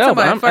didn't know that. I'm myself,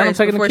 talking about and I'm first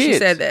taking before the she kids.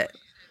 said that.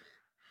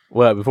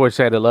 What before she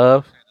said the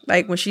love?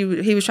 Like when he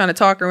was trying to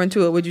talk her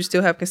into it, would you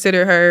still have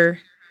considered her?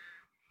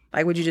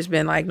 Like, would you just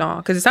been like, no?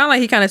 Because it sounded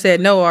like he kind of said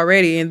no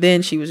already, and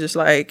then she was just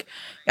like,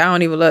 I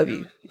don't even love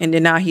you. And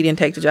then now he didn't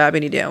take the job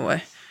any damn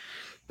way.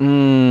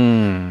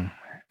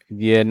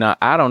 Yeah, no,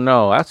 I don't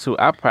know.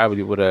 I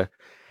probably would have.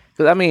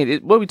 Because I mean,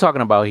 what are we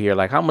talking about here?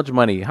 Like, how much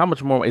money? How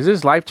much more? Is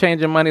this life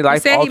changing money? He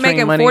Life said he altering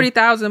making money?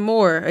 40,000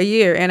 more a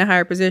year and a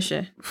higher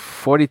position.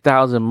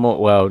 40,000 more.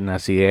 Well, now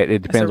see,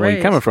 it depends a where you're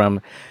raise. coming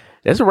from.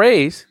 That's a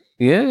raise.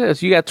 Yeah,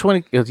 so you got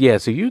 20. Yeah,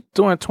 so you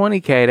doing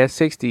 20K. That's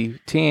 60.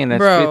 10. That's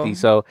Bro. 50.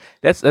 So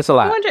that's a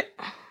lot. 200.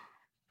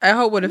 I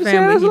hope with a You said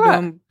family that's he a lot.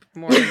 doing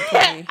more than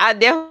 20. I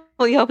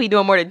definitely hope he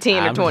doing more than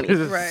 10 or 20.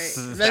 Right.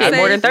 Shit,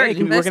 more than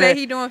 30. Let's say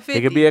he doing 50.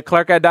 He could be a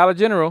clerk at Dollar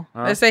General.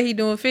 Let's say he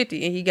doing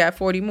 50 and he got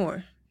 40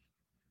 more.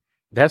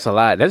 That's a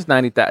lot. That's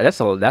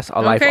 90,000. That's a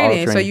life Okay, then.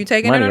 altering So you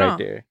taking money it or right not?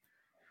 there.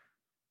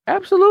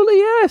 Absolutely,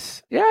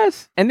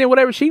 yes. And then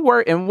whatever she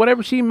work and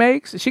whatever she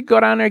makes, she can go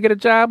down there and get a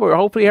job, or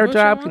hopefully her What she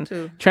job can want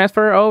to.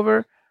 transfer her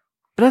over.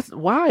 But that's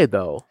why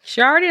though.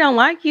 She already don't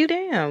like you,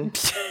 damn.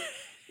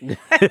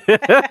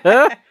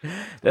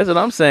 That's what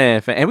I'm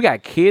saying. And we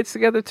got kids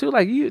together too.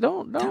 Like you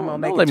don't Come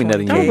on, make let it me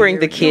nothing. 20K. Don't bring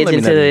the Don't kids let me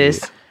into nothing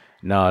this. you.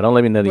 No, don't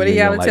let me nothing. What do you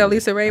y'all don't tell like me.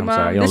 Lisa Ray I'm mom?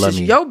 sorry, you don't This love is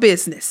me. your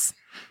business.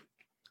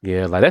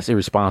 Yeah, like that's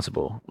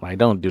irresponsible. Like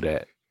don't do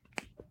that.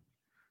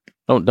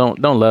 Don't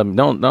love me.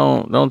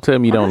 Don't tell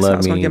me you don't I love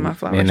was me. gonna get my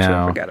flowers and too. I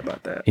now forgot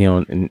about that. you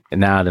know, and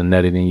now the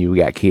nutted in you. We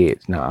got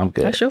kids. No, I'm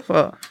good. That's your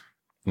fault.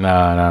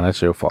 No,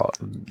 that's your fault.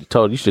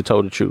 You should have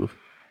told the truth.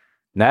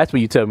 Now that's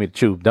when you tell me the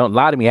truth. Don't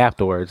lie to me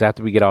afterwards.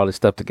 After we get all this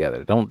stuff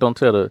together, don't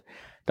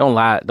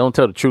lie. Don't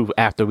tell the truth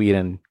after we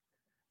done,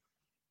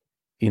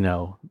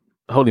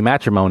 holy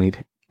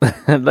matrimonied.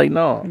 Like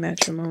no.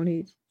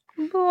 Matrimony.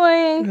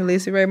 Boy.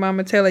 Lisa Ray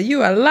mama tell her,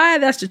 you a lie.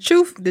 That's the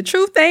truth. The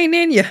truth ain't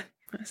in you.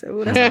 I said,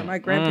 oh, that's like my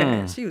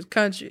grandparents. She was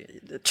country.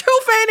 The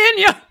truth ain't in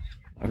you.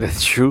 The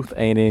truth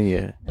ain't in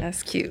you.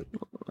 That's cute.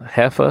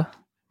 Heifer.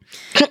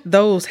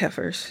 Those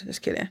heifers.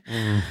 Just kidding.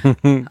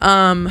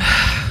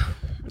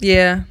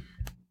 Yeah.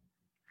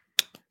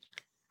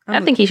 I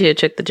think he should have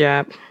took the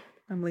job.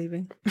 I'm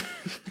leaving.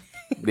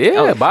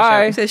 Yeah,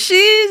 bye. He said,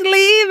 she's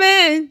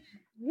leaving.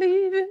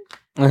 Leaving.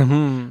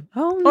 Mm-hmm.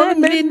 On the that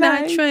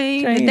midnight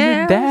train to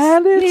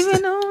Dallas.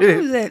 Leaving on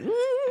that.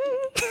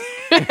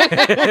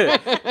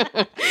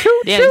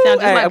 Damn, you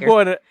sound just Hey, like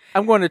her.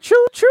 I'm going to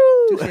choo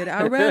choo She said,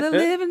 I'd rather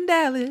live in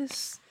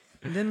Dallas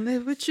than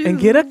live with you. and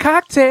get a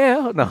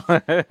cocktail. No,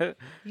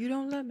 You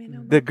don't love me no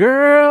more. the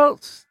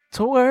girls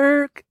to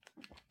work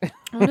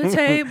On the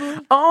table,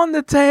 on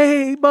the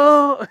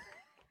table.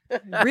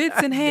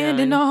 grits in hand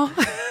and all.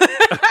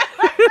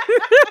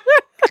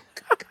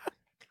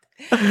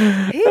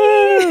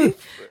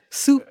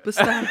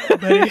 Superstar,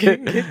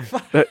 baby.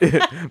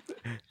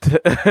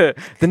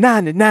 The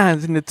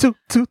 99s and the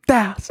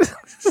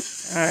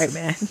 2000s. All right,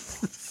 man.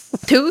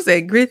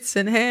 Tuesday, grits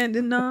in hand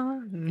and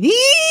all.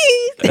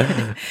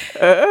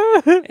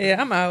 Yeah,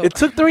 I'm out. It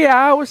took 3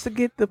 hours to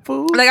get the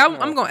food. Like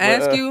I'm gonna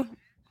ask you,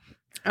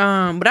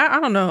 but I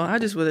don't know. I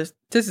just would have.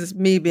 This is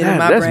me being in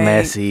my That's brain.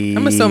 messy.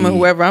 I'm assuming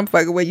whoever I'm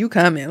fucking with, you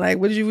coming. Like,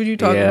 what you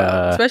talking Yeah.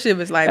 about? Especially if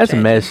it's life. That's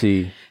changing.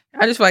 messy.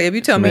 I just feel like if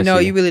you tell me no,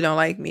 messy. you really don't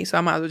like me, so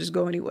I might as well just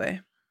go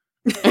anyway.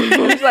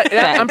 It's like,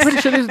 I'm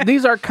pretty sure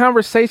these are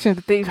conversations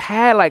that they've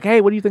had. Like,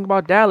 hey, what do you think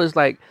about Dallas?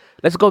 Like,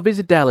 let's go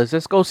visit Dallas.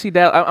 Let's go see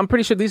Dallas. I'm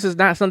pretty sure this is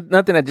not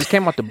nothing that just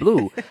came out the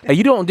blue. Like,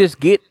 you don't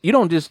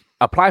just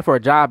apply for a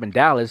job in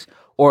Dallas,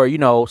 or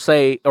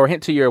say or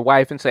hint to your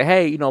wife and say,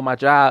 hey, my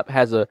job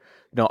has a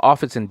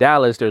office in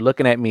Dallas. They're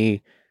looking at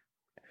me.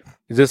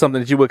 Is this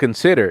something that you would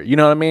consider? You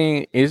know what I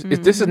mean? This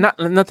is not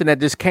nothing that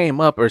just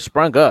came up or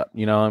sprung up.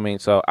 You know what I mean?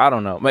 So I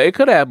don't know. But it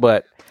could have,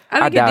 but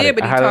I think doubt it did,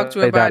 but he I talked to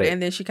her highly doubt about it,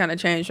 and then she kind of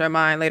changed her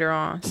mind later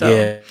on. So yeah,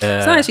 it's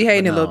not like she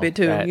hating but a little no, bit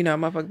too. that-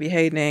 Motherfucker be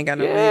hating, they ain't got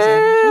no reason.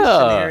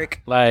 Yeah,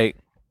 Generic. like,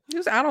 He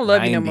was, I don't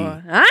love you no 90.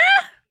 more.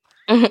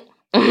 Huh?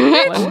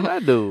 like what I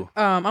do?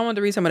 I wanted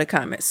to read some of the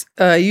comments.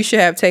 You should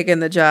have taken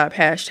the job. #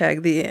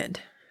 the end.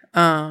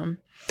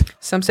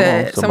 Someone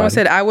somebody.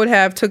 said, I would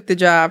have took the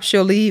job.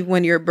 She'll leave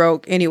when you're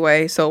broke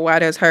anyway. So why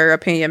does her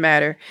opinion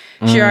matter?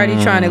 She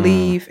already trying to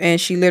leave, and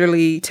she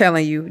literally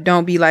telling you,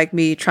 don't be like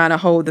me, trying to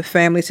hold the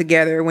family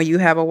together when you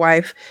have a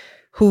wife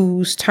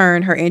who's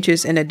turned her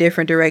interests in a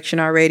different direction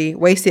already.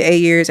 Wasted 8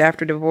 years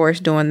after divorce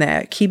doing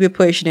that. Keep it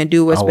pushing and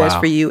do what's best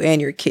for you and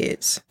your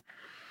kids.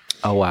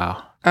 Oh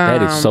wow,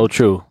 that is so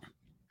true.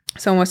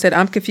 Someone said,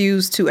 I'm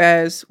confused to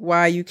as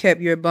why you kept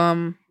your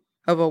bum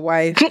of a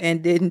wife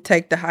and didn't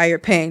take the higher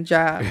paying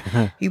job.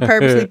 You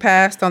purposely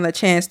passed on the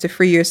chance to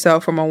free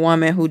yourself from a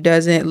woman who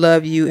doesn't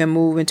love you and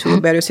move into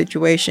a better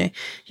situation.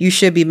 You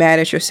should be mad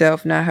at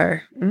yourself, not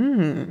her.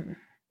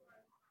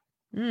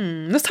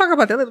 Let's talk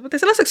about that a little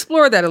bit. Let's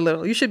explore that a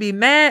little. You should be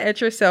mad at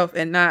yourself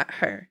and not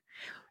her.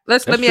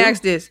 Let me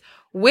ask this.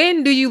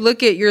 When do you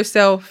look at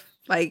yourself,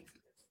 like,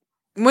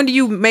 when do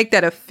you make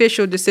that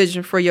official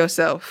decision for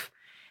yourself?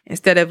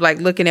 Instead of like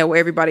looking at what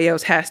everybody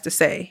else has to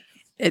say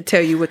and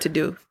tell you what to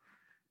do.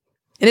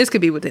 And this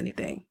could be with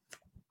anything.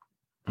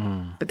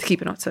 But to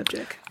keep it on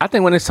subject. I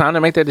think when it's time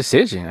to make that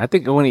decision, I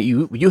think when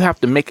you have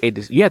to make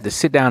you have to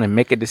sit down and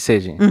make a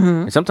decision.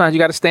 And sometimes you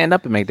got to stand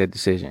up and make that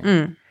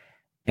decision.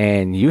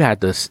 And you have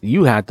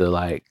to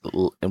like,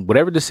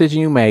 whatever decision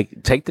you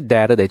make, take the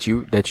data that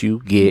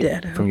you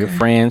get from your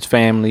friends,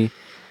 family,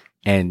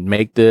 and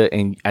at the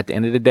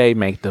end of the day,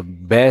 make the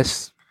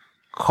best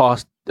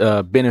cost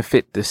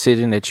benefit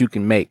decision that you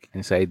can make,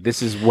 and say,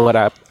 this is what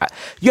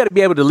you got to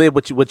be able to live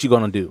what you're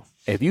gonna do.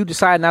 If you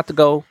decide not to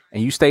go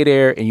and you stay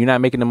there and you're not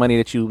making the money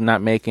that you're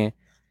not making,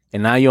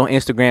 and now you're on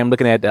Instagram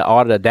looking at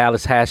all the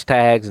Dallas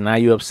hashtags, and now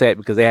you're upset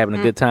because they're having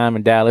a good time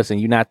in Dallas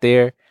and you're not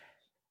there,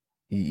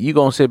 you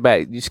gonna sit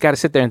back. You just got to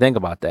sit there and think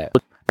about that.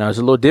 Now it's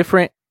a little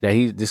different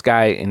that this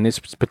guy in this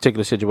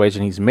particular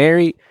situation, he's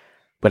married,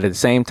 but at the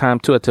same time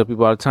too, I tell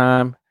people all the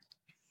time,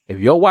 if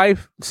your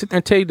wife sit there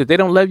and tell you that they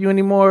don't love you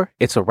anymore,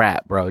 it's a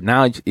wrap, bro.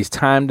 Now it's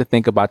time to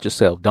think about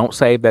yourself. Don't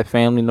save that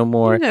family no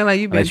more. Like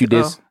you've been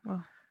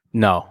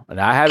No,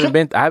 I haven't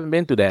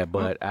been through that,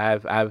 but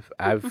I've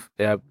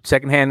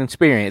secondhand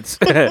experience.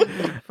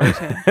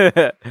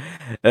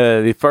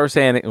 The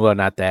firsthand, well,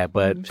 not that,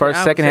 but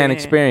secondhand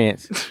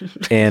experience,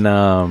 and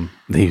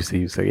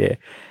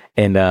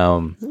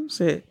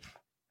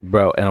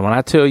bro. And when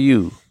I tell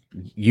you,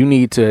 you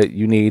need to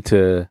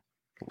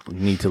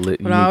live.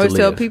 But I always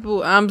tell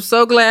people, I'm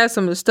so glad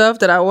some of the stuff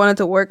that I wanted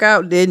to work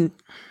out didn't.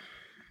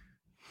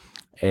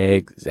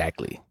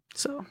 Exactly.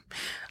 So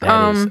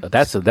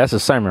that's a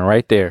sermon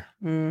right there.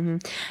 I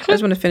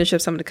just want to finish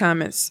up some of the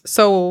comments.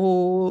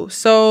 So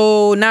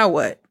now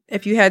what?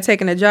 If you had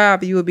taken a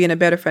job, you would be in a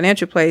better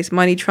financial place.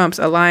 Money trumps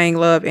a lying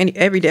love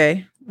every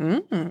day.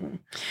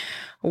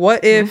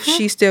 What if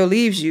she still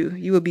leaves you?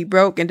 You would be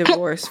broke and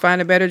divorced.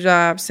 Find a better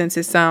job since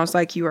it sounds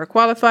like you are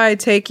qualified.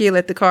 Take it.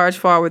 Let the cards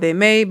fall where they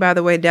may. By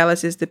the way,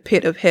 Dallas is the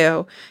pit of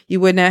hell. You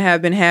would not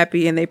have been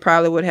happy, and they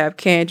probably would have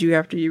canned you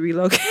after you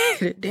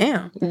relocated.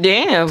 Damn.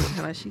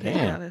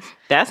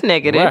 That's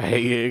negative.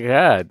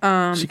 Right.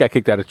 God. She got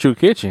kicked out of True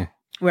Kitchen.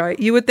 Right.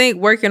 You would think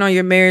working on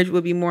your marriage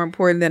would be more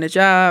important than a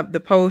job. The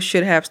post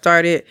should have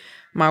started.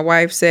 My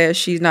wife says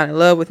she's not in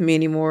love with me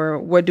anymore.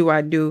 What do I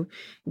do?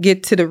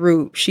 Get to the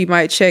root. She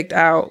might checked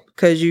out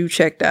because you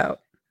checked out.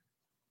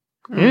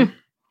 Well,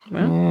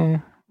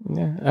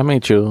 yeah. I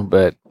mean, true,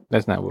 but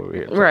that's not what we're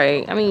here.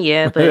 Right. I mean,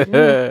 yeah, but you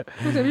know,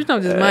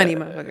 just money,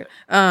 motherfucker.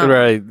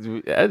 Right.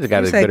 I just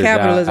got to say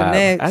capitalism job.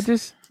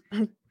 next.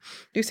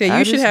 You said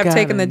you should have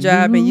taken the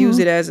job and used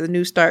it as a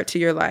new start to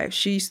your life.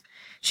 She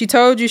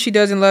told you she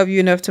doesn't love you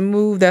enough to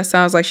move. That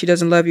sounds like she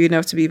doesn't love you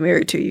enough to be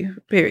married to you.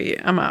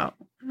 Period. I'm out.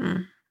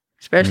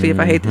 Especially if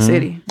I hate the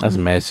city. That's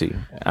messy.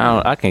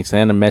 I can't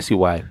stand a messy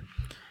wife.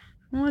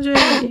 Well,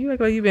 Jay, you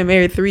act like you've been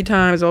married 3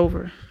 times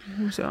over.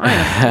 So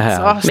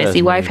awesome.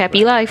 Messy wife,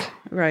 happy life.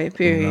 Right,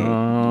 period.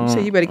 So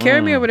you better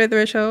carry me over that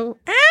threshold.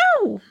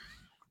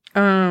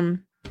 Ow!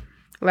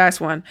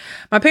 Last one.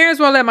 My parents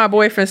won't let my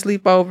boyfriend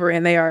sleep over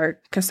and they are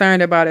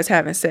concerned about us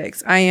having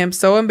sex. I am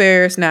so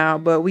embarrassed now,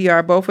 but we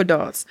are both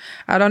adults.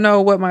 I don't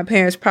know what my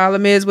parents'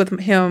 problem is with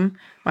him.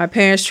 My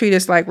parents treat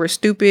us like we're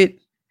stupid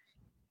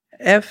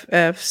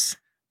FFs.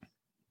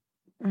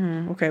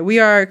 Okay, we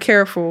are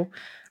careful.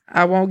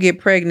 I won't get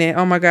pregnant.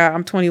 Oh my God,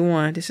 I'm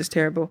 21. This is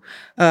terrible.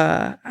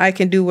 I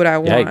can do what I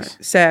want.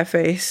 Yikes. Sad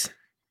face.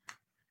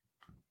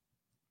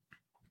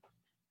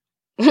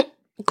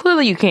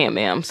 Clearly you can't,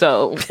 ma'am.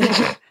 So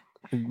I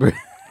mean,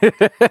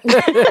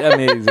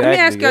 exactly. Let me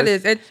ask you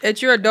this.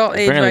 At your adult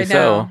age right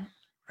now,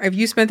 if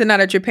you spent the night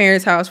at your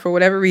parents' house for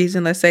whatever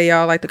reason, let's say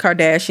y'all like the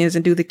Kardashians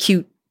and do the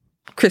cute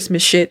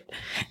Christmas shit,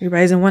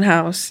 everybody's in one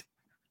house.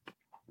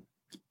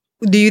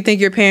 Do you think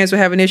your parents would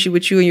have an issue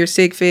with you and your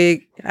sig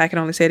fig? I can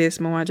only say this,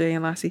 Mwanje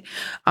and Lassie,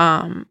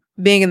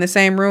 being in the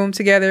same room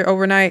together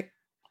overnight.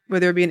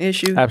 Would there be an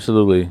issue?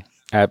 Absolutely.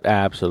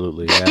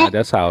 Absolutely. Yeah,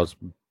 that's how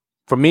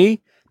for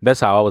me, that's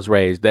how I was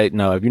raised.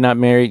 No, if you're not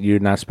married, you're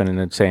not spending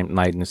the same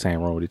night in the same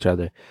room with each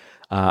other.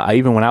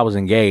 Even when I was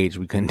engaged,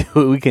 we couldn't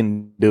do it. We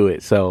couldn't do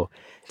it. So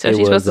she's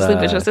supposed to sleep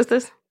with your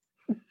sisters?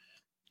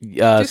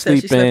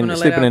 Sleeping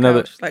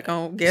another couch, like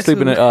on guess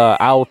sleeping. who?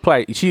 I would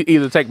play. She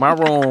either take my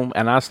room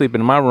and I sleep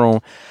in my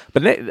room.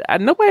 But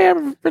nobody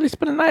ever really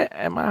spent a night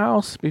at my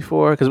house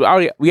before because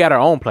we had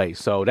our own place.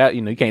 So that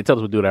you can't tell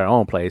us we do it at our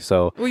own place.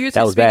 So well, you're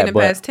that was speaking bad, in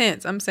past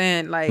tense. I'm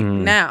saying like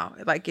now,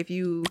 like if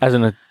you as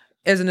an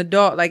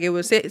adult, like it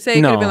was say it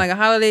could have been like a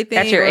holiday thing.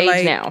 At your age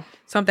like now,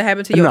 something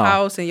happened to your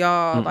house and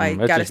y'all like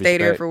got to stay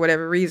there for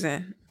whatever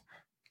reason.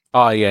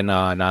 Oh yeah,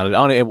 no.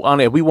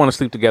 Only if we want to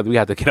sleep together, we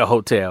have to get a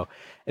hotel,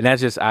 and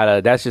that's just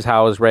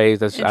how I was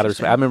raised. That's out of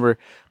respect. I remember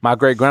my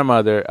great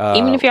grandmother.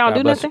 Even if y'all God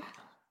do bless her. nothing.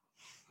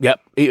 Yep.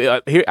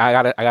 Here I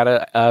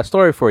got a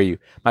story for you.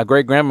 My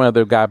great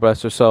grandmother, God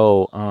bless her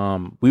soul.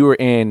 We were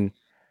in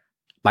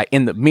me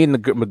and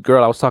the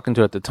girl I was talking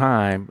to at the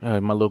time,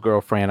 my little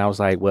girlfriend. I was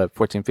like,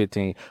 14,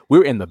 15. We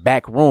were in the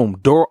back room,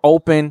 door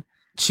open.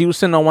 She was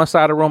sitting on one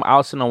side of the room. I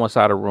was sitting on one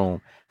side of the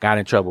room. Got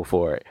in trouble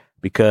for it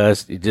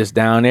because just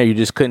down there, you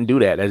just couldn't do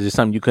that. That's just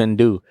something you couldn't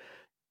do.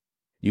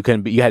 You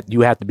couldn't be.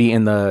 You have to be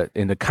in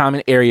the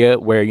common area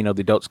where the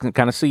adults can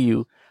kind of see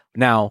you.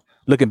 Now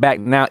looking back,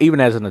 now even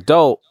as an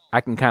adult,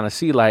 I can kind of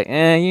see you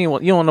don't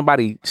want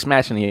nobody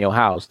smashing in your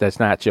house. That's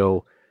not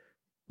your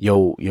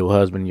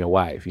husband, your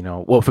wife.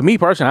 Well, for me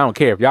personally, I don't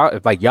care if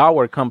y'all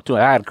were to come to.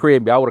 I had a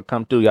crib, y'all would have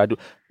come through. Y'all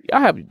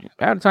have the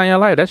time of your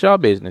life. That's your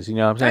business. You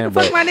know what I'm saying? I can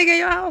fuck my nigga in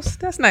your house.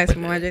 That's nice,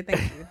 Mwanje.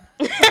 Thank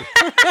you.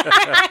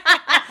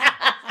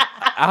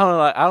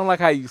 I don't like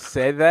how you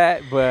said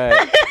that, but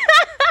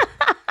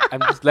I'm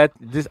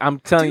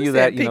telling you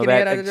that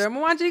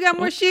Mwanje, you got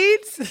more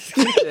sheets?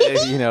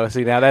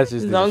 see now that's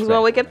just As long as we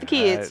don't wake up the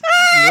kids.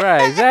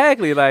 Right,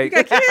 exactly. Like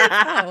You got kids?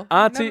 Oh,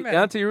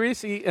 Auntie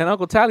Reese and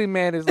Uncle Tally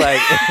Man is like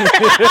that's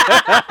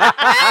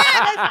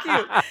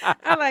cute.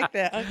 I like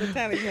that, Uncle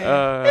Tally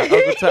Man.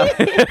 Uncle Tally.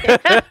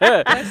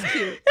 That's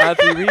cute.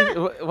 Auntie Reese,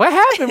 what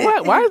happened?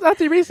 Why is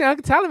Auntie Reese and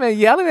Uncle Tally Man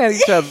yelling at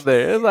each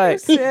other? It's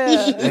like,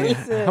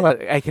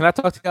 hey, can I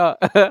talk to y'all?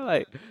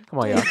 Like, come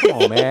on, y'all. Come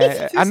on,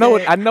 man. I know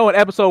in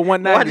episode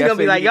 190. Why you gonna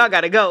be like, y'all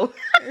gotta go?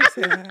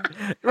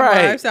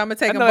 Right. So I'm gonna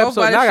take them I both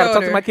by the now I gotta talk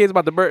to shoulder. my kids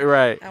about the bird.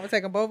 Right. I'm gonna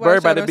take them both by Bird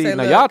the by shoulder the and say, bees.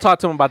 Now look, y'all talk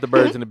to them about the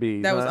birds and the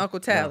bees. that was huh? Uncle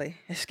Tally.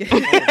 Uncle,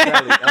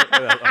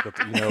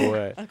 you know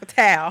what? Uncle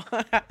Tal.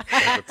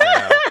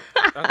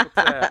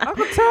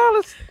 Uncle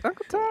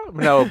Tal.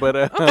 No, but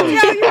Uncle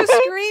Tal, you were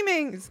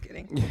screaming. Just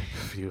kidding.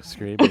 you were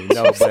screaming.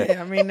 No, but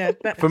I mean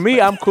that. for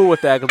me, I'm cool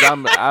with that because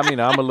I'm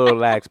a little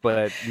lax,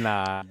 but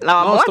nah. No,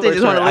 Long I story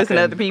just want to short, listen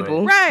to I other couldn't,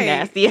 people. Right.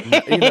 Nasty.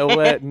 You know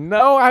what?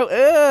 No,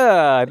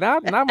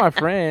 not my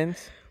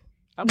friends.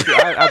 I've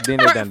been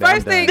there, done that.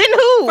 First thing, Then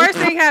who? First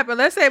thing happened.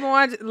 Let's say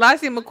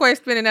Lassie McCoy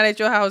spending that at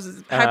your house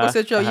is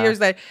hyposexual years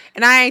later,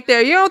 and I ain't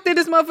there. You don't think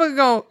this motherfucker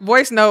gonna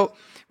voice note?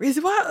 Reese,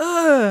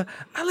 why?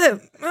 I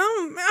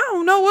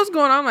don't know what's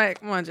going on. I'm like,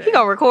 come on, Jay. He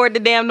gonna record the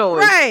damn noise.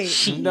 Right.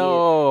 Shit.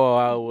 No,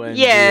 I wouldn't.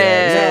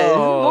 Yes.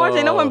 No.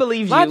 Morgan, no one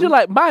believes you. Mind you,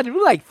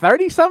 we're like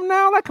 30 something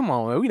now. Like, come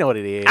on, man. We know what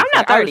it is. I'm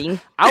not 30.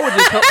 I would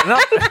just. No.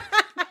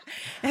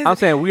 I'm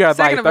saying we are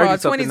Second like of all,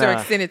 30 something 20s are now.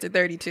 extended to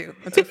 32.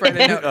 Until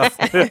further notice.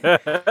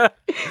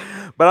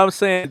 But I'm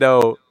saying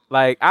though,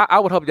 like I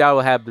would hope y'all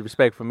would have the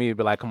respect for me to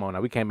be like, come on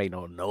now, we can't make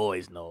no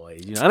noise,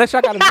 unless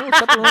y'all got a noise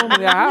shut the room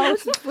in your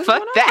house.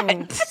 Fuck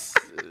that.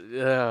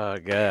 Oh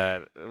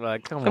God,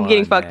 like come on. I'm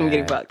getting fucked. man. I'm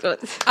getting fucked.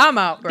 I'm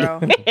out, bro.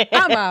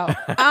 I'm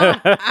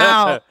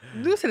out.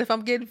 Dude said if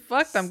I'm getting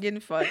fucked, I'm getting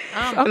fucked.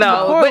 Uncle No,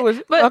 McCoy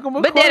was- Uncle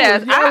but McCoy deadass,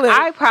 was yelling.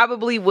 I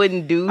probably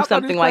wouldn't do thought he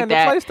something was like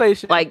playing that, the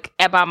PlayStation. like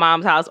at my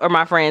mom's house or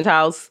my friend's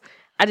house.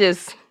 I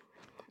just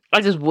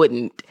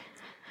wouldn't.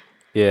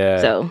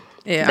 Yeah. So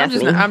Yeah, that's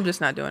me. I'm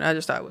just not doing it. I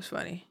just thought it was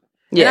funny.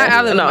 Yeah, And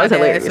I live with my it's dad,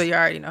 hilarious. so you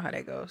already know how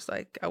that goes.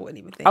 Like, I wouldn't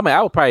even think. I mean,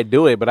 I would probably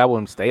do it, but I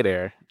wouldn't stay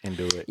there and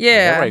do it.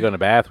 Yeah. I'd probably go in the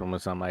bathroom or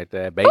something like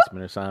that,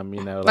 basement or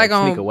something, like sneak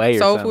on away or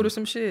soul something. food or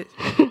some shit.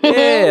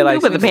 Yeah, like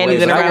put the sneak away,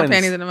 panties in but the I mouth. wouldn't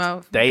Panties in the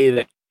mouth. Stay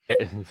there.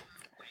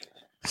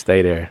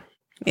 Stay there.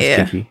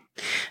 Yeah, Stinky.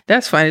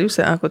 that's funny. You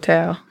said Uncle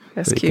Tal.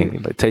 That's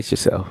cute. But taste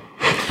yourself.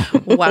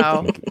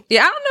 Wow.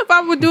 Yeah, I don't know if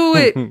I would do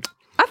it.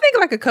 I think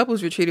like a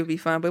couples retreat would be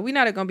fun, but we're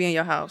not gonna be in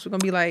your house. We're gonna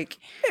be like,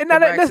 No, the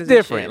that's Braxtons and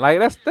different. shit. Like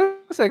that's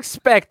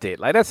expected.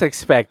 Like that's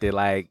expected.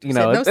 Like Said,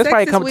 that's sex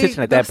probably this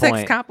competition week, at that no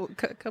point. Sex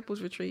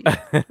couples retreat.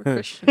 For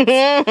Christians.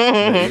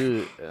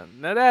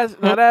 No, that's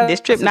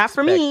This trip not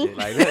for me. expected.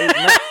 Like, that is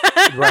not-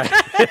 right.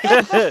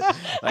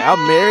 Like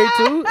I'm married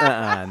too.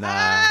 Nah.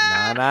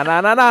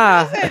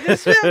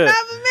 This trip not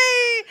for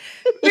me.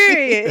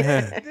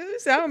 Period.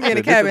 Dude, so I'm gonna be in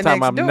the cabin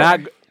next door.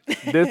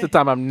 This is the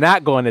time I'm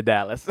not going to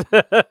Dallas.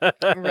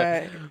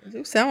 Right.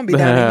 Dude, so I'm gonna be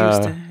down in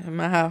Houston in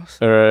my house.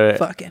 All right.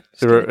 Fucking.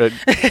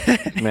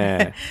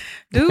 Man.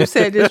 Dude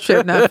said this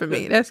trip not for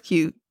me. That's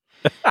cute.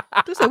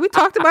 Dude said we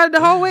talked about it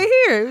the whole way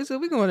here. So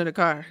we going to the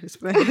car.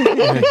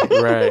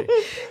 Right.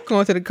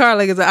 Going to the car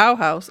like it's an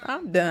outhouse.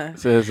 I'm done.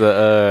 So it's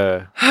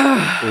a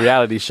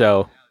reality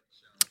show.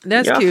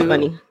 That's Y'all cute.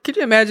 funny. Could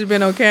you imagine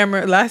being on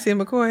camera, Lassie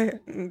and McCoy?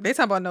 They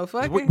talking about no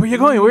fucking. Where you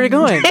going? Where you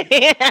going?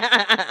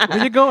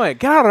 Where you going?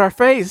 Get out of our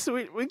face.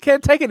 We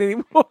can't take it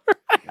anymore.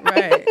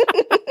 Right.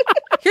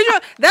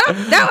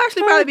 That'll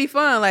actually probably be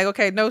fun. Like,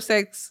 okay, no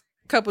sex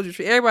couples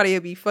retreat. Everybody will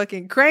be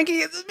fucking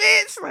cranky as a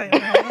bitch. Like,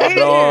 right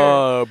here.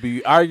 Oh,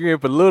 be arguing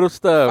for little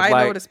stuff. Fighting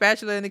like, over the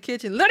spatula in the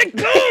kitchen. Let it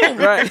go.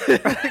 right.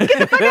 Get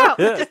the fuck out.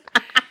 That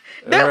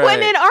Right.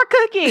 wasn't in our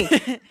cooking.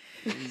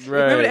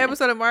 Remember the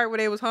episode of Mark where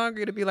they was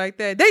hungry to be like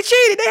that? They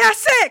cheated. They had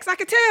sex. I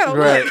could tell.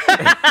 Right.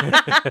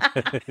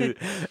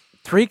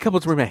 3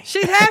 couples remain.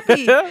 She's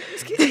happy.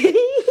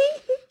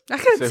 I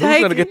could So take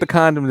who's gonna it. get the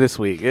condom this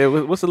week?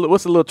 What's the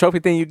little trophy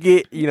thing you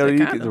get? You know, The you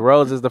get condom. the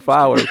roses, the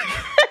flowers,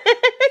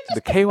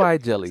 the KY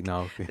jelly.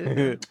 No,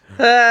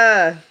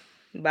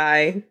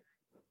 Bye.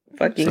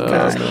 Fucking So-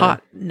 Because it's God.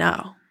 hot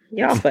now.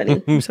 Y'all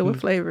funny. So what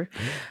flavor?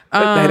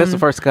 Hey, that's the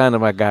first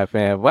condom I got,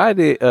 fam. Why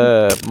did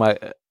my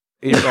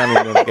your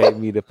family member gave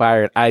me the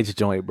fire and ice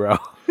joint, bro?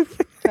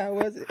 How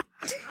was it?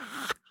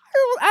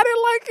 I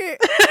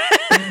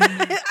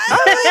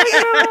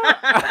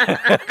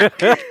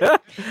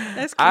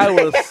That's I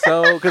was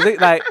so because they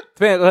like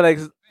they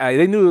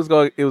knew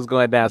it was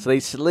going down, so they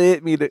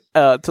slid me to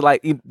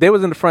like they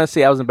was in the front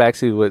seat. I was in the back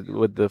seat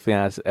with the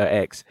fiance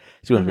ex.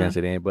 She wasn't fiance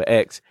then, but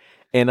ex,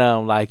 and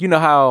like you know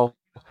how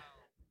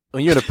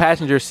when you're in the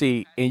passenger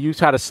seat and you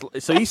try to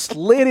so he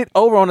slid it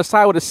over on the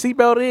side where the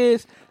seatbelt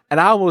is, and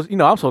I almost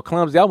I'm so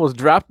clumsy, I almost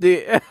dropped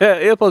it. It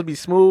was supposed to be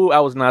smooth. I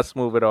was not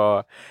smooth at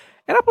all.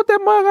 And I put that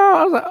mug on.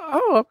 I was like,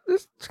 oh,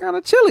 this is kind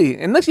of chilly.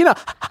 And next, I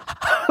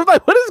was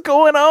like, what is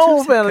going on,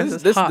 Just man? 'cause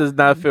it's This hot. does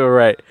not feel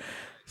right.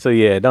 So,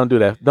 yeah, don't do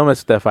that. Don't mess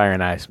with that fire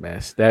and ice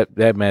mess.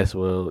 That mess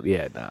will,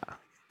 nah.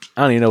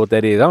 I don't even know what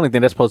that is. I don't even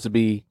think that's supposed to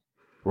be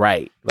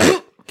right,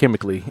 like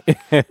chemically. I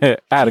had a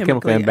chemical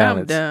Chemically,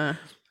 imbalance. I'm done.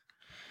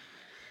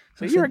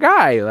 So you're a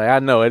guy. Like, I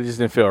know. It just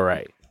didn't feel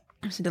right.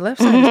 See, the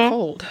left side is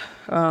cold.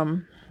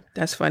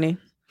 That's funny.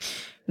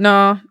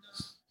 No,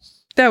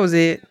 that was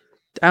it.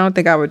 I don't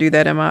think I would do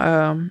that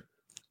in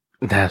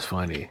That's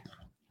funny.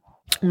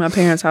 my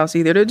parents' house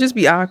either. It'll just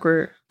be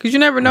awkward because you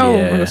never know.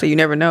 Yeah. I'm gonna say you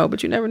never know,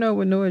 but you never know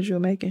what noise you'll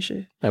make and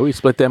shit. Like, we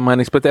split that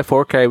money, split that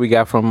 4K we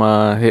got from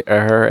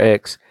her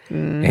ex.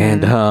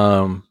 And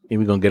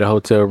we're going to get a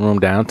hotel room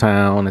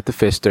downtown at the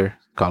Pfister.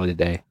 Call it a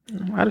day.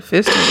 Why the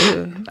fist?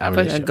 I'm A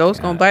really sure.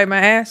 ghost gonna bite my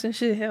ass and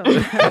shit. Hell,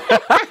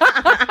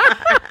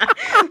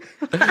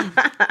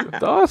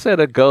 Dawg said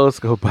a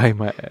ghost go bite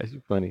my ass.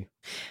 You funny.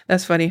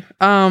 that's funny.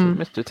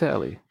 Mr.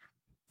 Tally.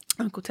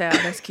 Uncle Tal,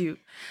 that's cute.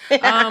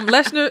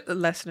 Listeners.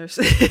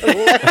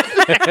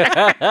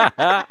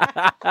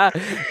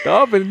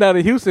 Dawg been down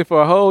in Houston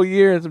for a whole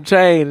year and some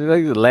change.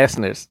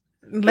 Listeners.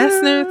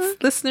 Listeners.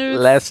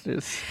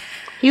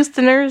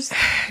 Houstoners.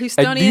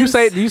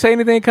 Houstonians. Do you say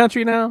anything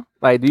country now?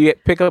 Like, do you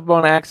pick up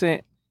on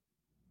accent?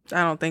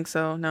 I don't think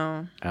so.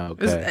 No.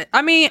 Okay.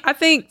 I mean, I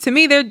think to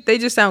me they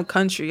just sound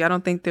country. I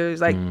don't think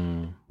there's like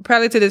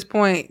probably to this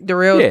point,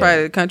 Darrell is Yeah.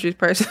 probably the country's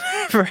person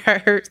I've ever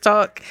heard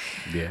talk.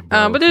 Yeah.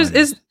 But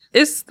there's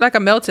it's like a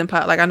melting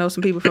pot. Like I know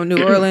some people from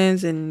New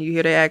Orleans and you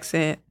hear their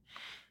accent.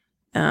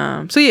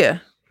 So yeah.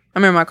 I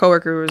remember my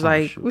coworker was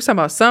like, we was talking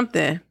about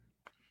something.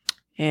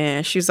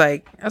 And she was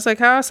like, I was like,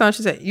 how I sound?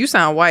 She said, you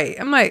sound white.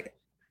 I'm like,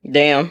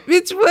 Damn.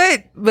 bitch,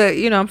 what? But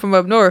I'm from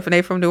up north and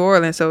they from New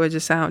Orleans, so it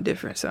just sound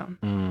different. So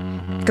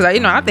because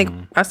I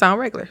think I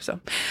sound regular. So,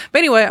 but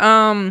anyway,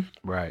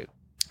 right.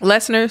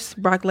 listeners,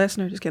 Brock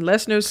Lesnar, just kidding.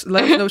 Listeners,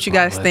 let us know what you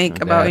guys Brock think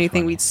Lesnar, about that's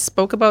anything funny. we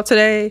spoke about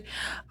today.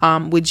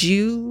 Would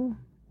you,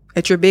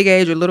 at your big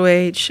age or little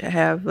age,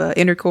 have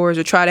intercourse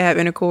or try to have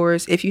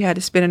intercourse if you had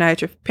to spend a night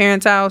at your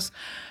parents' house,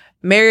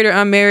 married or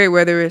unmarried,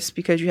 whether it's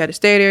because you had to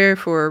stay there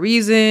for a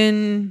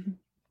reason,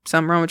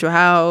 something wrong with your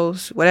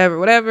house,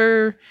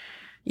 whatever.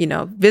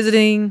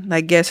 Visiting,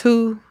 like Guess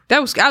Who.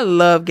 I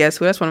love Guess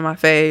Who. That's one of my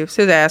faves.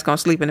 His ass gonna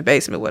sleep in the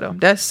basement with him.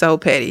 That's so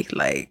petty.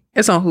 Like,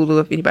 it's on Hulu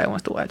if anybody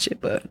wants to watch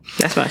it. But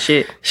That's my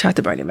shit. shout out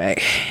to Bernie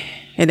Mac.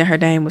 And then her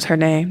name was her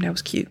name. That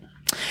was cute.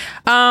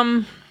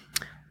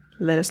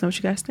 Let us know what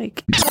you guys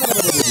think.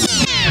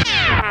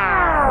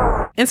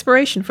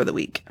 Inspiration for the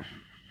week.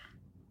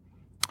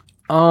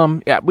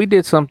 Yeah, we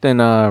did something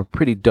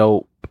pretty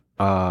dope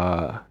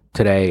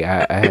today.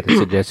 I had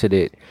suggested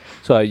it.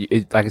 So,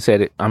 like I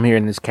said, I'm here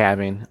in this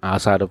cabin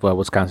outside of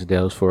Wisconsin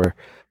Dells. For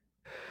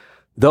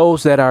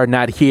those that are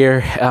not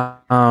here,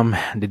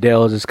 the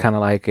Dells is kind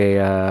of like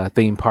a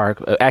theme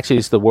park. Actually,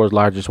 it's the world's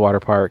largest water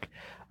park.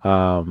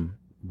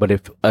 But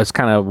it's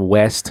kind of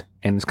west,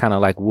 and it's kind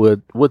of like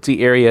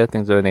woodsy area,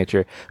 things of that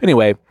nature.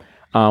 Anyway,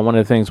 one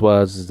of the things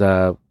was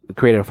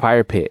create a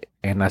fire pit.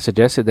 And I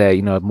suggested that,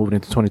 moving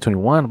into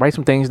 2021, write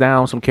some things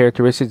down, some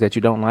characteristics that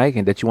you don't like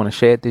and that you want to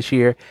shed this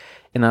year,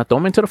 and throw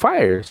them into the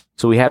fires.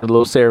 So we had a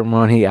little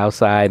ceremony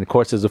outside, and of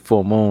course there's a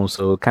full moon,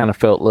 so it kind of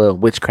felt a little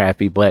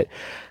witchcrafty, but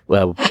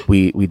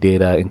we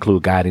did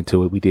include God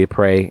into it. We did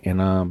pray,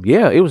 and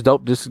it was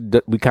dope.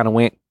 We kind of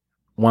went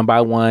one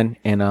by one,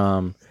 and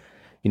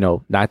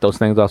knock those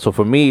things off. So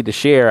for me to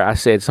share, I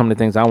said some of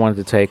the things I wanted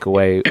to take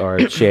away or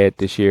shed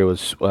this year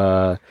was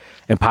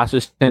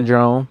imposter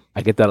syndrome.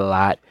 I get that a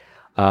lot.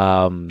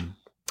 And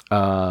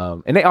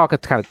they all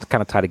kind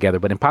of tie together,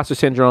 but imposter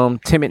syndrome,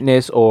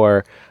 timidness,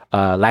 or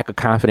lack of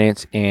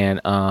confidence, and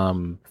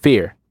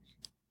fear,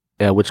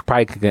 which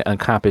probably could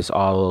encompass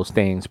all those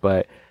things.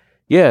 But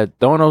yeah,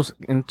 throwing those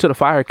into the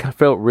fire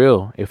felt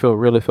real. It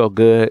felt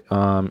good.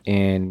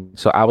 And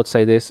so I would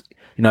say this,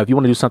 if you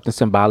want to do something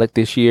symbolic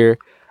this year,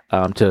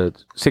 to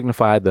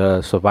signify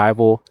the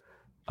survival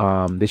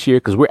this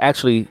year, because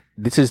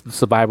this is the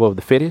survival of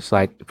the fittest.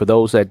 Like, for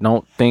those that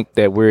don't think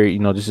that we're,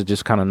 this is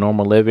just kind of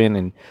normal living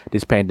and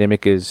this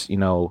pandemic is,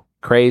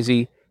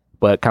 crazy,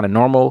 but kind of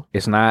normal.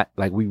 It's not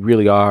like we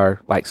really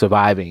are like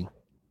survival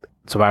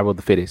of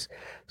the fittest.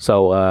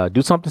 So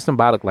do something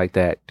symbolic like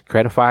that.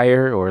 Create a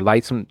fire or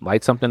light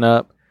something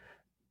up,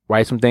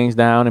 write some things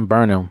down and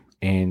burn them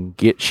and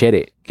get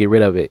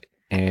rid of it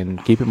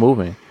and keep it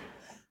moving.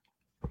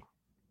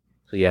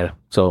 So yeah,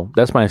 so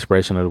that's my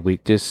inspiration of the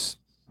week. Just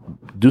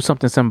do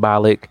something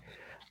symbolic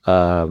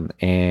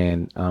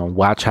and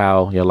watch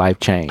how your life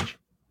change.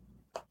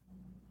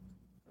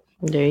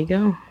 There you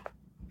go.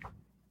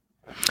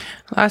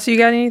 Lassie, you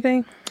got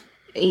anything?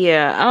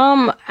 Yeah.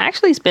 I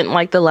actually spent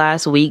like the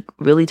last week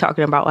really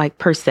talking about like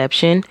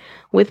perception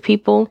with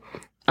people.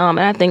 And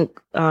I think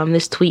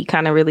this tweet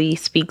kind of really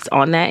speaks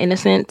on that in a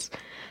sense.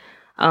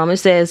 It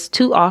says,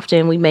 too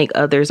often we make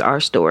others our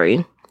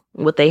story,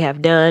 what they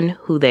have done,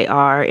 who they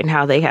are, and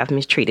how they have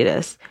mistreated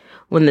us,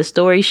 when the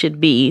story should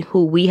be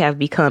who we have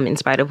become in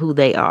spite of who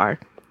they are.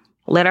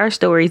 Let our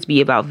stories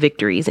be about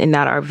victories and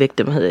not our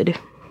victimhood.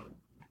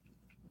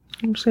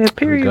 I'm saying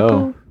period.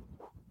 Go.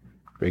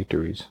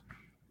 Victories.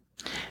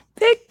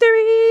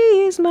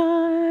 Victory is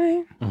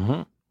mine.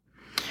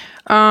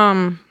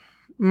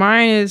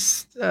 Mine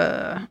is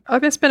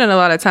I've been spending a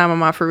lot of time on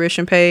my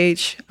fruition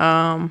page,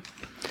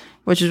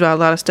 which is why a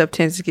lot of stuff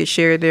tends to get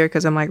shared there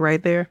because I'm like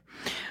right there.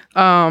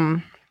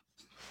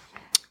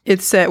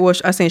 It said, well,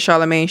 I seen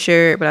Charlamagne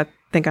share it, but I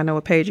think I know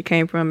what page it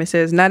came from. It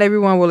says, not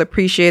everyone will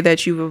appreciate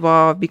that you've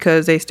evolved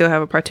because they still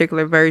have a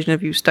particular version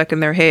of you stuck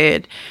in their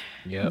head.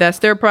 Yep. That's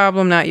their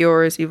problem, not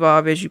yours.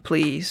 Evolve as you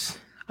please.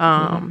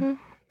 And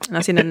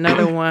I seen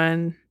another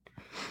one.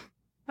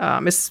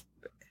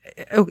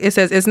 It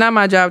says, it's not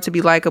my job to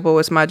be likable.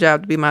 It's my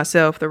job to be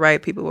myself. The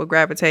right people will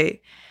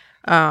gravitate.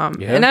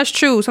 And that's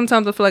true.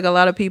 Sometimes I feel like a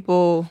lot of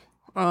people,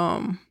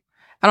 I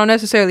don't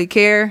necessarily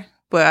care,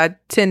 but I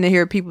tend to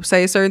hear people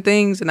say certain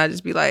things and I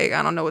just be like,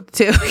 I don't know what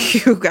to tell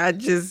you.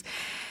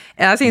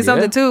 And I seen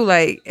something too,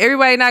 like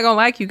everybody not gonna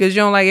like you because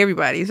you don't like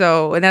everybody.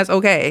 So, and that's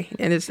okay.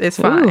 And it's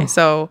fine.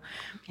 So,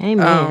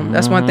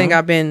 that's one thing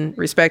I've been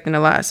respecting a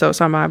lot. So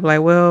somebody be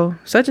like, well,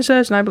 such and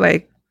such. And I'd be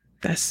like,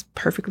 that's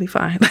perfectly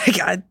fine.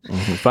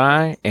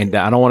 Fine. And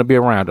I don't want to be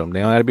around them. They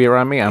don't have to be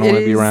around me. I don't want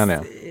to be around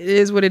them. It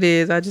is what it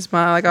is. I just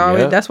mind, like I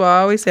always, that's why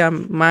I always say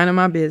I'm minding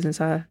my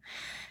business. I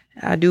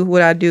do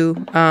what I do.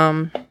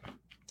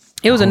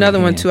 It was another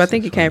one too. I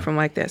think it came from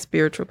like that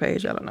spiritual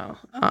page. I don't know.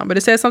 But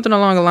it says something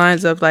along the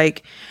lines of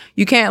like,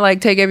 you can't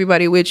like take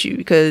everybody with you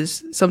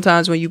because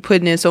sometimes when you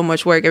putting in so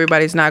much work,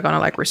 everybody's not going to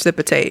like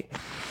reciprocate.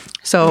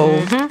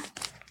 So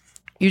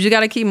you just got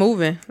to keep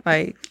moving.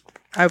 Like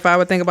if I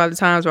would think about the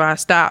times where I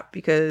stopped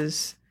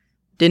because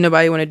didn't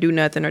nobody want to do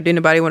nothing or didn't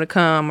nobody want to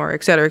come or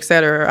et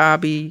cetera, I'll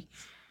be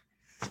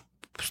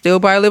still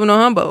probably living on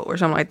Humboldt or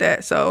something like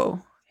that.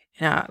 So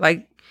yeah,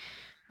 like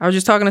I was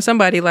just talking to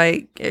somebody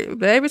like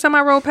every time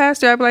I roll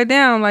past her, I'd be like,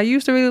 damn, like you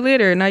used to really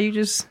lit her. Now you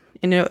just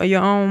in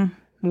your own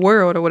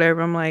world or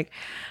whatever. I'm like,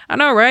 I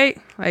know, right?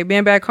 Like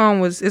being back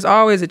home is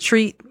always a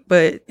treat,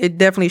 but it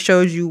definitely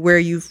shows you where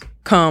you've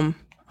come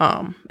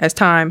as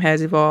time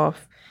has evolved.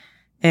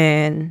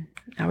 And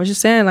I was just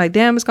saying like,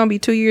 damn, it's going to be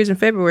 2 years in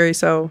February.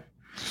 So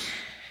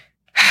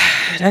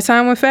that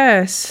time went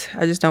fast.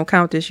 I just don't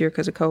count this year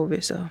because of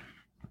COVID. So,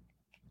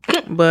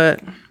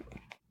 but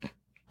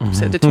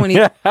so the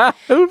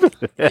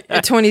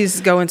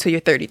 20s go until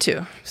you're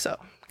 32. So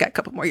got a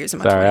couple more years in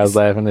my 20s. Sorry, I was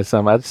laughing at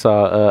something. I just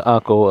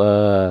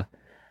saw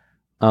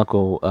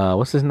Uncle,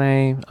 what's his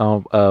name?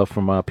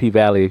 From P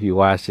Valley. If you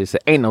watched it,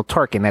 said, "Ain't no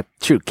twerking at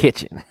the true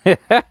kitchen." Oh,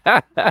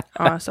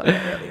 I saw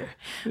that earlier.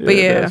 But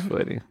yeah, that's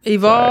funny.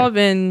 Evolve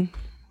and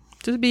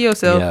just be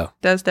yourself. Yeah.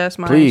 That's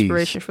my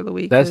inspiration for the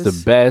week. That's the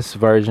best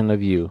version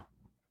of you,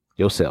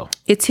 yourself.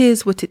 It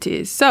is what it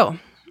is. So,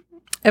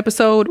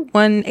 episode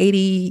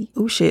 180.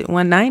 Oh shit,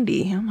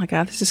 190. Oh my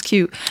god, this is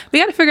cute. We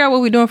got to figure out what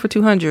we're doing for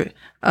 200.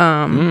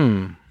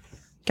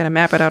 Gotta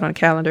map it out on a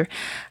calendar.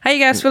 How you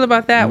guys feel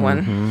about that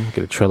one?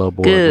 Get a Trello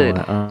board. Good.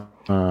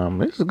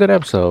 This is a good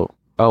episode.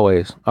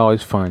 Always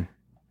fun.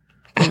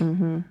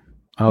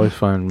 Always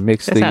fun.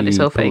 Mix that sounded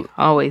so fake.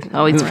 Always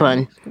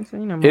fun.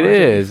 It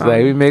is fun.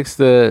 Like we mix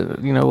the.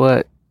 You know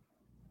what?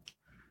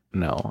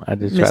 No, I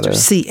just Mr. try to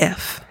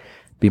CF.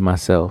 Be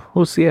myself.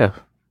 Who's CF?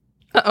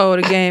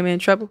 The game in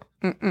trouble.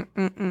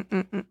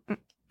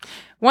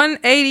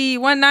 180,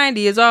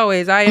 190 as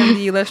always. I am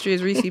the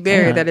illustrious Reese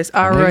Berry. That is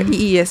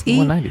REESE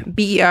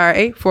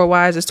BERA.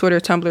 4 Ys is Twitter,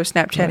 Tumblr,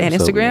 Snapchat, and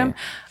Instagram.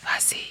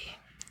 Lassie.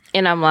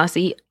 And I'm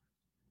Lassie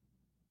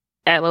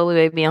at Lola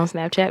Baby on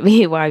Snapchat,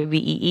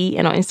 BYBEE,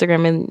 and on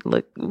Instagram and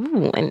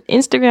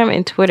Instagram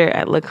and Twitter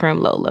at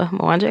LaCreme Lola.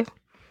 Mwanje.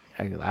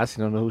 Lassie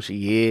don't know who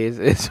she is.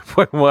 It's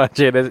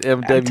Mwanje. That's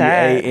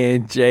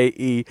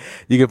MWANJE.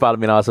 You can follow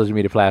me on all social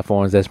media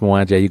platforms. That's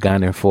Mwanje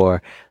Ugandan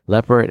for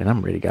Leopard. And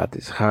I'm ready to got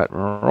this hot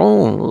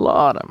room.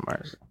 Lord of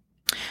mercy.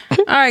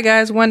 All right,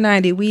 guys.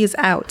 190. We is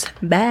out.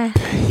 Bye.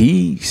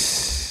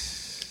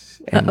 Peace.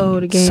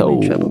 The game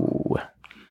in trouble.